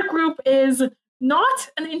the third group is not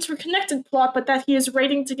an interconnected plot, but that he is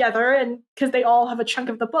writing together, and because they all have a chunk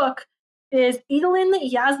of the book, is Adolin,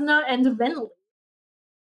 Yasna, and Venli.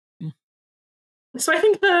 So I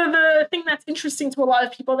think the thing that's interesting to a lot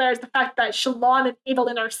of people there is the fact that Shallan and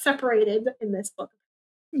Adolin are separated in this book.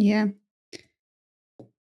 Yeah.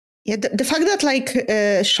 Yeah, the fact that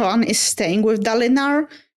like Sean is staying with Dalinar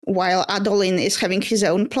while Adolin is having his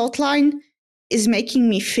own plotline is making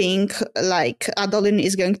me think like Adolin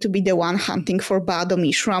is going to be the one hunting for Bado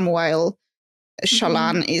Mishram while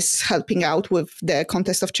Shallan is helping out with the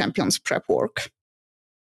Contest of Champions prep work.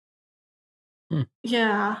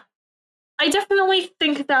 Yeah. I definitely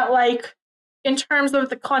think that, like, in terms of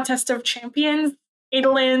the Contest of Champions,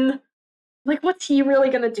 Adolin, like, what's he really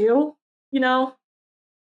gonna do? You know?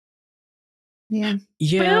 Yeah.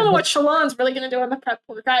 But I don't know what Shallan's really gonna do in the prep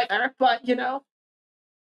work either, but, you know.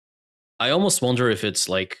 I almost wonder if it's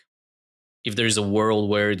like, if there's a world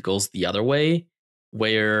where it goes the other way,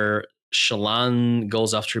 where Shallan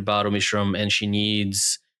goes after Bado Mishram and she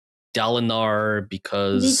needs Dalinar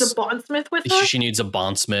because Needs a bondsmith with her? she needs a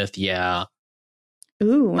bondsmith, yeah.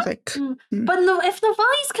 Ooh, But, like but no, if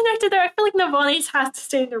Navani's connected there, I feel like Navani's has to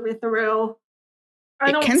stay in the Ritharu.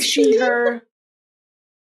 I don't can she see leave? her.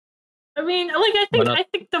 I mean, like, I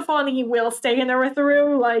think Navani will stay in the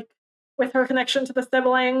Ritharu, like, with her connection to the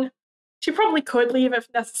sibling. She probably could leave if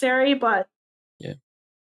necessary, but yeah,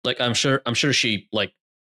 like I'm sure she like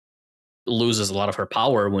loses a lot of her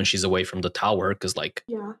power when she's away from the tower because, like,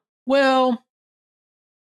 yeah. Well,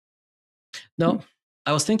 no,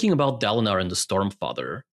 I was thinking about Dalinar and the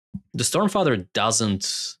Stormfather. The Stormfather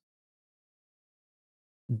doesn't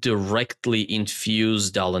directly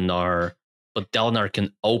infuse Dalinar, but Dalinar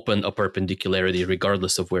can open a perpendicularity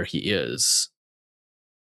regardless of where he is.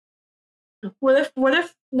 What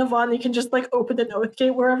if Navani can just, like, open an oath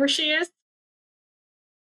gate wherever she is?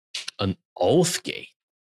 An oath gate?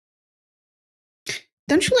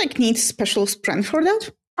 Don't you like need special strength for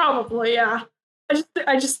that? Probably, yeah.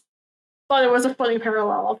 I just thought it was a funny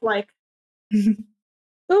parallel of, like,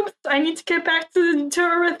 oops, I need to get back to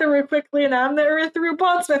Erytheru quickly, and I'm the Erytheru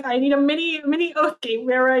bondsmith. I need a mini oath gate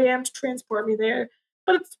where I am to transport me there.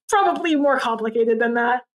 But it's probably more complicated than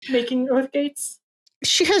that, making oath gates.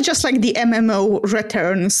 She has just like the MMO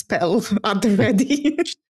return spell at the ready.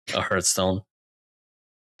 A Hearthstone.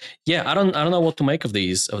 Yeah, I don't know what to make of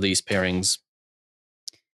these pairings.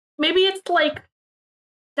 Maybe it's like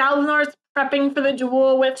Dalinar's prepping for the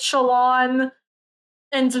duel with Shallan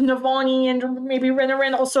and Navani, and maybe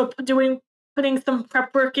Renarin also putting some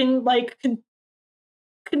prep work in, like,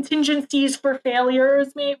 contingencies for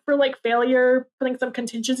failures, maybe for, like, failure, putting some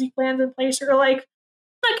contingency plans in place, or, like,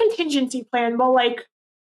 not contingency plan, but, like,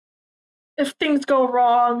 if things go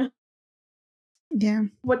wrong, yeah,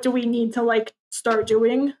 what do we need to, like, start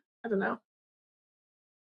doing? I don't know.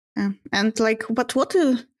 Yeah. And like, but what?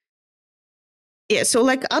 Yeah, so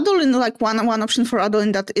like Adolin, like one option for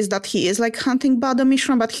Adolin that he is like hunting Bado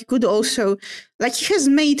Mishram, but he could also, like, he has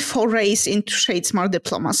made forays into Shadesmar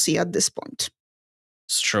diplomacy at this point.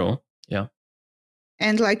 It's true, yeah.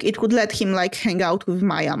 And like it could let him like hang out with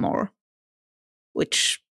Maya more,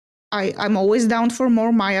 which I'm always down for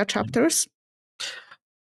more Maya chapters.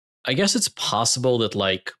 I guess it's possible that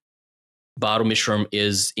like Bado Mishram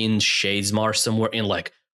is in Shadesmar somewhere in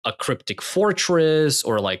like a cryptic fortress,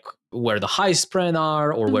 or like where the High Spren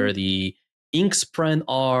are, or where the Ink Spren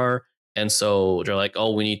are, and so they're like,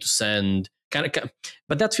 oh, we need to send kind of,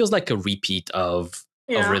 but that feels like a repeat of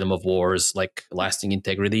Rhythm of War's like Lasting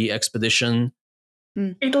Integrity expedition.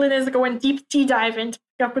 Adolin is going deep sea diving to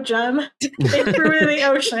pick up a gem. They threw it in the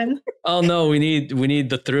ocean. Oh no, we need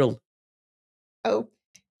the thrill. Oh,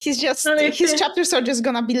 his chapters are just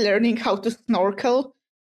gonna be learning how to snorkel.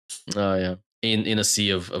 Oh yeah, in a sea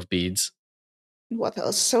of beads. What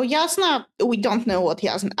else? So Yasna, we don't know what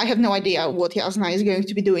Yasna. I have no idea what Yasna is going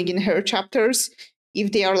to be doing in her chapters.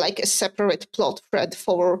 if they are like a separate plot thread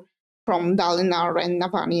from Dalinar and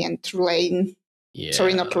Navani and Rulain. Yeah.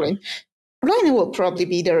 Sorry, not Rulain. Rulain will probably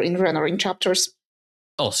be there in Renarin chapters.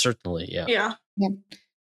 Oh, certainly, yeah. Yeah. Yeah.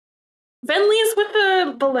 Venli's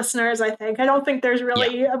with the listeners, I think. I don't think there's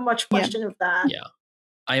really much question of that. Yeah.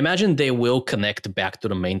 I imagine they will connect back to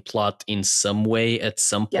the main plot in some way at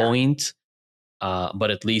some point.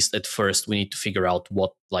 But at least at first we need to figure out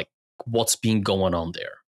what's been going on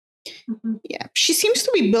there. Mm-hmm. Yeah, she seems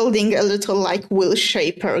to be building a little like Will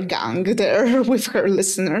Shaper gang there with her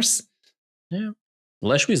listeners. Yeah,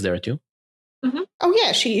 Leshwi's there too. Mm-hmm. Oh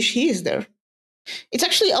yeah, she is there. It's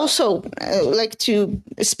actually also like to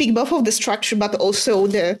speak both of the structure, but also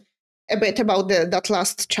a bit about that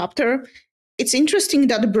last chapter. It's interesting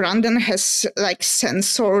that Brandon has like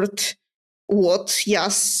censored what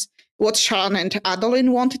Sharon and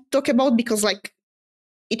Adolin wanted to talk about, because like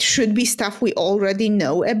it should be stuff we already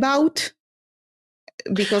know about.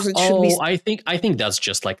 Because it should be. I think that's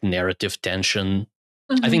just like narrative tension.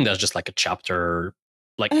 Mm-hmm. I think that's just like a chapter,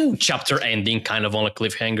 chapter ending kind of on a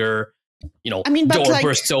cliffhanger. I mean, door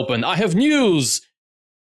bursts open. I have news.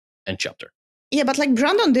 And chapter. Yeah, but like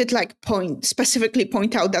Brandon did like specifically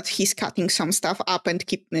point out that he's cutting some stuff up and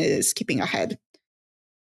skipping ahead.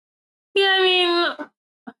 Yeah, I mean,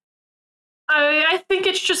 I think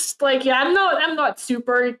it's just like, I'm not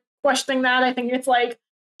super questioning that. I think it's like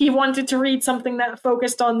he wanted to read something that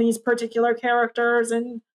focused on these particular characters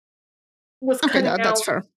and was cutting out. That's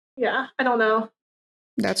fair. Yeah, I don't know.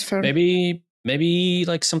 That's fair. Maybe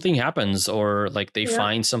like something happens, or like they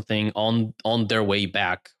find something on their way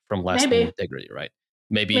back from lasting integrity, right?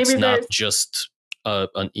 Maybe it's not just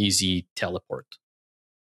an easy teleport.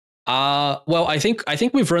 Well, I think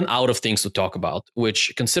we've run out of things to talk about,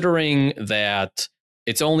 which, considering that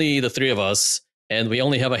it's only the three of us and we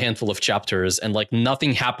only have a handful of chapters, and like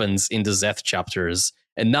nothing happens in the Zeth chapters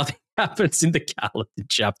and nothing happens in the Kaladin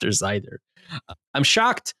chapters either. I'm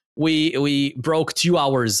shocked we broke 2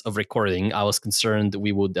 hours of recording. I was concerned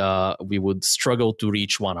we would struggle to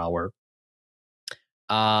reach 1 hour.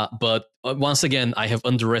 But once again, I have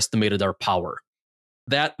underestimated our power.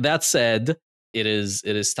 That said, it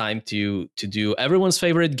is time to do everyone's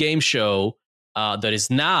favorite game show that is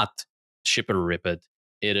not Ship It or Rip It.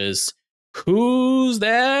 It is Who's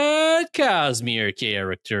That Cosmere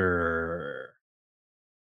Character?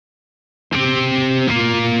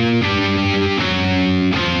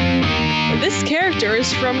 This character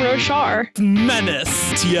is from Roshar.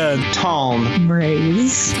 Menace, Tien, Tom,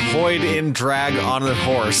 Braze, Void in drag on a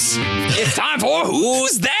horse. It's time for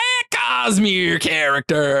Who's That Cosmere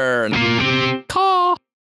Character? Caw.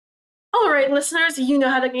 All right, listeners, you know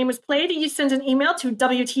how the game is played. You send an email to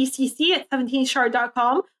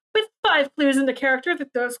wtcc@17shard.com with 5 clues in the character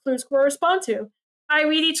that those clues correspond to. I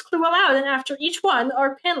read each clue aloud, and after each one,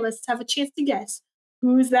 our panelists have a chance to guess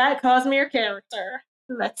who's that Cosmere character.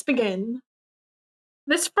 Let's begin.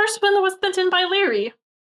 This first one was sent in by Leary.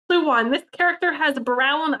 Clue 1. This character has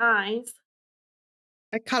brown eyes.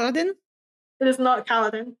 A Kaladin? It is not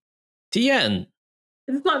Kaladin. Tien.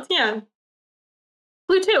 It is not Tien.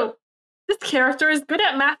 Clue 2. This character is good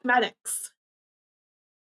at mathematics.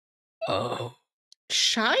 Oh.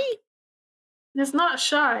 Shy? It is not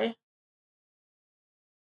Shy.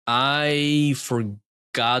 I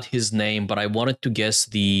forgot his name, but I wanted to guess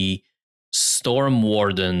the Storm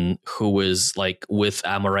Warden who is like with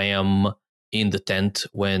Amaram in the tent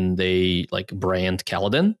when they like brand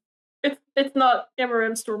Kaladin. It's not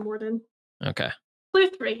Amaram Storm Warden. Okay. Clue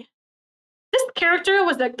 3. This character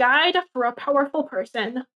was a guide for a powerful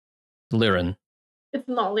person. Liren. It's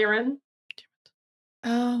not Liren.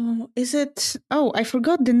 Oh, is it? Oh, I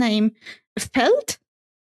forgot the name. Felt?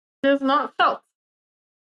 It is not Felt.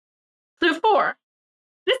 Clue 4.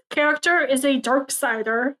 This character is a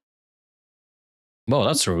Darksider. Well,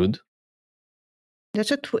 that's rude.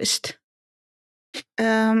 That's a twist.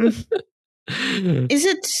 Is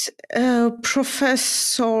it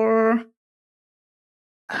Professor?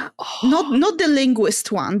 Not the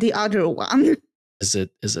linguist one, the other one. Is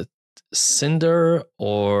it Cinder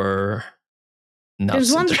or not?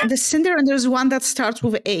 There's Cinder? one, the Cinder, and there's one that starts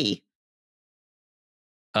with A.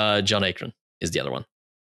 John Akron is the other one.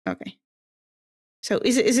 Okay. So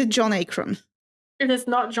is it John Akron? It is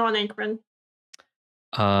not John Akron.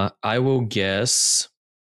 I will guess.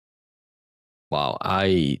 Wow,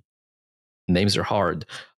 names are hard.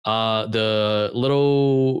 The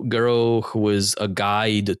little girl who is a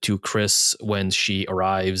guide to Chris when she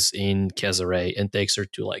arrives in Kesare and takes her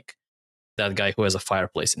to like that guy who has a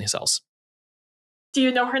fireplace in his house. Do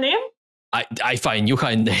you know her name? I find you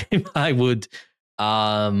her name. I would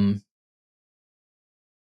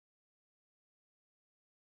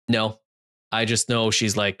No, I just know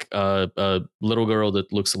she's like a little girl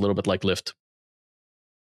that looks a little bit like Lift.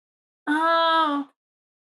 Oh.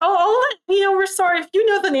 I'll let you know. We're sorry. If you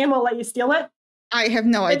know the name, I'll let you steal it. I have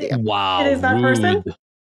no idea. Wow, It is that person?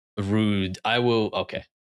 Rude. I will. Okay.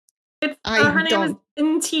 It's I her name is don't.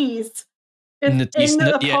 in T's. It's in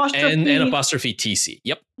apostrophe. and apostrophe TC.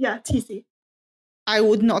 Yep. Yeah, TC. I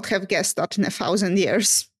would not have guessed that in 1,000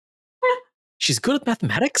 years. She's good at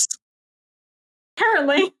mathematics.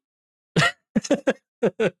 Apparently.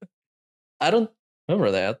 I don't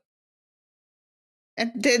remember that.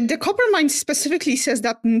 And the Coppermind specifically says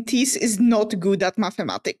that Ntis is not good at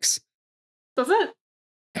mathematics. Does it?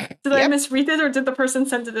 Did I Yep. misread it, or did the person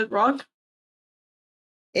send it wrong?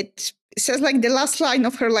 It says like the last line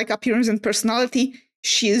of her like appearance and personality.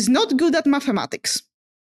 She is not good at mathematics.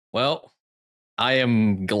 Well, I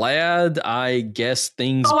am glad. I guess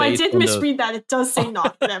things. Oh, I based did on misread that. It does say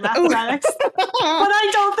not good at mathematics. But I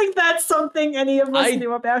don't think that's something any of us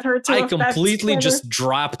knew about her. I completely just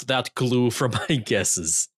dropped that clue from my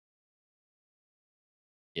guesses.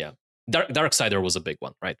 Yeah, Darksider was a big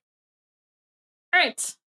one, right? All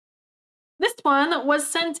right. This one was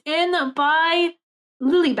sent in by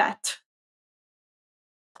Lilybet.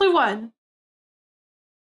 Clue 1.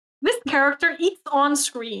 This character eats on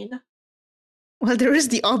screen. Well, there is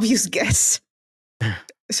the obvious guess.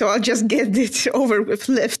 So I'll just get it over with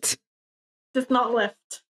Lift. Does not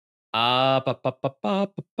lift. Galadon.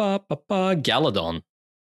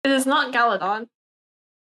 It is not Galadon.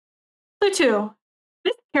 Clue 2.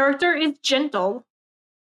 This character is gentle.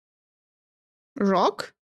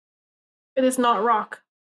 Rock? It is not Rock.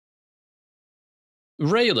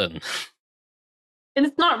 Raiden. It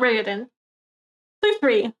is not Raiden. Clue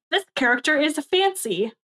 3. This character is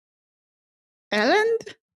fancy. Elend?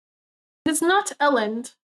 It is not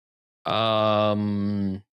Elend.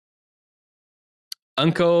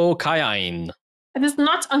 Uncle Kyain. It is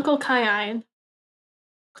not Uncle Kyain.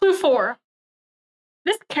 Clue 4.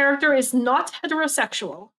 This character is not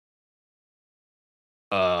heterosexual.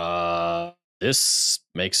 This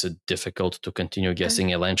makes it difficult to continue guessing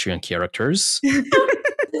Elantrian characters. Is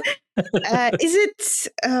it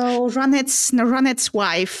Ranet's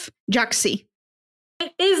wife, Jaxi?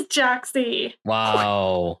 It is Jaxi.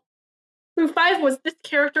 Wow. Clue 5 was this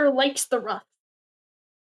character likes the rough.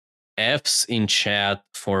 F's in chat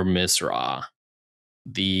for Misra.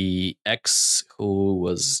 The ex who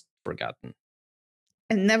was forgotten.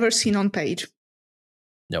 And never seen on page.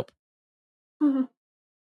 Nope. Mhm.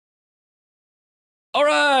 All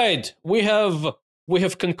right, we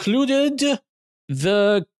have concluded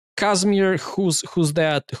the Casimir. Who's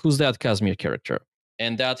that Casimir character,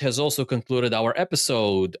 and that has also concluded our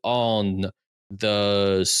episode on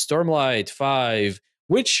the Stormlight 5.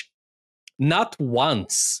 Which not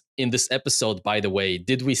once in this episode, by the way,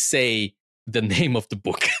 did we say the name of the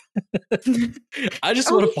book. I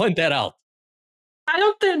just want to point that out. I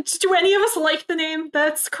don't think. Do any of us like the name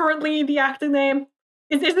that's currently the active name?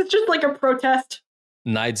 Is it just like a protest?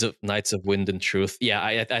 Knights of Wind and Truth. Yeah,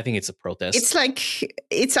 I think it's a protest.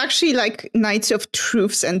 It's actually like Knights of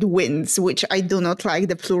Truths and Winds, which I do not like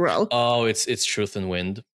the plural. Oh, it's Truth and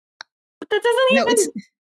Wind. But that doesn't even.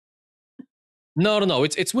 No.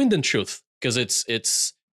 It's Wind and Truth because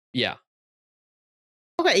it's yeah.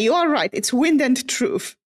 Okay, you are right. It's Wind and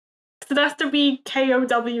Truth. So that's to be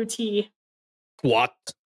KOWT. What?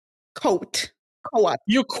 Coat.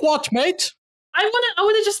 You quat, mate? I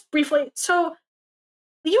wanna just briefly. So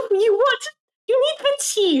you need the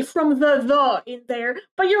T from the in there,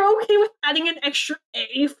 but you're okay with adding an extra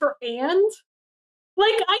A for and?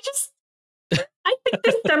 Like I think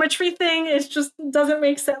this symmetry thing is just doesn't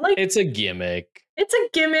make sense. Like it's a gimmick. It's a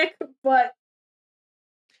gimmick, but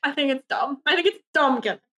I think it's dumb. I think it's dumb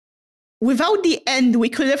gimmick. Without the end, we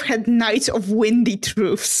could have had Knights of Windy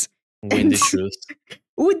Truths. Windy Truth.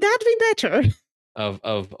 Would that be better? Of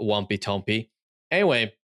Wumpy Tompy.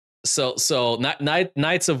 Anyway, so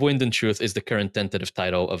Knights of Wind and Truth is the current tentative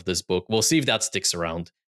title of this book. We'll see if that sticks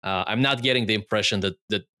around. I'm not getting the impression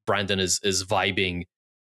that Brandon is vibing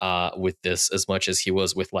with this as much as he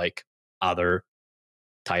was with like other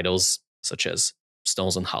titles such as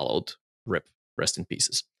Stones Unhallowed. RIP, rest in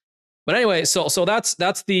pieces. But anyway, so that's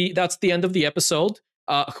the end of the episode.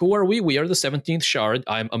 Who are we? We are the 17th Shard.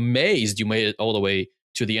 I'm amazed you made it all the way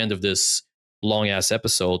to the end of this long ass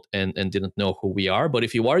episode and didn't know who we are. But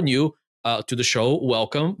if you are new to the show,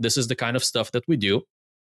 welcome. This is the kind of stuff that we do.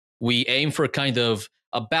 We aim for kind of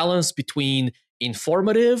a balance between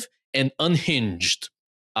informative and unhinged,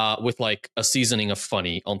 with like a seasoning of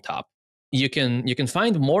funny on top. You can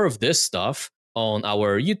find more of this stuff on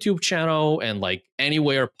our YouTube channel and like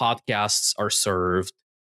anywhere podcasts are served.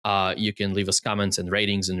 You can leave us comments and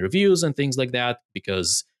ratings and reviews and things like that,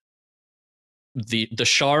 because the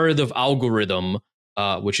shard of algorithm,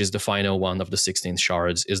 which is the final one of the 16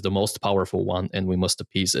 shards, is the most powerful one, and we must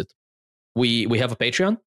appease it. We have a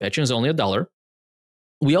Patreon. Patreon is only $1.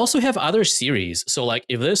 We also have other series. So like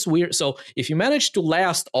if you managed to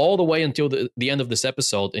last all the way until the end of this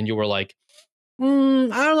episode and you were like, I don't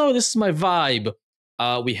know, this is my vibe.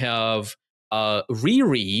 We have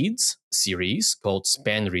rereads series called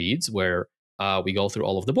Span Reads, where we go through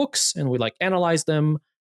all of the books and we like analyze them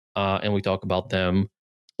and we talk about them.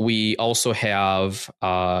 We also have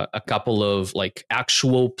a couple of like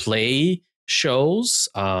actual play shows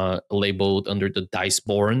labeled under the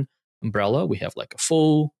Diceborn umbrella. We have like a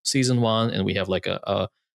full season 1, and we have like a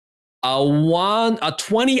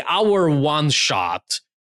 20-hour one shot,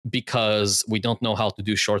 because we don't know how to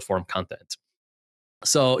do short form content.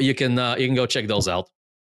 So you can go check those out,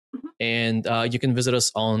 and you can visit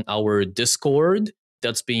us on our Discord.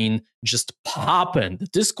 That's been just popping. The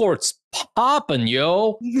Discord's popping,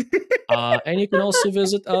 yo. And you can also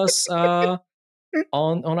visit us on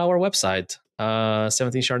our website,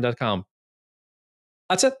 17shard.com.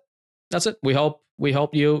 That's it. We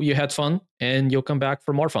hope you had fun and you'll come back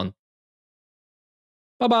for more fun.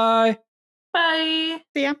 Bye-bye. Bye.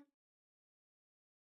 See ya.